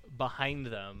 behind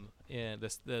them,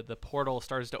 the portal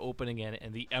starts to open again,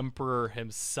 and the Emperor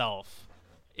himself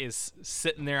is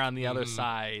sitting there on the other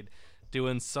side,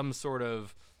 doing some sort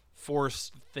of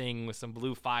force thing with some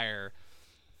blue fire,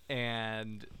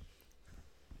 and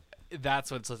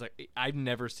that's what it's like. I've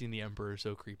never seen the Emperor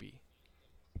so creepy.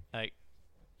 Like,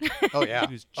 oh yeah,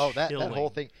 that chilling. whole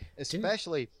thing,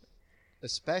 especially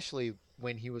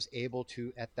when he was able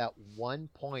to at that one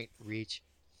point reach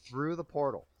through the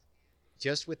portal,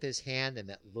 just with his hand and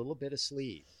that little bit of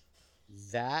sleeve.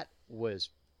 That was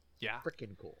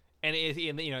freaking cool. And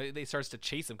they starts to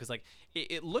chase him because like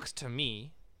it looks to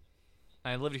me.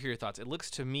 I'd love to hear your thoughts. It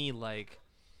looks to me like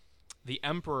the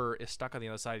Emperor is stuck on the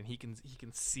other side, and he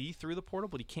can see through the portal,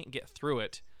 but he can't get through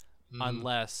it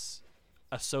unless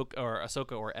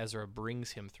Ahsoka or Ezra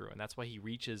brings him through, and that's why he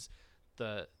reaches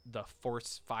the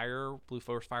force fire, blue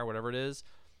force fire, whatever it is,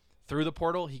 through the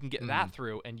portal. He can get that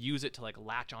through and use it to like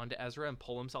latch onto Ezra and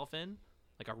pull himself in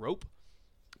like a rope,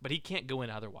 but he can't go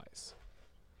in otherwise.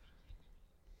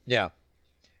 Yeah.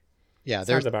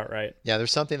 Sounds about right. Yeah,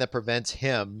 there's something that prevents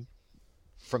him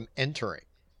from entering.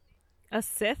 A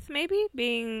Sith, maybe,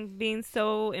 being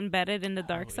so embedded in the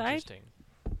dark side. Interesting.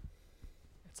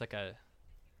 It's like a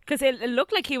Because it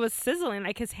looked like he was sizzling,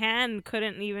 like his hand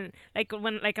couldn't even, like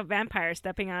when like a vampire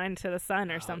stepping out into the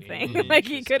sun or something, like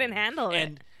he couldn't handle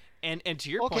it. And to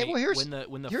your point,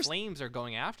 when the flames are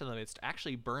going after them, it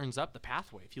actually burns up the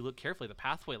pathway. If you look carefully, the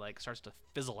pathway like starts to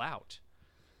fizzle out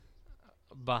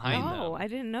behind them. Oh, I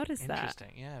didn't notice that.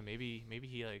 Interesting. Yeah, maybe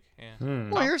he like. Yeah.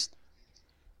 Well, here's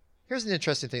an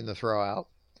interesting thing to throw out.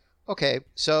 Okay,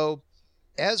 so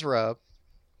Ezra,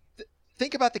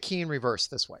 think about the key in reverse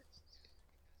this way.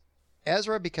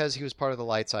 Ezra, because he was part of the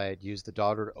light side, used the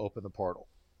daughter to open the portal.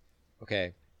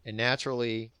 Okay, and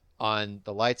naturally, on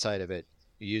the light side of it,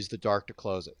 you use the dark to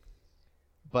close it.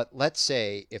 But let's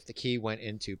say if the key went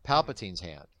into Palpatine's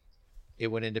hand, it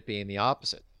would end up being the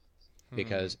opposite,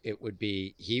 because it would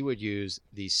be he would use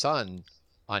the sun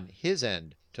on his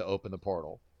end to open the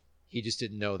portal. He just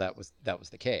didn't know that was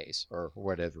the case, or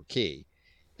whatever key,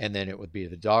 and then it would be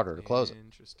the daughter to close it.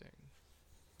 Interesting.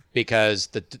 Because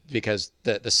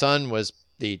the sun was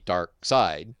the dark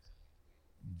side,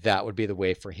 that would be the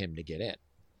way for him to get in.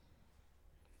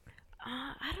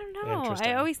 I don't know.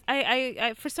 I always,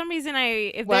 I for some reason,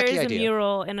 if there is a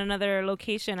mural in another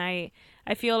location, I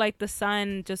feel like the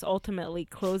sun just ultimately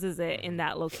closes it in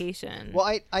that location.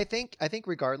 Well, I think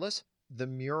regardless, the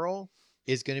mural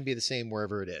is going to be the same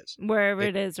wherever it is. Wherever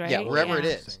it is, right? Yeah, wherever it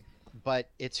is. But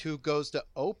it's who goes to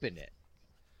open it.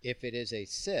 If it is a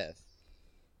Sith,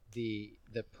 the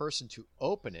person to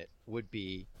open it would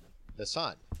be the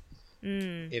son.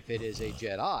 If it is a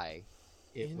Jedi,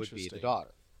 it would be the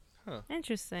daughter. Huh.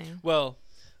 Interesting. Well,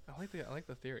 I like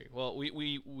the theory. Well,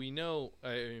 we know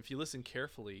if you listen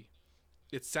carefully,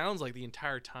 it sounds like the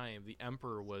entire time the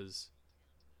Emperor was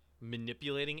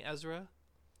manipulating Ezra.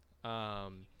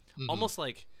 Almost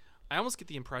like I almost get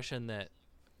the impression that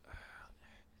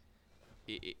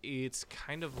it's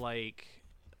kind of like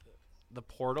the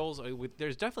portals.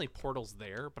 There's definitely portals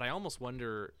there, but I almost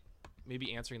wonder,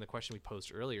 maybe answering the question we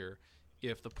posed earlier,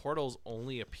 if the portals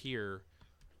only appear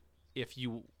if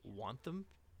you want them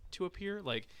to appear.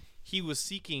 Like, he was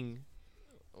seeking,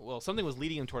 well, something was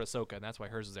leading him toward Ahsoka, and that's why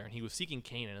hers is there, and he was seeking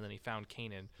Kanan, and then he found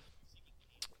Kanan.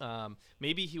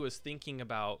 Maybe he was thinking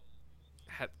about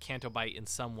Canto Bight in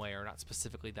some way, or not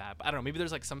specifically that, but I don't know, maybe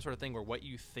there's like some sort of thing where what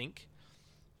you think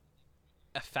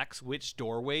affects which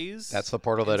doorways. That's the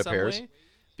portal that appears. Way.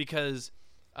 Because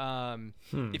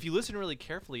if you listen really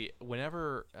carefully,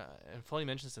 whenever and Filoni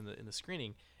mentions this in the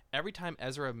screening, every time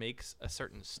Ezra makes a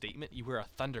certain statement, you hear a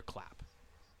thunderclap,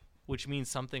 which means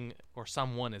something or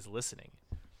someone is listening,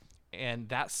 and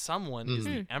that someone is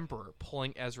the Emperor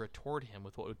pulling Ezra toward him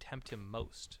with what would tempt him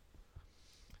most.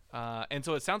 And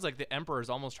so it sounds like the Emperor is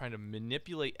almost trying to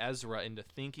manipulate Ezra into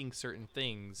thinking certain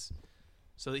things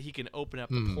so that he can open up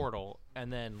the portal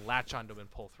and then latch onto him and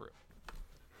pull through.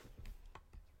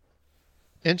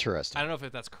 Interesting. I don't know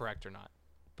if that's correct or not,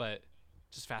 but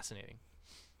just fascinating.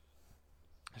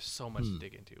 There's so much to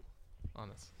dig into on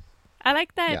this. I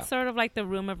like that it's sort of like the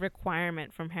room of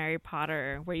requirement from Harry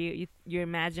Potter, where you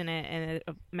imagine it and it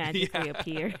magically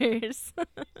appears.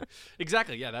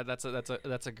 Exactly. Yeah, that's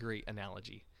a great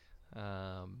analogy. So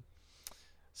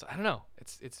I don't know.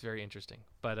 It's very interesting.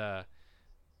 But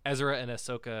Ezra and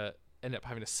Ahsoka end up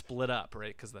having to split up,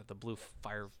 right? Because the blue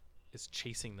fire is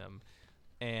chasing them,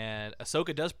 and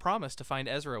Ahsoka does promise to find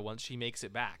Ezra once she makes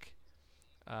it back.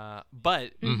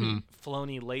 But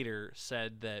Filoni later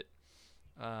said that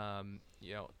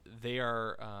they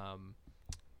are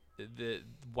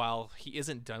while he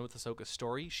isn't done with Ahsoka's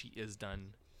story, she is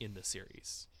done in the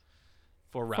series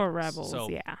for Rebels. So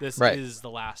this is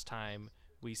the last time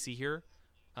we see her.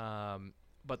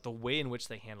 But the way in which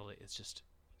they handle it is just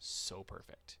so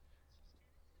perfect.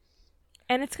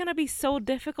 And it's going to be so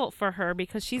difficult for her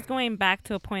because she's going back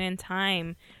to a point in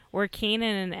time where Kanan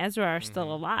and Ezra are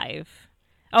still alive.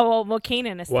 Oh, well,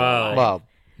 Kanan is still alive. Wow.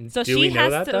 So Do she we know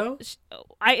has that, to. though?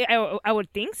 I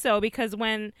would think so, because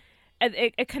when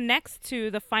it connects to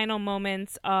the final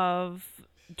moments of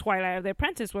Twilight of the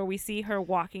Apprentice, where we see her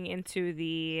walking into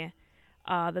the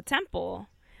temple.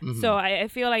 So I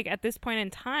feel like at this point in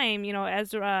time,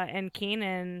 Ezra and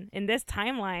Kanan in this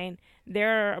timeline,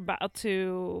 they're about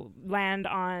to land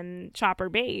on Chopper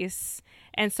Base,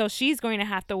 and so she's going to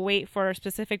have to wait for a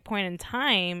specific point in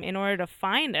time in order to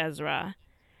find Ezra.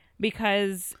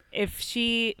 Because if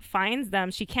she finds them,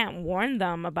 she can't warn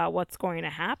them about what's going to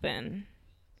happen.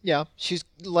 Yeah,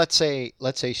 let's say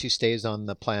she stays on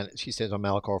the planet. She stays on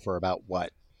Malachor for about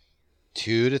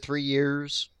 2 to 3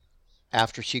 years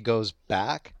after she goes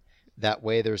back. That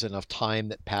way, there's enough time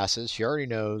that passes. She already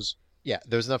knows. Yeah,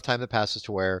 there's enough time that passes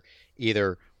to where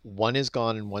either one is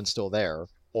gone and one's still there,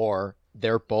 or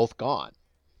they're both gone.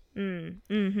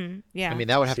 Yeah. I mean,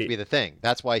 that would have See, to be the thing.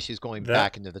 That's why she's going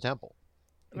back into the temple.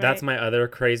 That's Right. my other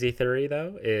crazy theory,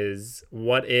 though, is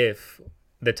what if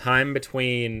the time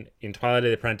between in Twilight of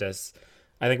the Apprentice,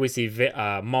 I think we see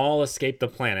Maul escape the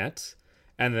planet,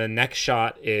 and the next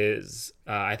shot is,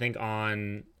 I think,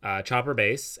 on Chopper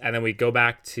Base, and then we go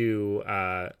back to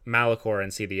Malachor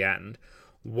and see the end.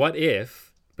 What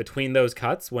if, between those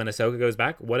cuts, when Ahsoka goes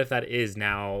back, what if that is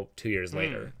now 2 years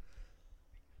later?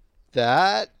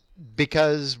 That,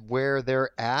 because where they're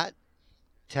at,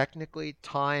 technically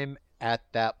time at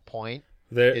that point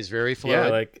There is very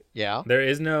fluid. Yeah, there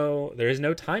is no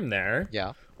time there.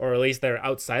 Yeah. Or at least they're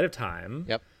outside of time.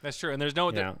 Yep. That's true, and there's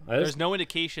no Yeah, there's no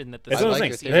indication that the That's what I'm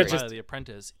like saying. your season theory. of The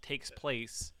Apprentice takes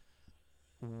place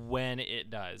when it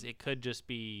does. It could just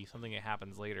be something that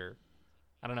happens later.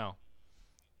 I don't know.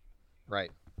 Right.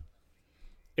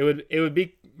 It would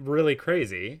be really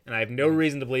crazy, and I have no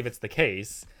reason to believe it's the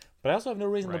case, but I also have no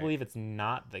reason to Right. believe it's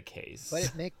not the case.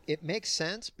 But it makes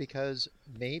sense because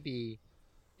maybe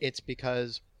it's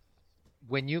because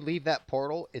when you leave that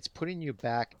portal, it's putting you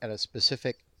back at a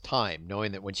specific time,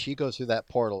 knowing that when she goes through that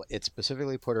portal, it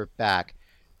specifically put her back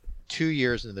 2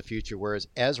 years into the future. Whereas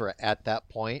Ezra, at that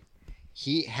point,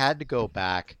 he had to go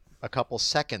back a couple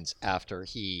seconds after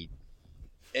he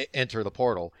entered the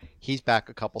portal. He's back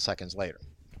a couple seconds later.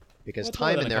 Because Well, it's more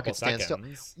time than in a there couple could stand still.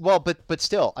 seconds. Well, but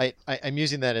still, I'm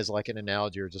using that as like an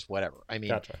analogy or just whatever. I mean,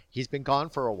 Gotcha. he's been gone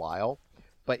for a while,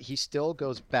 but he still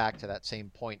goes back to that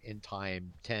same point in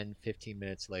time 10, 15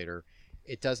 minutes later.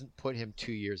 It doesn't put him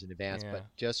 2 years in advance, Yeah.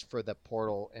 but just for the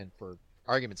portal and for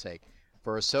argument's sake,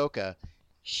 for Ahsoka,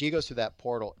 she goes through that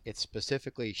portal. It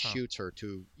specifically shoots her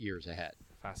 2 years ahead.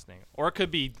 Fascinating. Or it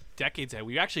could be decades ahead.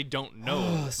 We actually don't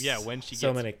know. When she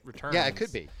so gets many- returns. Yeah, it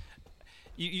could be.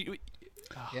 You,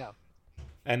 Yeah.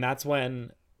 And that's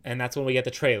when we get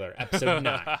the trailer, episode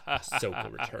 9,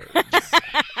 Ahsoka returns.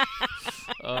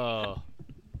 oh,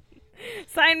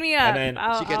 Sign me up. And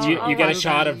then She gets- you I'll get a watch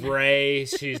shot it. of Rey.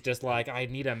 She's just like, I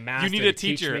need a master. need a to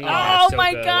teach teacher. me. Oh And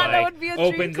my Ahsoka, God, that like, would be a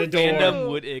opens dream the come door. true. fandom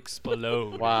would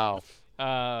explode. Wow.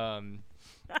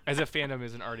 As if fandom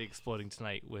isn't already exploding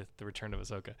tonight with the return of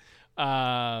Ahsoka.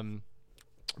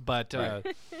 But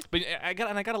I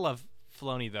gotta love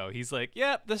Filoni though. He's like,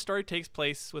 yeah, the story takes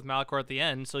place with Malachor at the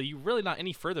end, so you're really not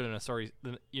any further than a story.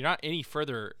 You're not any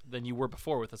further than you were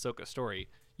before with Ahsoka's story.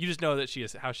 You just know that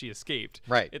how she escaped.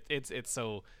 Right. It's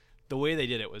so the way they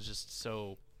did it was just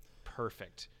so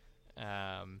perfect.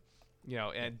 And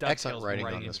dovetails Excellent writing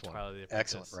right on into this one. Twilight of the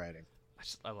Apprentice. Excellent writing.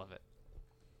 I love it.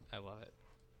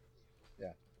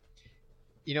 Yeah.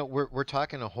 You know, we're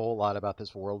talking a whole lot about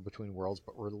this world between worlds,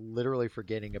 but we're literally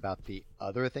forgetting about the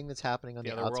other thing that's happening on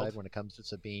The the other outside world? when it comes to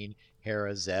Sabine,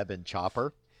 Hera, Zeb, and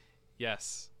Chopper.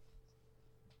 Yes.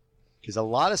 Because a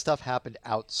lot of stuff happened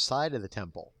outside of the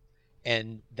temple.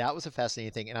 And that was a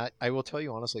fascinating thing. And I will tell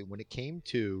you honestly, when it came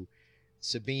to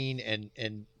Sabine and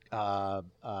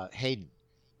Hayden,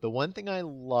 the one thing I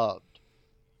loved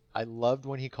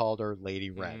when he called her Lady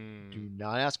Wren. Do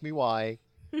not ask me why.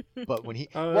 But when he,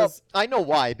 I know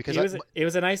why, because it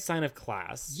was a nice sign of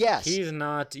class. Yes. He's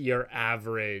not your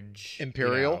average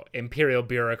Imperial? imperial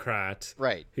bureaucrat,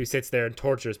 right, who sits there and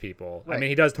tortures people. I Right. mean,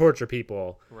 he does torture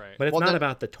people, Right. but it's Well, not no-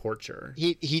 about the torture.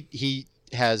 he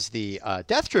has the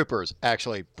Death Troopers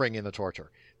actually bring in the torture.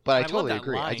 But I love totally that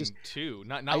agree. line I just too.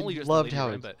 Not I only just loved Lady how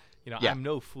Wren, it- but yeah. I'm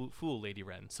no fool, Lady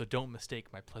Wren. So don't mistake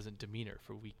my pleasant demeanor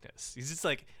for weakness. He's just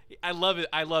like, I love it.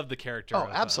 I love the character. Oh,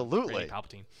 of, absolutely. Randy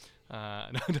Palpatine.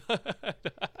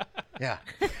 yeah.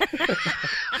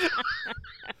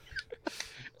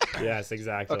 Yes,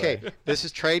 exactly. Okay, this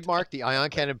is trademark the Ion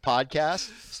Cannon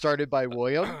podcast, started by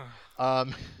William.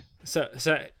 So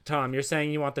Tom, you're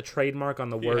saying you want the trademark on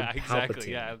the word Yeah, exactly, Palpatine.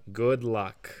 yeah. Good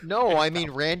luck. No, I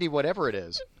mean Randy, whatever it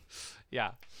is.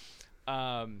 Yeah.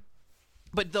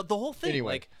 But the whole thing,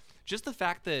 Anyway. like, just the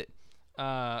fact that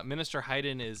Minister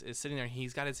Hayden is sitting there,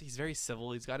 he's very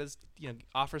civil. He's got his,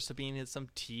 offers Sabine some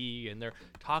tea, and they're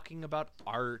talking about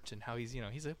art and how he's more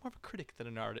of a critic than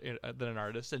an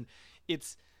artist, and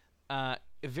it's a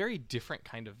very different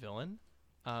kind of villain.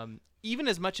 Even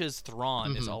as much as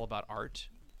Thrawn is all about art,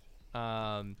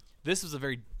 this is a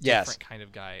very Yes. different kind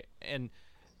of guy, and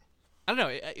I don't know.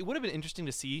 It would have been interesting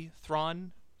to see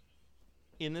Thrawn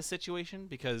in this situation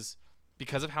because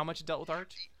of how much it dealt with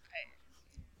art.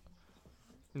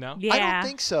 No. Yeah. I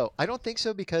don't think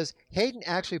so because Hayden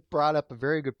actually brought up a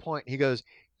very good point. He goes,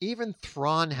 even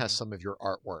Thrawn has some of your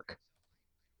artwork.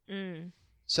 Mm.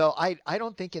 So I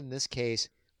don't think in this case,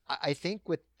 I think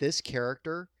with this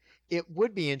character, it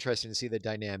would be interesting to see the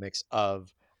dynamics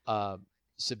of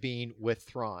Sabine with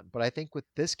Thrawn. But I think with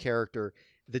this character,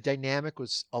 the dynamic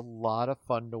was a lot of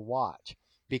fun to watch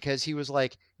because he was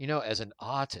like, as an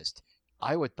artist,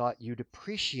 I would thought you'd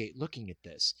appreciate looking at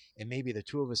this, and maybe the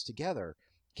two of us together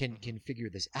can figure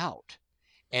this out.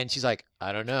 And she's like,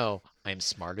 I don't know. I'm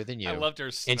smarter than you. I loved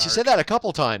her snark. And she said that a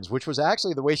couple times, which was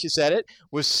actually the way she said it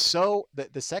was so.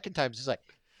 The second time she's like,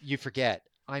 you forget,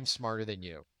 I'm smarter than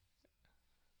you.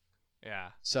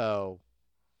 Yeah. So,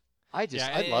 I loved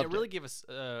it. Really gave us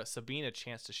Sabine a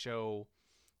chance to show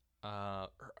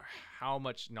how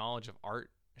much knowledge of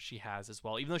art she has as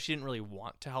well. Even though she didn't really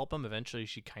want to help him, eventually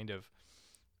she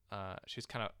was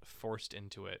kind of forced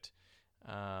into it.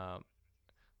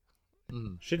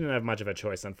 She didn't have much of a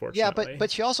choice, unfortunately. Yeah, but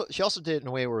she also did it in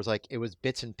a way where it was like it was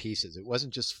bits and pieces. It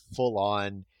wasn't just full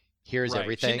on. Here's right.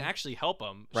 everything. She didn't actually help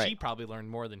him. Right. She probably learned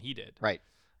more than he did. Right.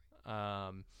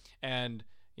 And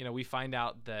we find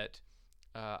out that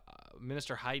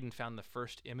Minister Haydn found the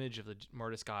first image of the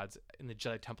Mortis gods in the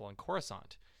Jedi Temple in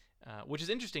Coruscant, which is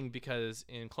interesting because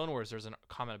in Clone Wars there's a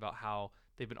comment about how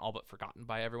they've been all but forgotten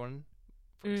by everyone.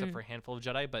 Except for a handful of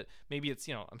Jedi, but maybe it's,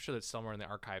 I'm sure that's somewhere in the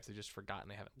archives. They've just forgotten.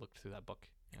 They haven't looked through that book.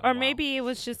 Or maybe it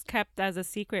was just kept as a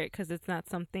secret because it's not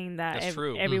something that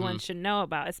everyone should know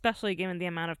about, especially given the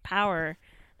amount of power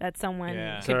that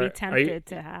someone could be tempted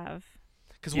to have.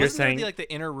 Because wasn't there like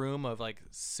the inner room of like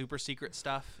super secret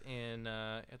stuff in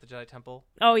at the Jedi Temple?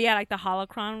 Oh yeah, like the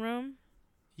holocron room.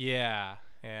 Yeah.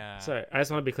 Sorry, I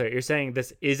just want to be clear. You're saying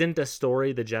this isn't a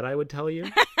story the Jedi would tell you?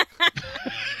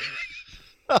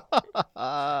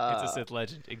 It's a Sith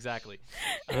legend, exactly.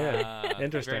 Yeah,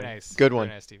 interesting. Very nice. Good one.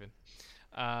 Very nice, Stephen.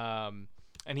 And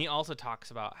he also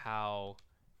talks about how,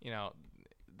 they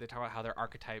talk about how there are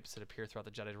archetypes that appear throughout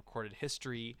the Jedi recorded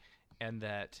history, and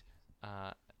that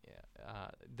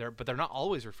they're not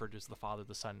always referred to as the father,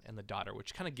 the son, and the daughter,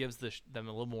 which kind of gives them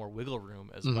a little more wiggle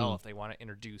room as well if they want to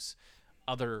introduce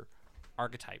other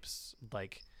archetypes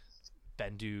like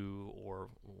Bendu or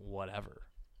whatever.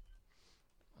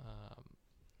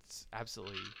 It's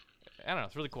absolutely, I don't know,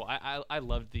 it's really cool. I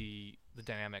loved the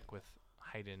dynamic with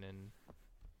Haydn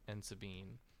and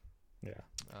Sabine. Yeah.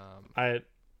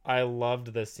 I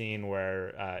loved the scene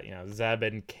where Zeb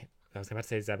and I was about to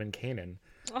say Zeb and Kanan.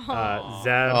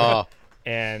 Zeb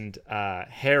and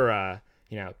Hera,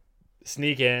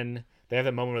 sneak in. They have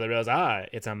that moment where they realize,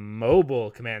 it's a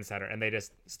mobile command center, and they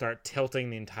just start tilting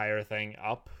the entire thing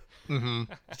up.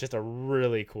 It's just a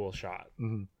really cool shot.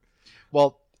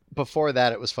 Well, before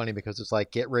that, it was funny because it's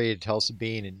like, get ready to tell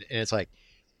Sabine. And it's like,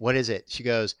 what is it? She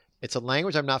goes, it's a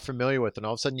language I'm not familiar with. And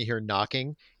all of a sudden you hear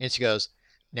knocking. And she goes,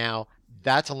 now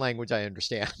that's a language I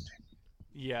understand.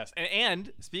 Yes.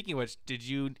 And speaking of which, did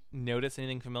you notice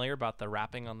anything familiar about the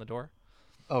rapping on the door?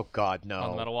 Oh, God, no.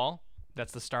 On the metal wall?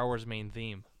 That's the Star Wars main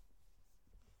theme.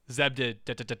 Zeb did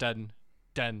dun.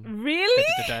 Really?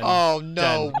 Oh,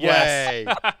 no way.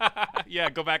 Yeah,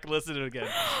 go back and listen to it again.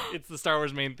 It's the Star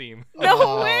Wars main theme.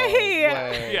 No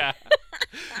way. Yeah.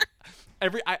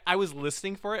 I was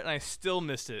listening for it and I still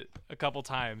missed it a couple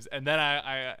times, and then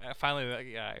I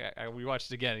finally we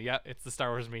watched it again. Yeah, it's the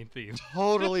Star Wars main theme.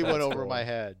 Totally went over my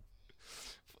head.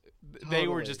 They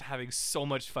were just having so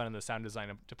much fun in the sound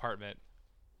design department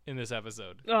in this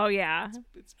episode. Oh yeah,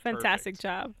 it's fantastic perfect.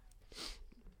 job.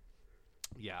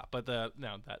 Yeah, but the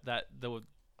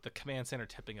command center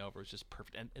tipping over is just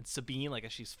perfect, and Sabine, like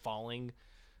as she's falling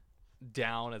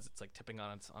down as it's like tipping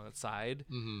on its side,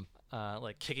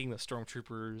 like kicking the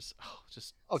stormtroopers.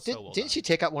 Didn't she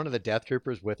take out one of the death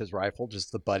troopers with his rifle?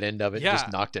 Just the butt end of it,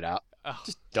 just knocked it out.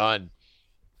 Just done.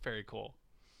 Very cool.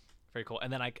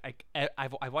 And then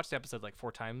I've watched the episode like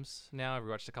 4 times now. I've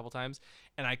rewatched it a couple times,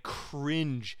 and I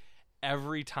cringe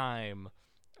every time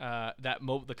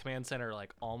the command center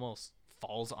like almost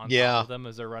falls on top of them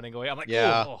as they're running away. I'm like,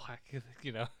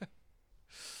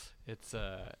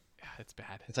 it's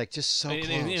bad. It's like just so close.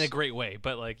 In a great way,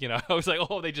 but like, I was like,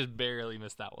 they just barely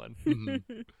missed that one.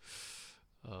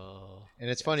 And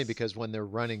it's funny because when they're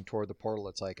running toward the portal,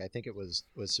 it's like, I think it was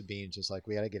Sabine just like,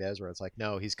 we got to get Ezra. It's like,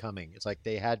 no, he's coming. It's like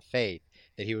they had faith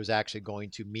that he was actually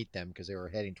going to meet them because they were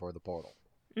heading toward the portal.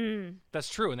 That's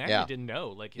true. And they actually didn't know.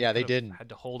 Like, they didn't. Had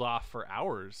to hold off for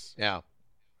hours. Yeah.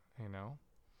 I don't know.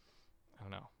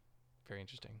 Very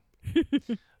interesting.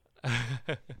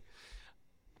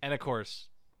 And of course,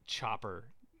 Chopper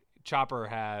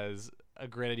has a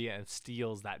great idea and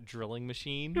steals that drilling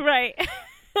machine. Right.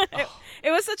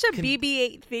 It was such a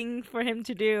BB-8 thing for him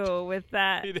to do with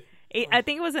that. I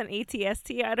think it was an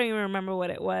AT-ST. I don't even remember what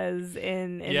it was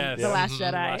in The Last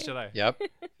Jedi. Last Jedi. Yep.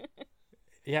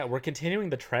 Yeah, we're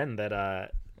continuing the trend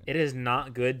that it is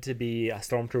not good to be a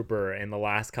stormtrooper in the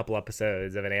last couple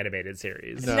episodes of an animated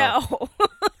series. No.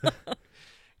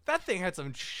 That thing had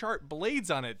some sharp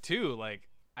blades on it too. Like,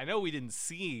 I know we didn't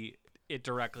see it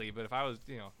directly, but if I was,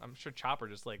 I'm sure Chopper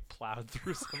just like plowed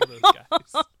through some of those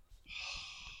guys.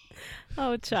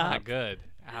 Oh, Chop. Not good.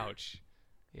 Ouch.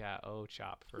 Yeah. Oh,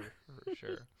 Chop for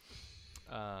sure.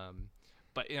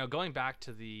 But going back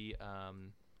to the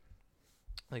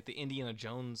like the Indiana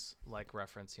Jones like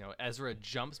reference, Ezra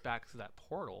jumps back to that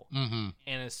portal, and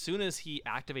as soon as he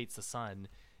activates the sun,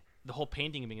 the whole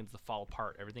painting begins to fall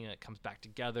apart. Everything that comes back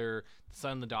together. The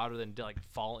son and the daughter then like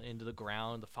fall into the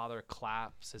ground. The father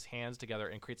claps his hands together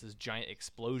and creates this giant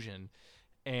explosion,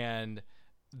 and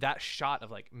that shot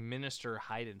of like Minister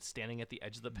Haydn standing at the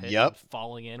edge of the pit, and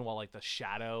falling in while like the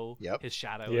shadow, his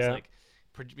shadow is like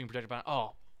being projected by.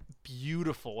 Oh,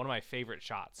 beautiful! One of my favorite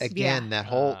shots. Again, that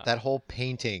whole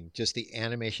painting, just the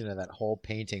animation of that whole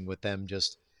painting with them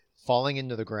just falling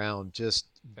into the ground, just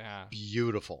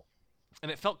beautiful. And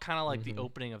it felt kind of like the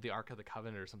opening of the Ark of the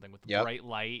Covenant or something, with the bright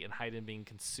light and Haydn being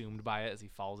consumed by it as he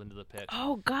falls into the pit.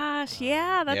 Oh gosh,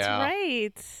 that's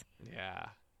right. Yeah,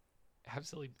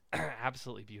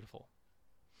 absolutely beautiful.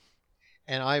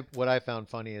 And what I found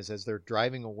funny is as they're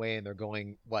driving away and they're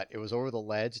going, it was over the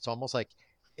ledge. It's almost like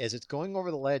as it's going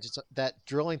over the ledge, that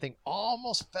drilling thing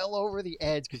almost fell over the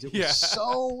edge because it was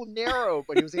so narrow,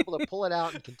 but he was able to pull it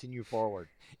out and continue forward.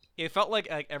 It felt like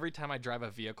every time I drive a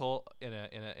vehicle in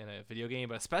a video game,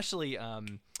 but especially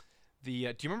do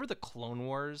you remember the Clone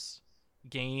Wars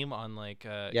game on like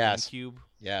GameCube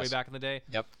way back in the day?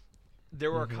 Yep.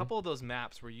 There were a couple of those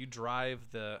maps where you drive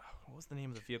what was the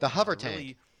name of the vehicle? The hover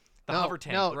tank. Hover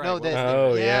tank.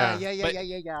 Yeah.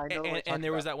 I know. And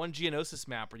there was that one Geonosis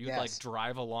map where you would like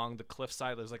drive along the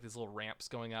cliffside. There's like these little ramps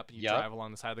going up, and you drive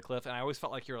along the side of the cliff. And I always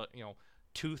felt like you're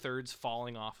 2/3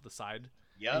 falling off the side.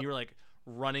 Yeah. And you were like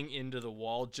running into the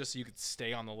wall just so you could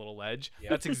stay on the little ledge.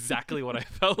 That's exactly what I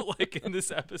felt like in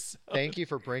this episode. Thank you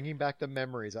for bringing back the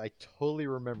memories. I totally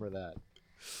remember that.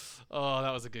 Oh,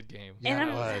 that was a good game. Yeah,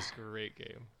 that was a great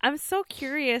game. I'm so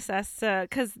curious as to,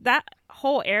 because that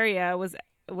whole area was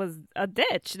a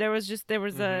ditch. There was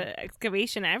a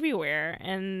excavation everywhere,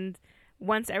 and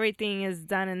once everything is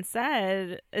done and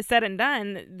said and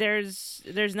done, there's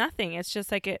nothing. It's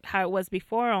just like how it was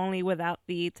before, only without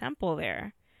the temple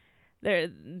there.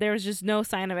 There was just no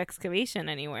sign of excavation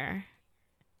anywhere.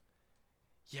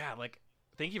 Yeah, like,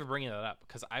 thank you for bringing that up,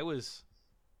 because I was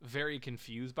very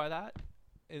confused by that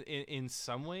in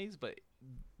some ways, but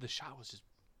the shot was just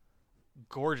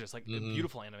gorgeous, like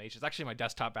beautiful animation. It's actually my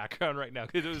desktop background right now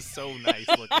because it was so nice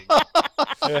looking.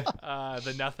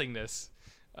 The nothingness,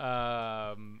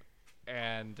 I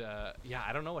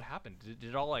don't know what happened. Did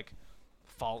it all like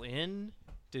fall in?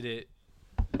 Did it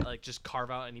like just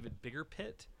carve out an even bigger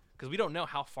pit? Because we don't know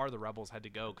how far the rebels had to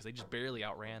go because they just barely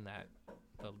outran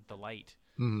the light,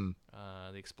 the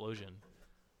explosion.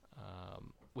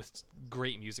 With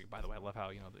great music, by the way. I love how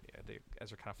the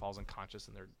Ezra kind of falls unconscious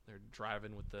and they're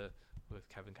driving with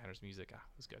Kevin Kiner's music. It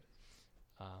was good.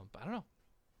 But I don't know.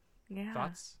 Yeah.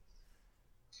 Thoughts?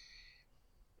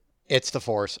 It's the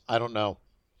Force. I don't know.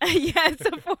 Yeah, it's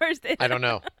the Force. I don't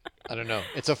know.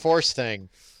 It's a Force thing.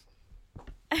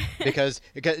 Because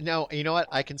no, you know what?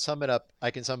 I can sum it up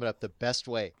the best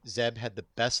way. Zeb had the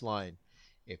best line.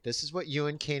 If this is what you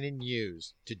and Kanan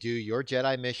use to do your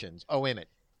Jedi missions. Oh, wait a minute.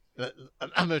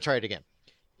 I'm going to try it again.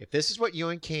 If this is what you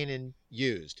and Kanan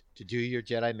used to do your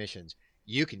Jedi missions,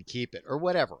 you can keep it or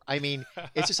whatever. I mean,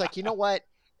 it's just like, you know what?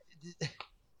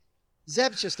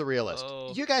 Zeb's just the realist.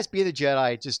 Oh. You guys be the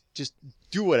Jedi. Just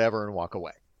do whatever and walk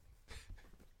away.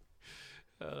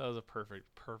 That was a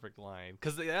perfect line.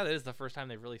 Because that is the first time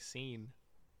they've really seen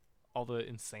all the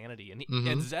insanity.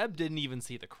 And Zeb didn't even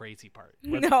see the crazy part.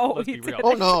 Let's be real.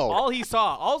 Oh, no.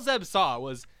 All Zeb saw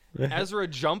was Ezra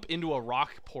jump into a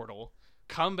rock portal,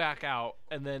 come back out,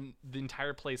 and then the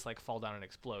entire place like fall down and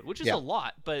explode, which is a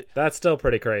lot, but that's still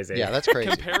pretty crazy. Yeah, that's crazy.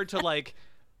 Compared to like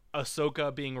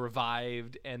Ahsoka being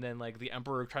revived and then like the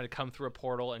Emperor trying to come through a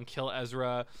portal and kill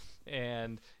Ezra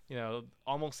and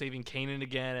almost saving Kanan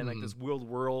again and like this weird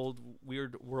world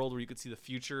where you could see the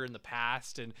future and the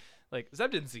past, and like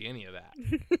Zeb didn't see any of that.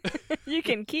 You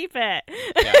can keep it.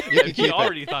 Yeah, he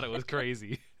already thought it was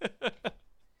crazy.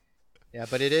 Yeah,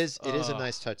 but it is a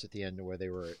nice touch at the end where they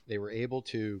were able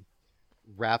to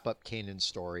wrap up Kanan's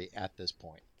story at this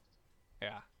point.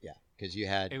 Yeah. Yeah, because you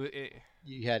had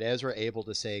Ezra able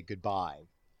to say goodbye,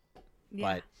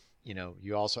 but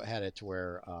you also had it to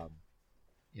where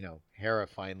Hera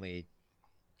finally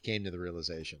came to the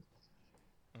realization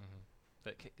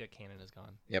that Kanan is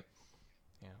gone. Yep.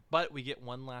 Yeah, but we get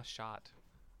one last shot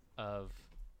of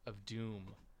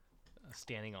Doom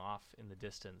standing off in the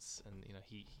distance, and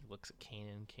he looks at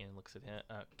Kanan looks at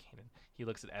him, he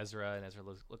looks at Ezra, and Ezra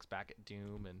looks back at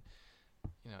Doom, and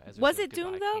Ezra Was says it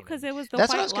Doom goodbye, though? Kanan. Because it was the That's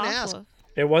what I white was gonna ask. Lothwolf.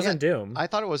 It wasn't Doom. I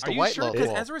thought it was Are the you white sure? Lothwolf. Because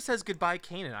Ezra says goodbye,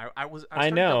 Kanan. I was I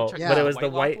started know, double-checking. but it was the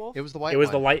white- Lothwolf? It was the white It was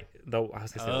one. the white. I was gonna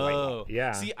say the white. Oh, Wolf.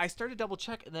 Yeah. See, I started double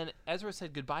check, and then Ezra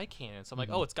said goodbye, Kanan. So I'm like,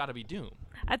 oh, it's got to be Doom.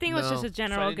 I think it was just No. a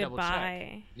general didn't double-check.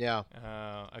 goodbye. Yeah.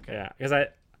 Okay. Yeah, because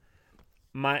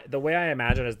the way I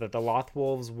imagine is that the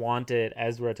Lothwolves wanted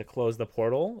Ezra to close the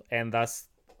portal and thus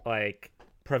like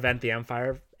prevent the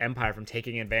Empire from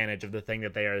taking advantage of the thing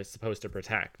that they are supposed to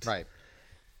protect. Right.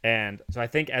 And so I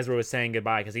think Ezra was saying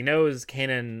goodbye because he knows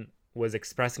Kanan was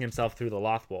expressing himself through the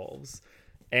Lothwolves,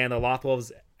 and the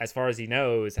Lothwolves, as far as he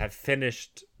knows, have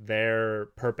finished their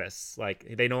purpose. Like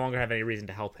they no longer have any reason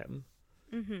to help him.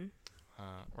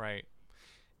 Right.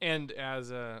 And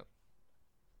as I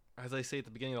say at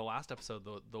the beginning of the last episode,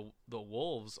 the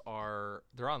wolves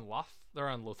they're on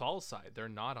Lothal's side. They're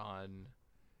not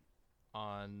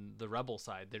on the rebel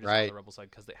side. They're just on Right. the rebel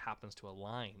side because it happens to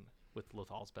align with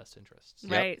Lothal's best interests.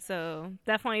 Right. So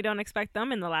definitely don't expect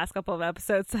them in the last couple of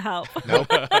episodes to help. Nope.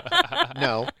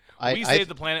 No. We saved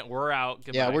the planet. We're out.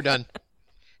 Goodbye. Yeah, we're done.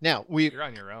 Now You're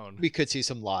on your own. we could see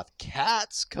some Loth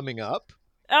cats coming up.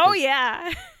 Oh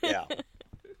yeah. Yeah.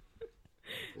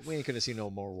 But we ain't gonna see no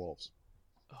more wolves.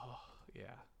 Oh,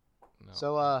 yeah.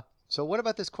 No. So what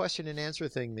about this question and answer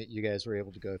thing that you guys were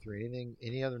able to go through?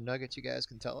 Any other nuggets you guys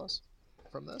can tell us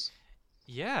from this?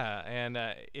 Yeah, and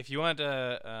if you want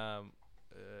to,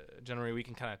 generally we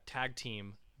can kind of tag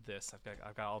team this.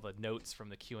 I've got all the notes from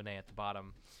the Q&A at the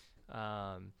bottom.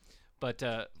 But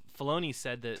Filoni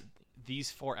said that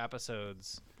these 4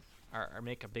 episodes are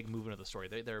make a big movement of the story.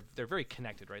 They're very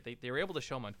connected, right? They were able to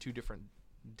show them on 2 different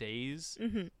days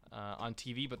on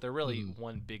TV, but they're really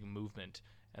one big movement.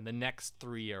 And the next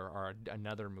 3 are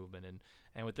another movement.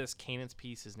 And with this, Kanan's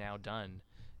piece is now done,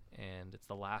 and it's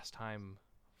the last time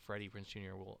Freddie Prinze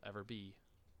Jr. will ever be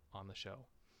on the show.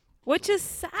 Which is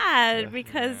sad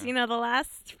because, the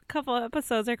last couple of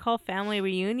episodes are called Family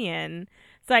Reunion.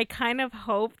 So I kind of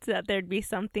hoped that there'd be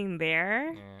something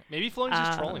there. Yeah. Maybe Filoni's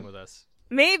just trolling with us.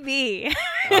 Maybe.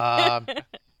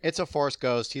 It's a Force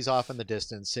ghost. He's off in the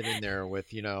distance, sitting there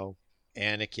with,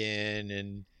 Anakin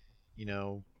and,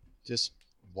 just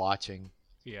watching.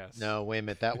 Yes. No, wait a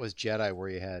minute. That was Jedi where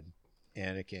you had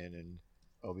Anakin and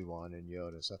Obi-Wan and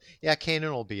Yoda. So, yeah,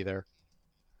 Kanan will be there.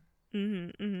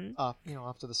 Off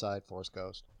to the side, Force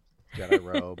ghost, Jedi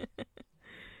robe.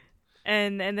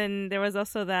 And then there was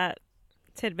also that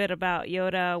tidbit about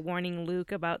Yoda warning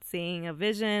Luke about seeing a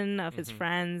vision of his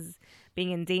friends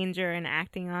being in danger and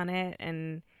acting on it,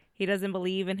 and he doesn't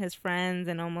believe in his friends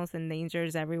and almost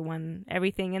endangers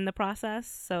everything in the process.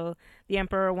 So the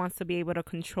Emperor wants to be able to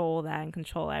control that and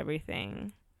control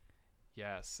everything.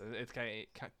 Yes, it kind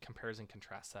of compares and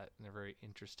contrasts that in a very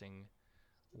interesting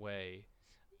way.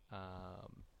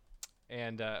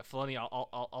 And Filoni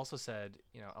also said,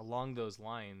 along those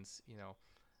lines,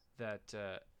 that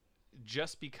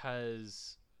just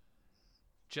because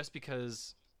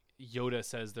Yoda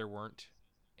says there weren't,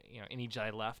 any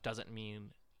Jedi left doesn't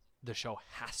mean the show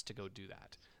has to go do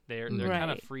that. They're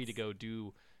kind of free to go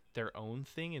do their own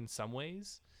thing in some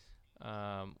ways,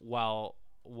 while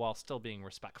still being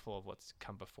respectful of what's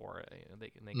come before. They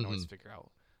can always figure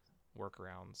out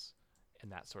workarounds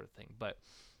and that sort of thing. But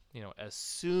as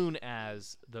soon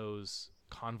as those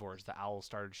convors, the owls,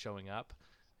 started showing up,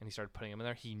 and he started putting them in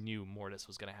there, he knew Mortis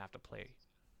was going to have to play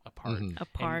a part.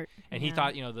 And he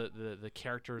thought, the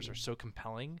characters are so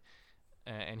compelling,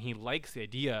 and he likes the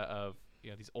idea of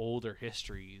these older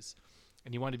histories,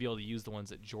 and he wanted to be able to use the ones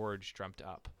that George dreamt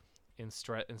up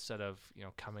instead of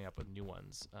coming up with new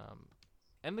ones.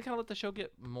 And they kind of let the show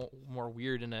get more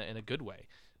weird in a good way.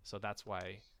 So that's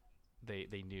why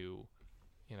they knew,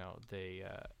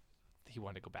 he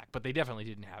wanted to go back, but they definitely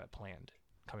didn't have it planned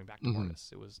coming back to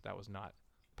Mortis. That was not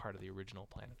part of the original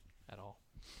plan at all.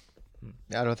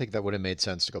 I don't think that would have made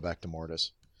sense to go back to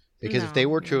Mortis, because if they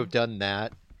were to have done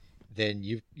that, then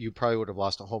you probably would have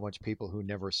lost a whole bunch of people who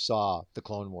never saw the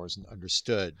Clone Wars and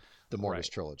understood the Mortis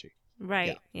trilogy.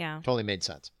 Right. Yeah. Totally made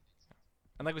sense.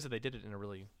 And like we said, they did it in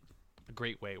a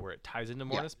great way where it ties into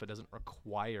Mortis but doesn't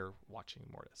require watching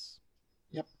Mortis.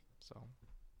 Yep. So.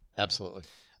 Absolutely.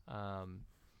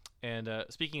 And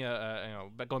speaking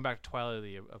of, going back to Twilight of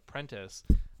the Apprentice,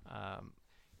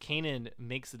 Kanan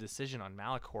makes the decision on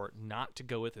Malachor not to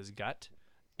go with his gut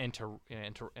and to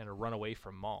run away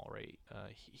from Maul. Right?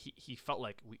 He felt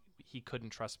like he couldn't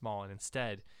trust Maul, and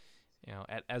instead,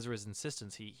 at Ezra's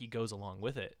insistence, he goes along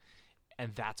with it,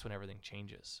 and that's when everything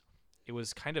changes. It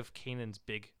was kind of Kanan's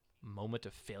big moment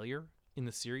of failure in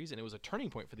the series, and it was a turning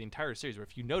point for the entire series. Where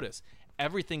if you notice,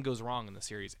 everything goes wrong in the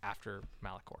series after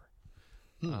Malachor.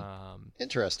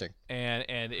 Interesting. And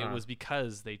it was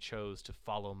because they chose to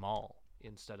follow Maul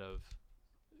instead of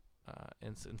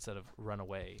run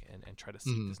away and try to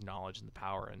seek this knowledge and the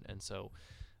power. And so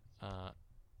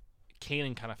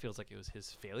Kanan kind of feels like it was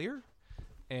his failure.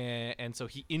 And so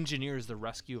he engineers the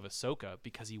rescue of Ahsoka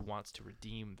because he wants to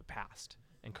redeem the past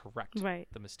and correct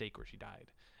the mistake where she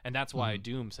died. And that's why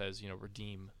Doom says,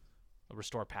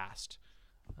 restore past.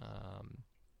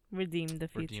 Redeem the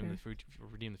future.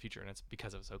 Redeem the future, and it's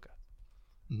because of Ahsoka.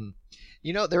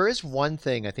 Mm-hmm. There is one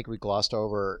thing I think we glossed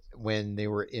over when they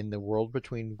were in the World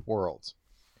Between Worlds.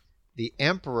 The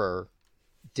Emperor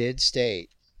did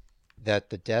state that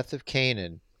the death of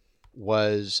Kanan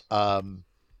was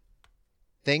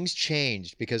things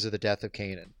changed because of the death of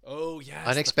Kanan. Oh yes,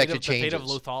 unexpected changes. The fate of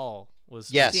Lothal was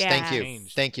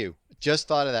Thank you. Just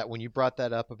thought of that when you brought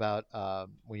that up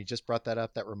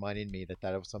that reminded me that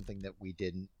was something that we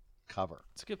didn't cover.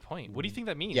 That's a good point. What do you think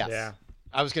that means? Yes. Yeah.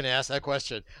 I was going to ask that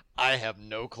question. I have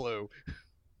no clue.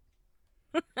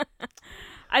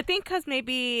 I think because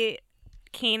maybe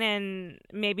Kanan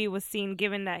was seen,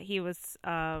 given that he was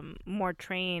more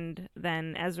trained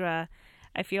than Ezra.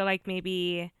 I feel like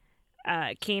maybe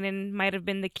Kanan might have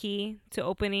been the key to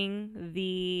opening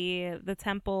the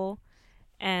temple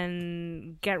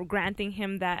and granting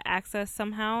him that access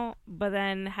somehow. But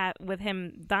then with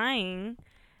him dying,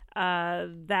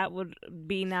 that would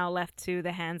be now left to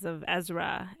the hands of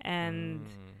Ezra. And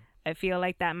I feel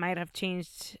like that might have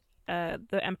changed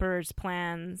the Emperor's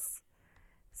plans.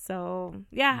 So,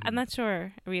 yeah, I'm not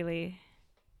sure, really.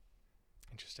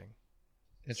 Interesting.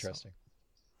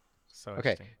 So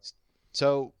okay.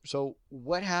 So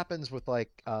what happens with,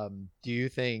 do you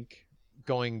think,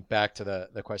 going back to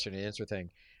the question and answer thing,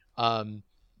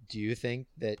 do you think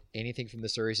that anything from the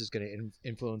series is going to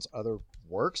influence other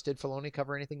works? Did Filoni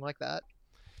cover anything like that?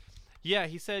 Yeah,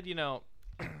 he said,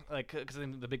 because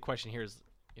the big question here is,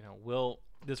 will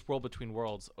this World Between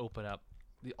Worlds open up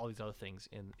all these other things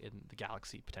in the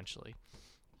galaxy potentially?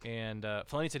 And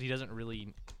Filoni said he doesn't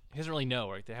really know,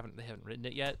 right? They haven't written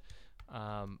it yet,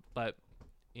 but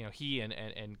he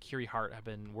and Kiri Hart have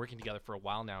been working together for a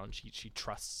while now, and she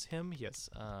trusts him.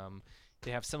 They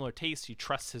have similar tastes. She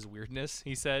trusts his weirdness,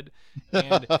 he said.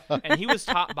 And he was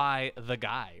taught by the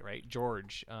guy, right?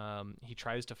 George. He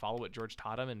tries to follow what George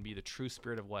taught him and be the true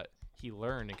spirit of what he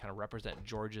learned and kind of represent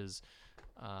George's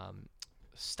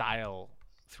style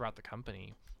throughout the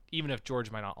company, even if George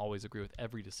might not always agree with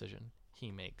every decision he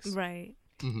makes. Right.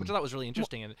 Which I thought was really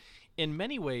interesting. And in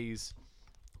many ways,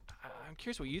 I'm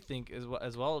curious what you think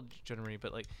as well, Jenna Marie,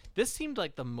 but this seemed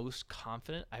like the most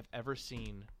confident I've ever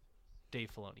seen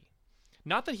Dave Filoni.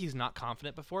 Not that he's not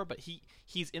confident before, but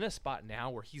he's in a spot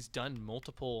now where he's done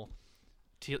multiple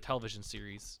television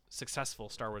series, successful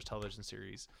Star Wars television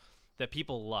series that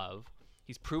people love.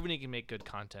 He's proven he can make good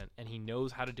content, and he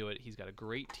knows how to do it. He's got a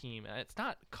great team, and it's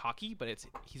not cocky, but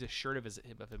he's assured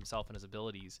of himself and his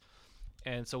abilities.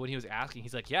 And so when he was asking,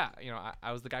 he's like, "Yeah,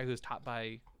 I was the guy who was taught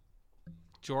by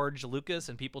George Lucas,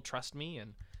 and people trust me,"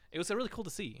 and it was really cool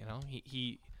to see.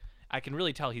 I can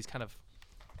really tell he's kind of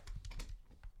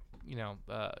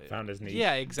found his niche.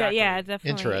 Yeah, exactly. Yeah, definitely.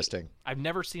 Interesting. I've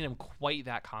never seen him quite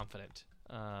that confident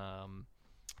on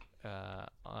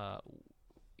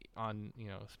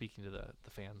speaking to the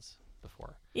fans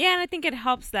before. Yeah, and I think it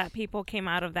helps that people came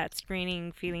out of that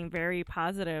screening feeling very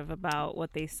positive about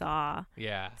what they saw.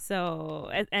 Yeah.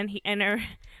 So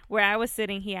where I was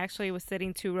sitting, he actually was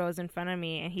sitting 2 rows in front of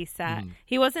me, and he sat.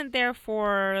 He wasn't there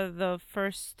for the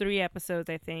first 3 episodes,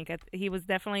 I think. He was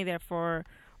definitely there for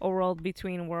A World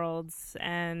Between Worlds,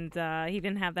 and he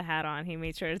didn't have the hat on. He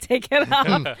made sure to take it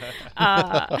off.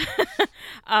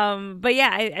 But yeah,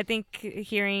 I think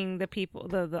hearing the people,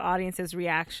 the audience's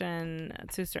reaction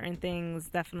to certain things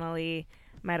definitely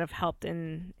might have helped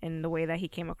in the way that he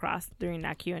came across during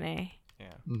that Q&A.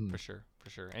 Yeah, for sure.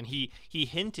 And he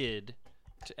hinted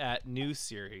at new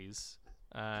series.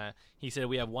 He said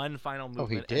we have one final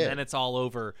movement, and then it's all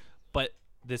over. But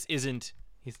this isn't.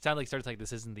 He sounded like starts like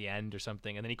this isn't the end or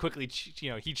something, and then he quickly,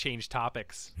 he changed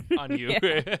topics on you.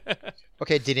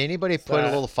 Okay, did anybody put a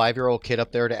little 5-year-old kid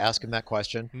up there to ask him that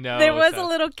question? No, there was a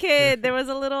little kid. There was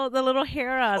the little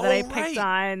Hera that I picked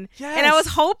on, and I was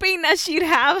hoping that she'd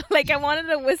have I wanted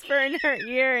to whisper in her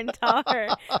ear and tell her,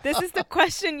 "This is the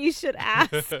question you should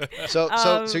ask."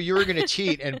 So you were going to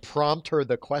cheat and prompt her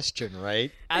the question,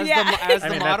 right? As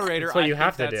the moderator, that's what you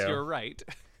have to do. You're right.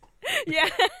 Yeah.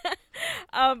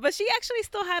 But she actually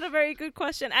still had a very good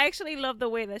question. I actually love the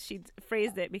way that she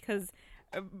phrased it, because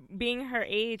being her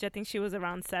age, I think she was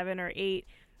around 7 or 8,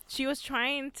 she was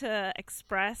trying to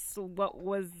express what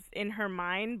was in her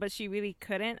mind, but she really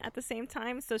couldn't at the same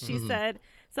time. So she said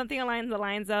something along the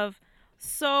lines of,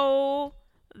 so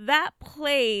that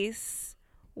place,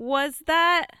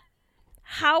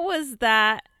 how was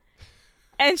that?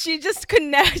 And she just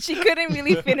she couldn't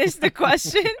really finish the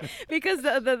question because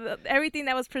the everything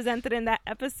that was presented in that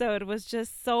episode was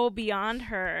just so beyond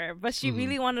her. But she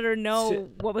really wanted to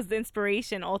know what was the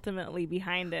inspiration ultimately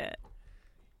behind it.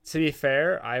 To be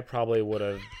fair, I probably would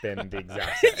have been the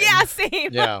exact same. Yeah, same.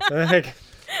 Yeah. Like,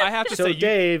 I have to so say,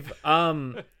 Dave,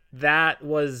 that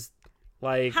was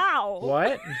like how?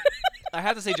 What? I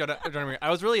have to say, John, I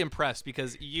was really impressed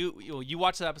because you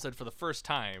watched that episode for the first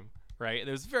time, right?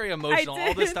 It was very emotional.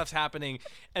 All this stuff's happening,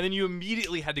 and then you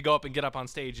immediately had to go up and get up on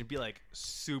stage and be like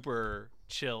super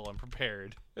chill and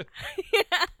prepared.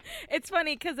 Yeah, it's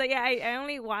funny because I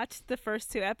only watched the first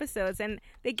 2 episodes, and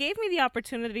they gave me the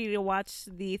opportunity to watch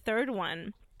the third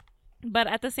one, but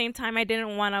at the same time, I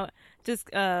didn't want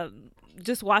to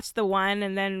just watch the one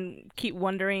and then keep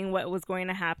wondering what was going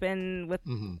to happen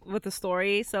with the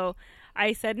story. So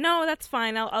I said, no, that's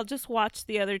fine. I'll just watch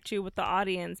the other 2 with the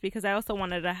audience because I also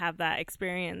wanted to have that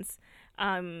experience.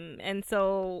 And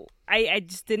so I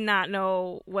just did not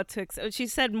know what to expect. She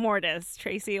said Mortis,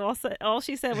 Tracy. All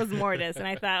she said was Mortis. And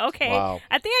I thought, okay, wow.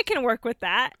 I think I can work with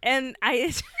that. And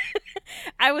I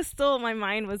was still, my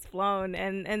mind was blown.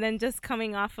 And then just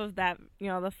coming off of that,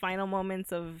 the final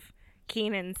moments of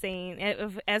Ezra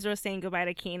saying goodbye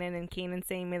to Kanan and Kanan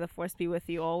saying, "May the Force be with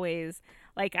you always."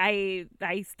 Like I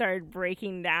started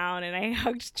breaking down and I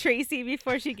hugged Tracy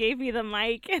before she gave me the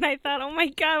mic, and I thought, "Oh my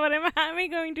God, how am I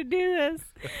going to do this?"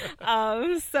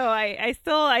 So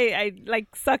I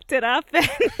like sucked it up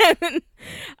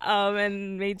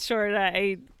and made sure that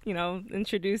I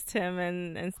introduced him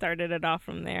and started it off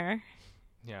from there.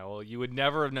 Yeah, well, you would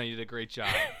never have known. You did a great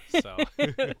job. So,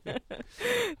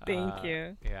 thank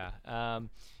you. Yeah.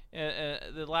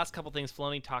 The last couple things,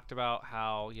 Filoni talked about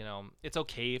how it's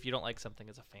okay if you don't like something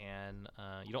as a fan.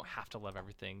 You don't have to love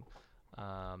everything.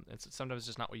 It's sometimes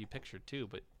just not what you pictured too.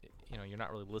 But you're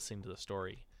not really listening to the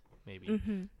story. Maybe.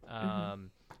 He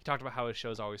talked about how his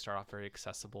shows always start off very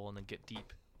accessible and then get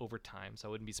deep over time. So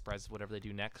I wouldn't be surprised if whatever they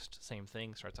do next, same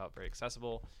thing, starts out very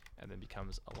accessible and then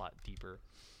becomes a lot deeper.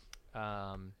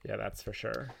 Yeah, that's for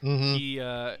sure. He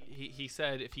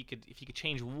said if he could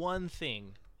change one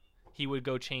thing, he would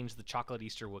go change the chocolate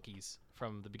Easter Wookiees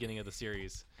from the beginning of the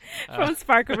series. From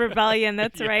Spark of Rebellion,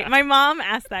 that's right. My mom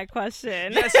asked that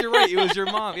question. Yes, you're right. It was your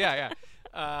mom. Yeah.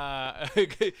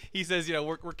 He says,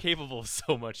 we're capable of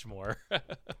so much more.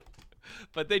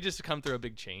 But they just come through a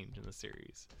big change in the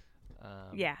series.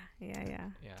 Yeah.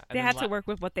 And they had to work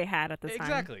with what they had at the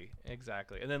time.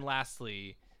 Exactly. And then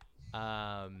lastly,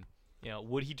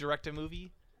 would he direct a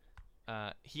movie?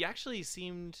 He actually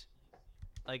seemed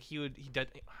like he did.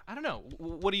 I don't know.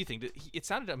 What do you think? It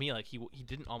sounded to me like he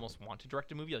didn't almost want to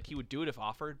direct a movie. Like he would do it if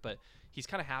offered, but he's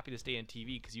kind of happy to stay in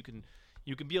TV because you can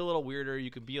be a little weirder.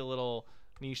 You can be a little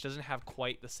niche. Doesn't have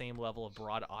quite the same level of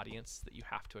broad audience that you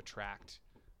have to attract.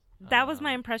 That was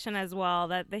my impression as well.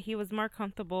 That he was more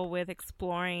comfortable with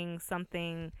exploring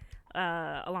something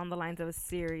along the lines of a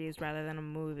series rather than a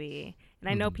movie. And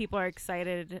I know people are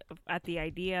excited at the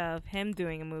idea of him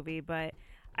doing a movie, but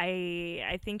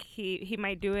I think he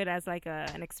might do it as like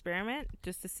an experiment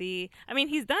just to see. I mean,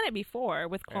 he's done it before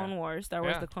with Clone Wars. Star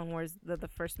Wars: The Clone Wars, the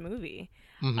first movie.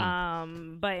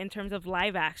 But in terms of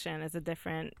live action, it's a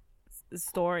different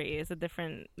story. It's a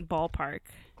different ballpark.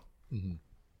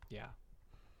 Yeah,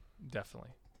 definitely.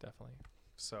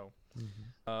 So,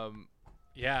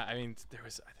 yeah, I mean,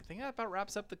 I think that about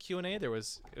wraps up the Q&A. It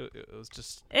was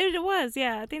just... It was,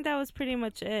 yeah. I think that was pretty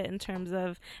much it in terms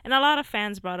of... And a lot of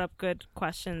fans brought up good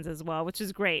questions as well, which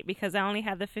is great because I only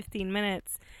had the 15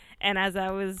 minutes. And as I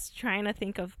was trying to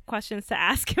think of questions to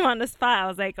ask him on the spot, I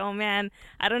was like, oh, man,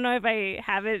 I don't know if I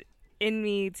have it in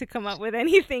me to come up with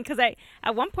anything because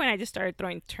at one point I just started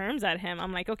throwing terms at him.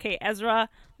 I'm like, okay, Ezra,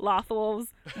 Lothwolves,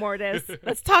 Mortis,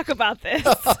 let's talk about this.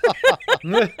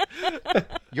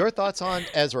 Your thoughts on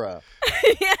Ezra?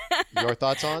 Yeah. Your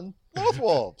thoughts on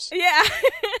Lothwolves? Yeah.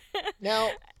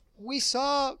 Now we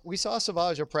saw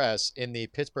Savage Opress in the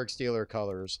Pittsburgh Steelers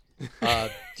colors.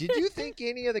 Did you think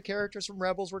any of the characters from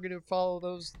Rebels were going to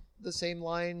follow the same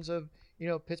lines of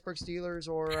Pittsburgh Steelers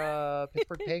or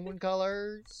Pittsburgh Penguin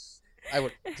colors? I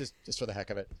would just for the heck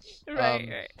of it.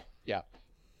 Right. Yeah.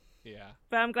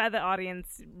 But I'm glad the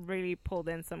audience really pulled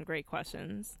in some great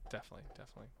questions. Definitely.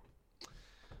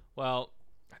 Well,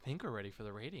 I think we're ready for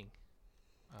the rating.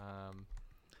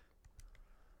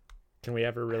 Can we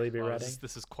ever really be ready?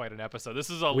 This is quite an episode. This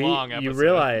is a long episode. You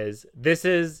realize this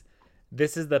is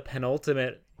the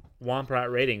penultimate Womp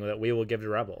Rat rating that we will give to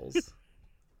Rebels.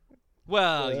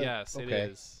 Well, yes, okay.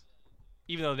 it is.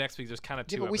 Even though next week there's kind of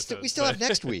two but episodes. we still have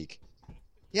next week.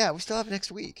 Yeah, we still have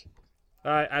next week.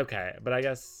 Okay, but I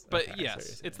guess. But okay,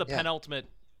 yes, it's the penultimate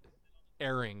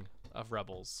airing of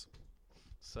Rebels.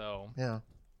 So yeah.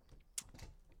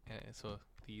 So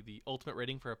the ultimate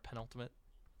rating for a penultimate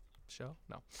show?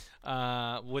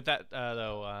 No. With that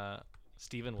though,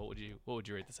 Steven, what would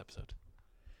you rate this episode?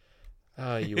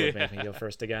 Oh, you would make me go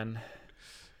first again.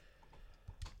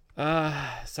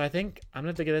 So I think I'm gonna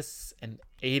have to give this an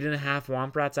 8.5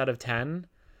 Womp Rats out of 10.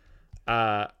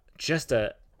 Just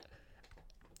a.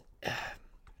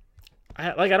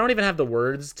 I don't even have the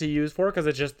words to use for it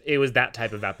because it was that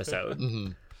type of episode.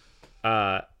 Mm-hmm.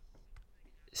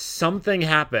 Something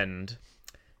happened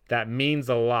that means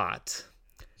a lot,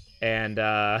 and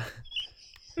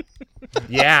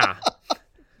yeah,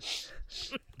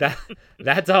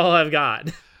 that's all I've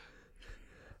got.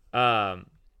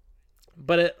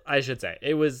 But I should say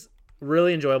it was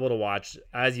really enjoyable to watch.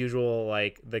 As usual,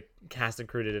 like the cast and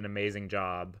crew did an amazing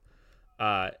job.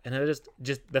 And it was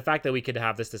just the fact that we could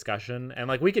have this discussion and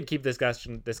like we could keep this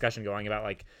discussion going about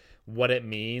like what it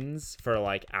means for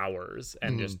like hours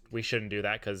and just we shouldn't do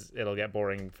that because it'll get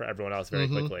boring for everyone else very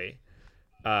quickly.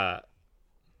 But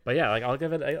yeah, like I'll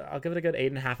give it a good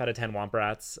 8.5 out of 10 Womp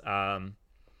Rats. I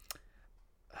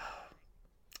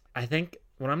think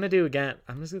what I'm gonna do again,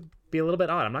 I'm just gonna be a little bit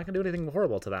odd. I'm not gonna do anything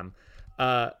horrible to them.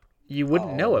 You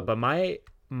wouldn't know it, but my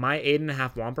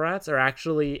 8.5 Womp Rats are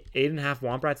actually 8.5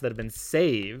 Womp Rats that have been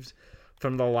saved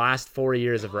from the last 4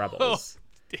 years of Rebels.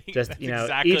 Dang, just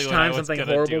exactly each time something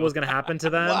horrible was going to happen to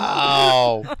them.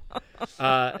 Wow.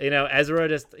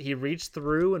 Ezra he reached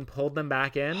through and pulled them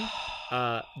back in.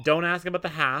 Don't ask about the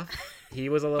half. He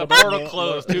was a little the portal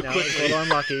closed too quickly. A little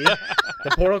unlucky.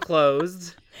 The portal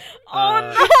closed.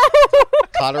 Oh no!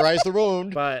 Cauterize the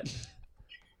wound. But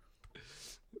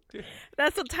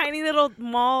that's a tiny little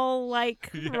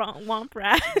mall-like Womp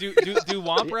Rat. Do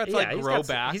Womp Rats grow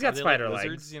back? He's got spider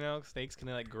legs. Lizards, snakes can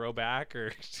like grow back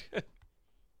or.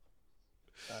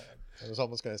 I was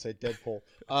almost going to say Deadpool.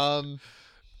 Oh.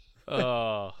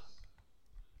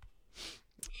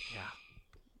 Yeah.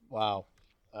 Wow.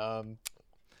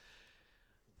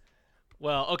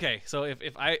 Well, okay. So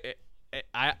if I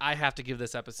have to give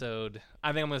this episode,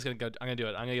 I think I'm just gonna do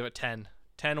it. I'm gonna give it 10.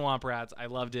 10 Womp Rats. I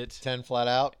loved it. 10 flat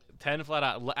out. 10 flat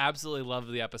out. Absolutely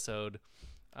loved the episode.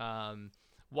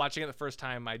 Watching it the first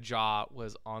time, my jaw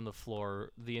was on the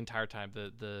floor the entire time.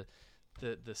 The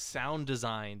sound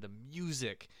design, the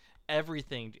music,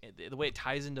 everything, the way it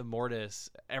ties into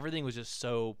Mortis, everything was just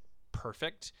so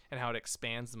perfect, and how it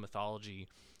expands the mythology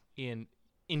in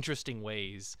interesting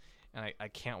ways. And I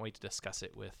can't wait to discuss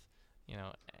it with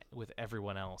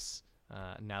everyone else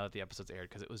now that the episode's aired,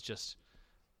 because it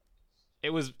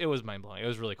was mind blowing. It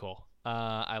was really cool.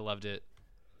 I loved it,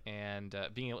 and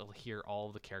being able to hear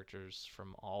all the characters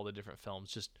from all the different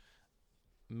films just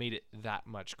made it that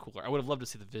much cooler. I would have loved to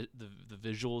see the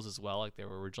visuals as well, like they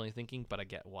were originally thinking, but I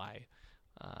get why.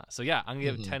 So yeah, I'm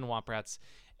gonna give it 10 Womp Rats,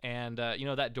 and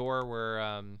that door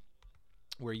where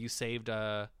you saved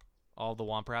all the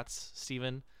Womp Rats,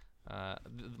 Steven.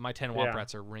 My 10 Womp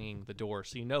Rats are ringing the door,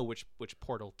 so you know which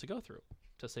portal to go through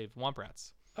to save Womp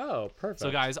Rats. Oh, perfect.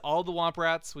 So guys, all the Womp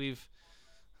Rats we've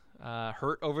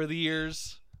hurt over the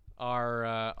years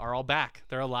are all back.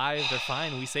 They're alive. They're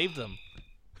fine. We saved them.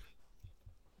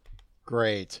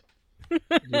 Great.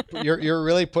 You're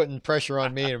really putting pressure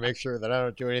on me to make sure that I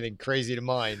don't do anything crazy to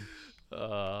mine.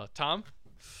 Tom?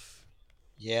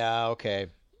 Yeah, okay.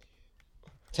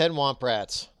 10 Womp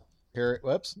Rats.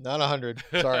 Whoops, not 100.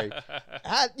 Sorry.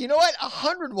 You know what?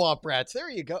 100 Womp Rats. There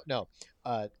you go. No,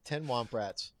 10 Womp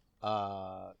Rats. 10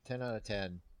 out of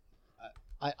 10.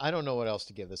 I don't know what else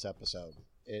to give this episode.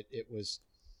 It was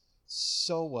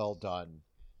so well done.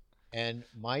 And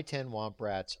my 10 Womp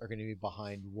Rats are going to be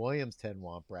behind William's 10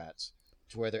 Womp Rats,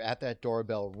 to where they're at that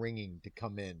doorbell ringing to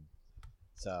come in.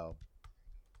 So,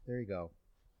 there you go.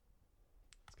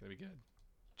 It's going to be good.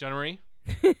 Jenna Marie?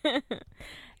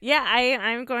 Yeah,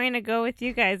 I'm going to go with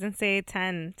you guys and say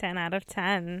 10 out of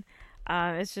 10.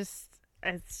 It's just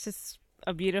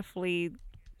a beautifully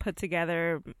put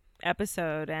together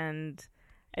episode, and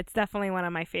it's definitely one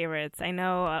of my favorites. I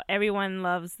know everyone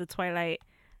loves the Twilight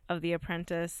of the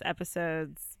Apprentice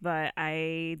episodes, but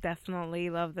I definitely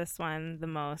love this one the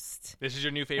most. This is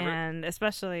your new favorite? And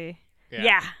especially,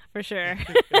 yeah for sure.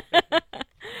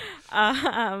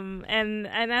 And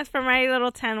as for my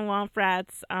little 10 Womp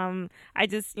Rats, I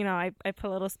just, I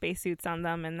put little spacesuits on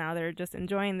them, and now they're just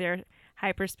enjoying their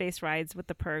hyperspace rides with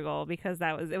the Purrgil, because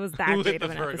it was that great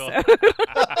of an episode.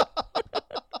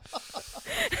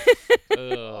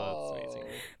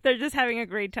 just having a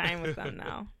great time with them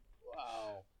now.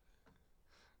 Wow.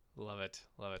 Love it.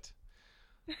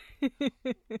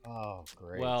 Oh,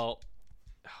 great. Well,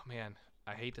 oh man,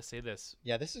 I hate to say this.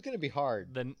 Yeah, this is going to be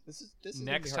hard. This is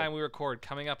Next time we record,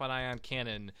 coming up on Ion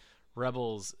Canon,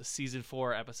 Rebels Season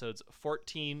 4, Episodes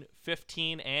 14,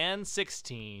 15, and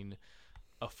 16,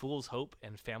 A Fool's Hope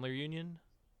and Family Reunion,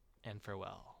 and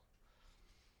Farewell.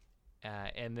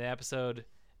 In the episode,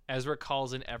 Ezra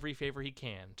calls in every favor he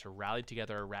can to rally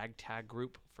together a ragtag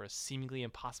group for a seemingly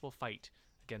impossible fight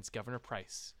against Governor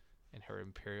Price and her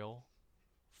Imperial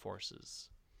forces.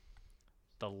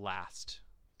 The last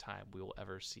time we will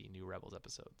ever see new Rebels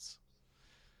episodes.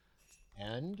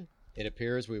 And it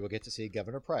appears we will get to see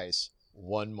Governor Price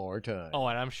one more time. Oh,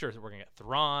 and I'm sure we're going to get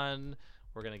Thrawn.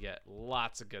 We're going to get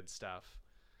lots of good stuff.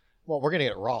 Well, we're going to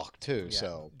get Rock, too, Yeah.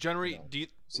 so... Generally,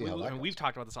 we've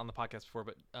talked about this on the podcast before,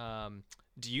 but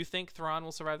do you think Thrawn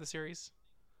will survive the series?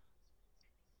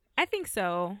 I think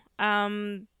so.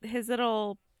 His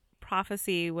little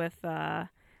prophecy with the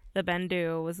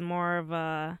Bendu was more of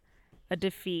a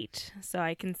defeat, so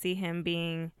I can see him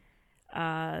being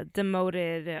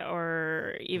demoted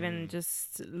or even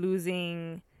just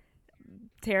losing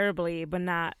terribly, but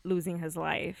not losing his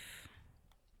life.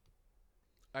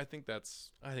 I think that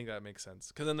makes sense,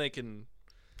 because then they can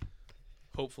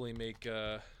hopefully make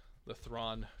the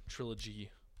Thrawn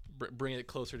trilogy bring it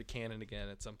closer to canon again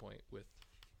at some point. With,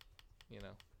 I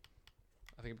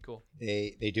think it'd be cool.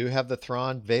 They do have the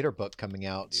Thrawn Vader book coming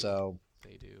out,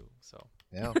 they do. So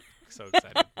yeah, so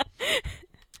excited,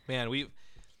 man. We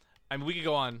could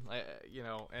go on,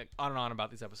 on and on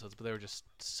about these episodes, but they were just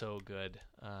so good.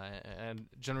 And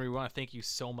generally, we want to thank you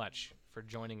so much for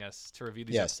joining us to review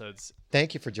these episodes.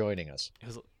 Thank you for joining us.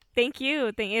 Thank you.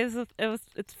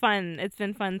 It's fun. It's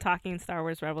been fun talking Star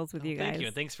Wars Rebels with you guys. Thank you,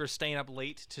 and thanks for staying up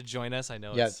late to join us. I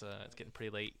know it's getting pretty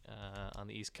late on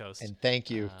the East Coast. And thank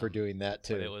you for doing that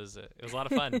too. But it was a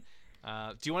lot of fun. Do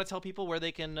you want to tell people where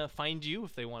they can find you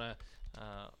if they want to,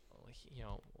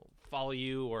 follow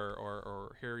you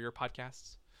or hear your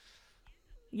podcasts?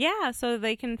 Yeah, so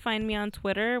they can find me on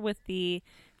Twitter with the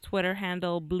Twitter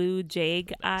handle Blue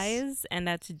Jaig Eyes, and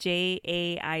that's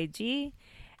JAIG.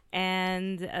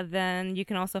 And then you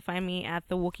can also find me at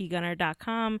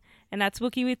thewookiegunner.com, and that's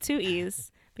Wookie with 2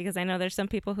 E's, because I know there's some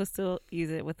people who still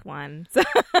use it with 1. So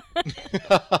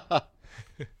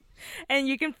and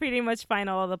you can pretty much find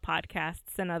all the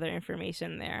podcasts and other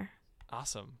information there.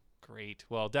 Awesome. Great.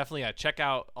 Well, definitely check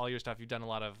out all your stuff. You've done a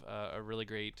lot of really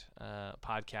great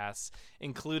podcasts,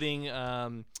 including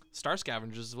Star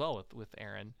Scavengers as well with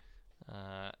Aaron.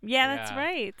 Yeah, that's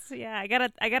right. Yeah, I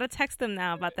gotta text him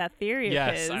now about that theory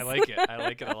of his. Yes, I like it. I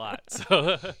like it a lot.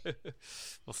 So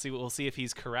we'll see if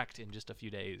he's correct in just a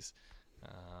few days.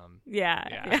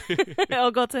 Yeah.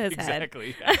 It'll go to his head.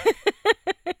 Exactly.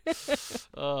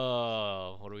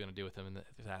 Oh, what are we gonna do with him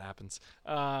if that happens?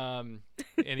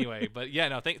 Anyway, but yeah,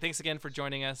 no. Thanks again for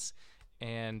joining us,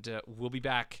 and we'll be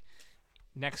back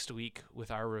next week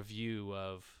with our review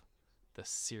of the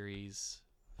series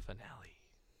finale.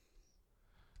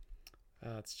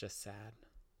 Oh, it's just sad.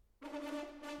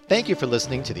 Thank you for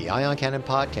listening to the Ion Canon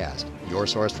Podcast, your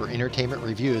source for entertainment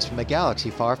reviews from a galaxy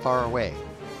far, far away.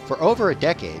 For over a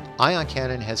decade, Ion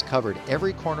Canon has covered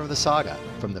every corner of the saga,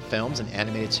 from the films and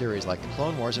animated series like The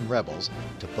Clone Wars and Rebels,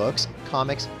 to books,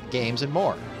 comics, games, and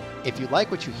more. If you like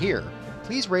what you hear,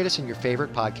 please rate us in your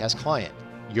favorite podcast client.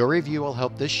 Your review will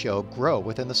help this show grow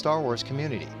within the Star Wars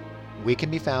community. We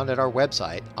can be found at our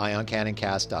website,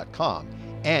 ioncanoncast.com,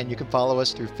 and you can follow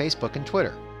us through Facebook and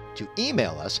Twitter. To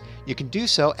email us, you can do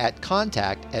so at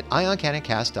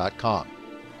contact@ioncanoncast.com.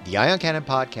 The Ion Canon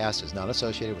Podcast is not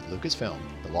associated with Lucasfilm,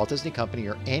 the Walt Disney Company,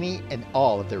 or any and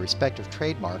all of their respective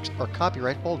trademarks or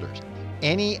copyright holders.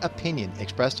 Any opinion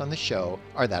expressed on the show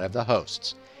are that of the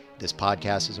hosts. This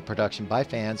podcast is a production by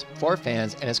fans, for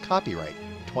fans, and is copyright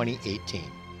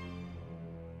 2018.